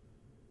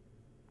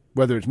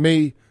 Whether it's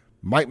me,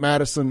 Mike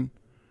Madison,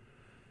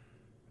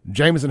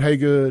 Jameson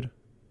Haygood,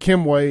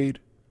 Kim Wade,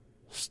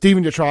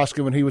 Stephen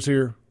Jatrowski when he was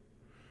here.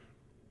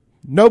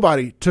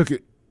 Nobody took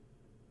it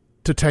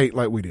to Tate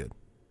like we did.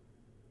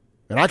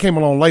 And I came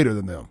along later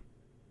than them.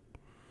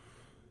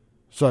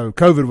 So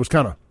COVID was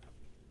kind of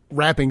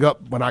wrapping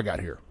up when I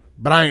got here.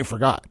 But I ain't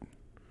forgot.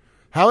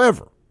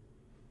 However,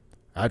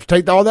 I had to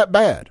take all that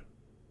bad.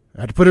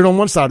 I had to put it on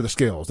one side of the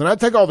scales. And I had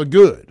to take all the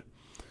good.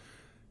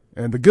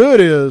 And the good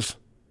is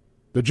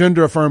the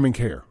gender-affirming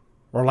care,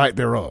 or lack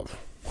thereof.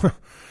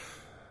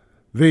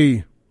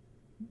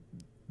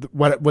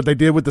 What they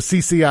did with the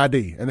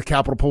CCID and the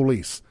Capitol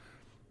Police.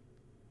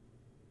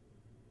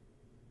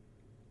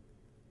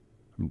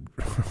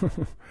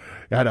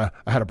 I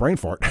had a brain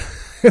fart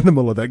in the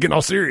middle of that, getting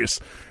all serious,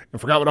 and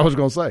forgot what I was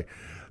going to say.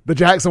 The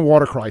Jackson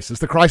water crisis,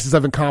 the crisis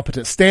of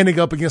incompetence, standing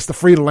up against the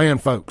free to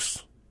land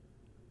folks.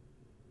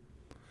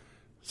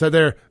 So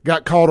they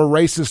got called a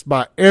racist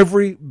by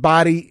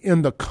everybody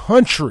in the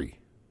country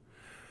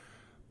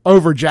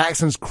over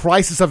Jackson's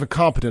crisis of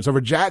incompetence, over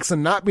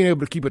Jackson not being able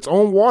to keep its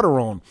own water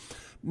on,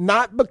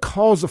 not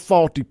because of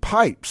faulty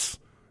pipes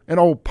and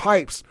old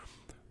pipes,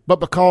 but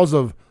because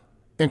of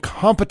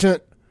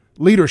incompetent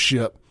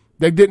leadership.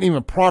 They didn't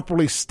even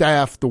properly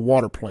staff the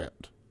water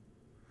plant.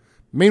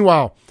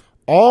 Meanwhile,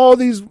 all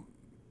these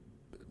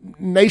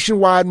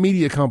nationwide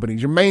media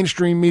companies, your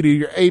mainstream media,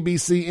 your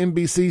ABC,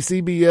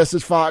 NBC,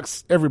 CBS,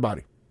 Fox,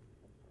 everybody.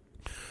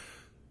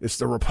 It's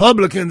the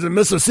Republicans in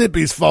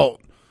Mississippi's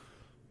fault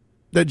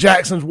that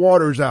Jackson's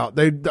water's out.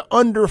 They're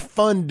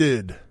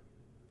underfunded.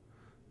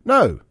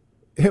 No,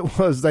 it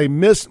was they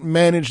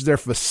mismanaged their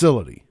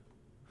facility.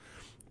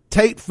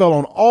 Tate fell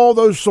on all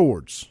those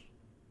swords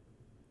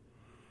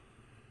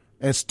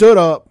and stood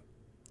up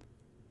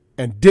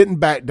and didn't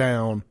back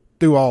down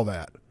through all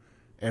that.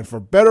 And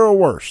for better or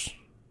worse,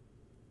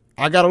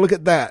 I got to look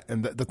at that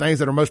and the things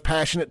that are most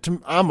passionate to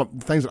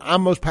things that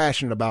I'm most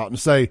passionate about and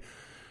say,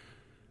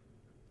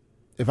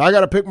 if I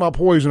got to pick my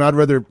poison, I'd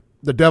rather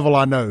the devil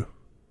I know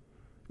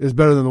is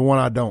better than the one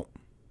I don't.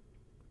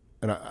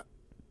 And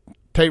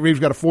Tate Reeves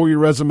got a 4-year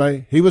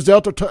resume. He was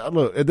dealt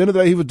look, at the end of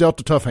the day, he was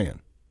dealt a tough hand.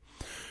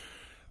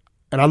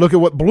 And I look at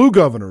what blue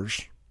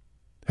governors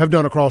have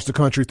done across the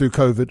country through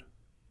COVID,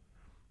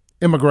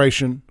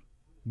 immigration,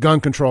 gun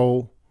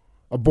control,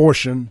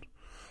 abortion,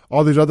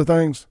 all these other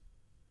things.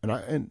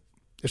 And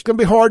it's going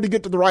to be hard to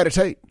get to the right of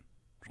Tate.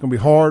 It's going to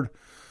be hard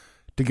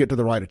to get to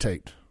the right of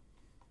Tate.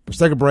 Let's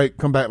take a break,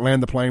 come back,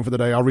 land the plane for the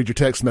day. I'll read your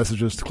text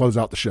messages to close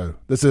out the show.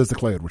 This is the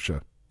Clay Edwards Show.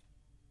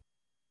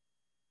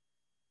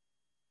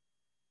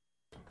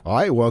 All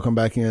right, welcome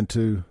back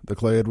into the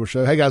Clay Edwards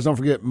Show. Hey, guys, don't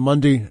forget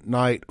Monday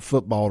night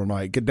football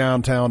tonight. Get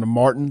downtown to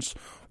Martin's,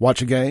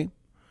 watch a game,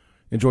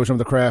 enjoy some of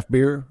the craft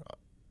beer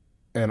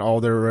and all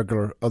their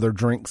regular other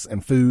drinks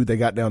and food they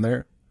got down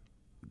there.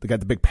 They got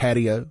the big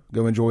patio.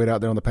 Go enjoy it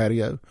out there on the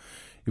patio.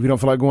 If you don't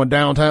feel like going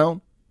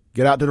downtown,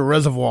 get out to the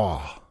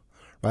reservoir,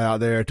 right out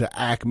there to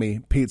Acme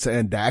Pizza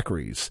and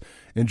Daiquiris.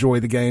 Enjoy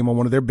the game on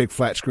one of their big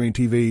flat screen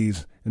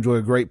TVs. Enjoy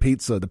a great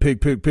pizza, the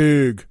Pig,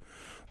 the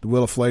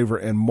Wheel of Flavor,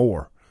 and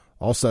more.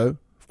 Also,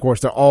 of course,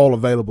 they're all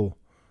available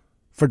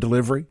for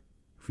delivery.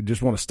 If you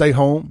just want to stay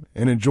home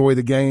and enjoy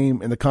the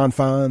game in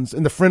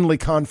the friendly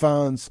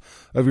confines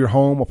of your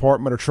home,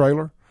 apartment, or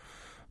trailer,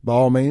 by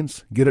all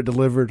means, get it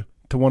delivered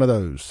to one of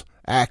those.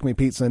 Acme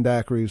Pizza and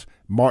Daiquiris,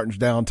 Martin's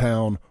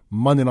downtown,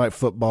 Monday Night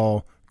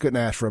Football. Couldn't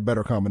ask for a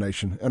better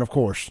combination. And, of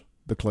course,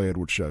 the Clay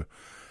Edwards Show.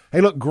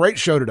 Hey, look, great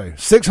show today.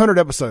 600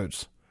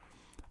 episodes.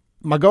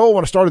 My goal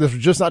when I started this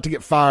was just not to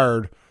get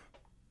fired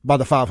by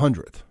the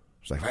 500th.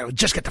 It's like, if I would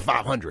just get to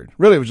 500.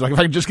 Really, it was like if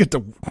I could just get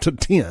to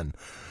 10.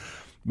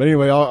 But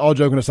anyway, all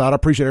joking aside, I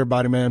appreciate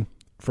everybody, man,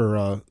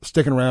 for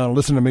sticking around and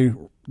listening to me,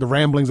 the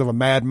ramblings of a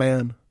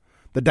madman,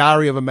 the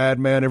diary of a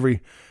madman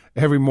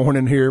every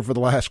morning here for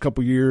the last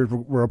couple of years.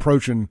 We're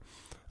approaching,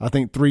 I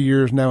think, 3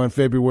 years now in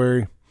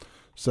February.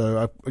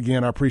 So,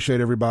 again, I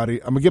appreciate everybody.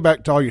 I'm going to get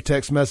back to all your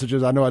text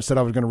messages. I know I said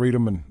I was going to read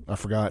them, and I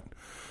forgot.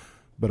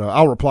 But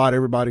I'll reply to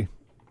everybody.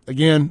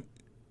 Again,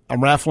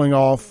 I'm raffling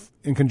off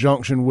in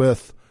conjunction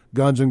with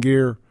Guns and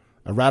Gear,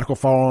 Radical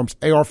Firearms,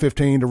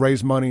 AR-15 to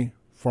raise money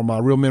for my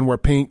Real Men Wear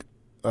Pink,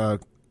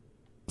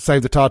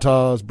 Save the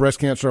Tatas, Breast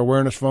Cancer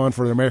Awareness Fund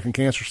for the American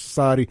Cancer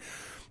Society.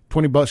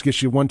 $20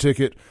 gets you one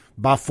ticket.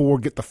 Buy 4,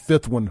 get the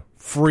 5th one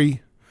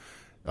free.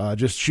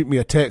 Just shoot me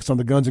a text on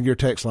the Guns and Gear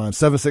text line,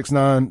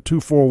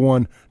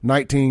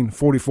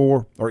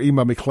 769-241-1944, or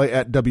email me,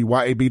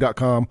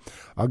 clay@wyab.com.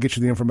 I'll get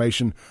you the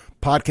information.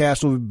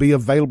 Podcast will be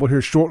available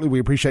here shortly. We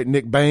appreciate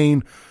Nick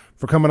Bain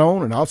for coming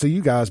on, and I'll see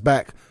you guys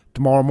back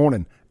tomorrow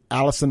morning.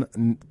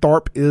 Allison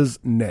Tharp is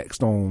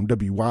next on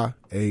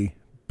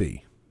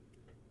WYAB.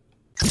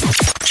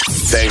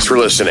 Thanks for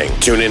listening.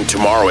 Tune in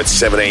tomorrow at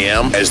 7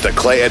 a.m. as the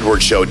Clay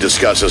Edwards Show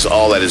discusses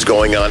all that is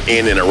going on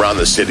in and around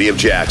the city of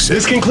Jackson.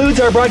 This concludes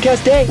our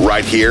broadcast day.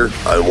 Right here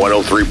on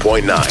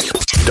 103.9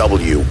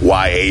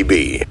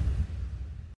 WYAB.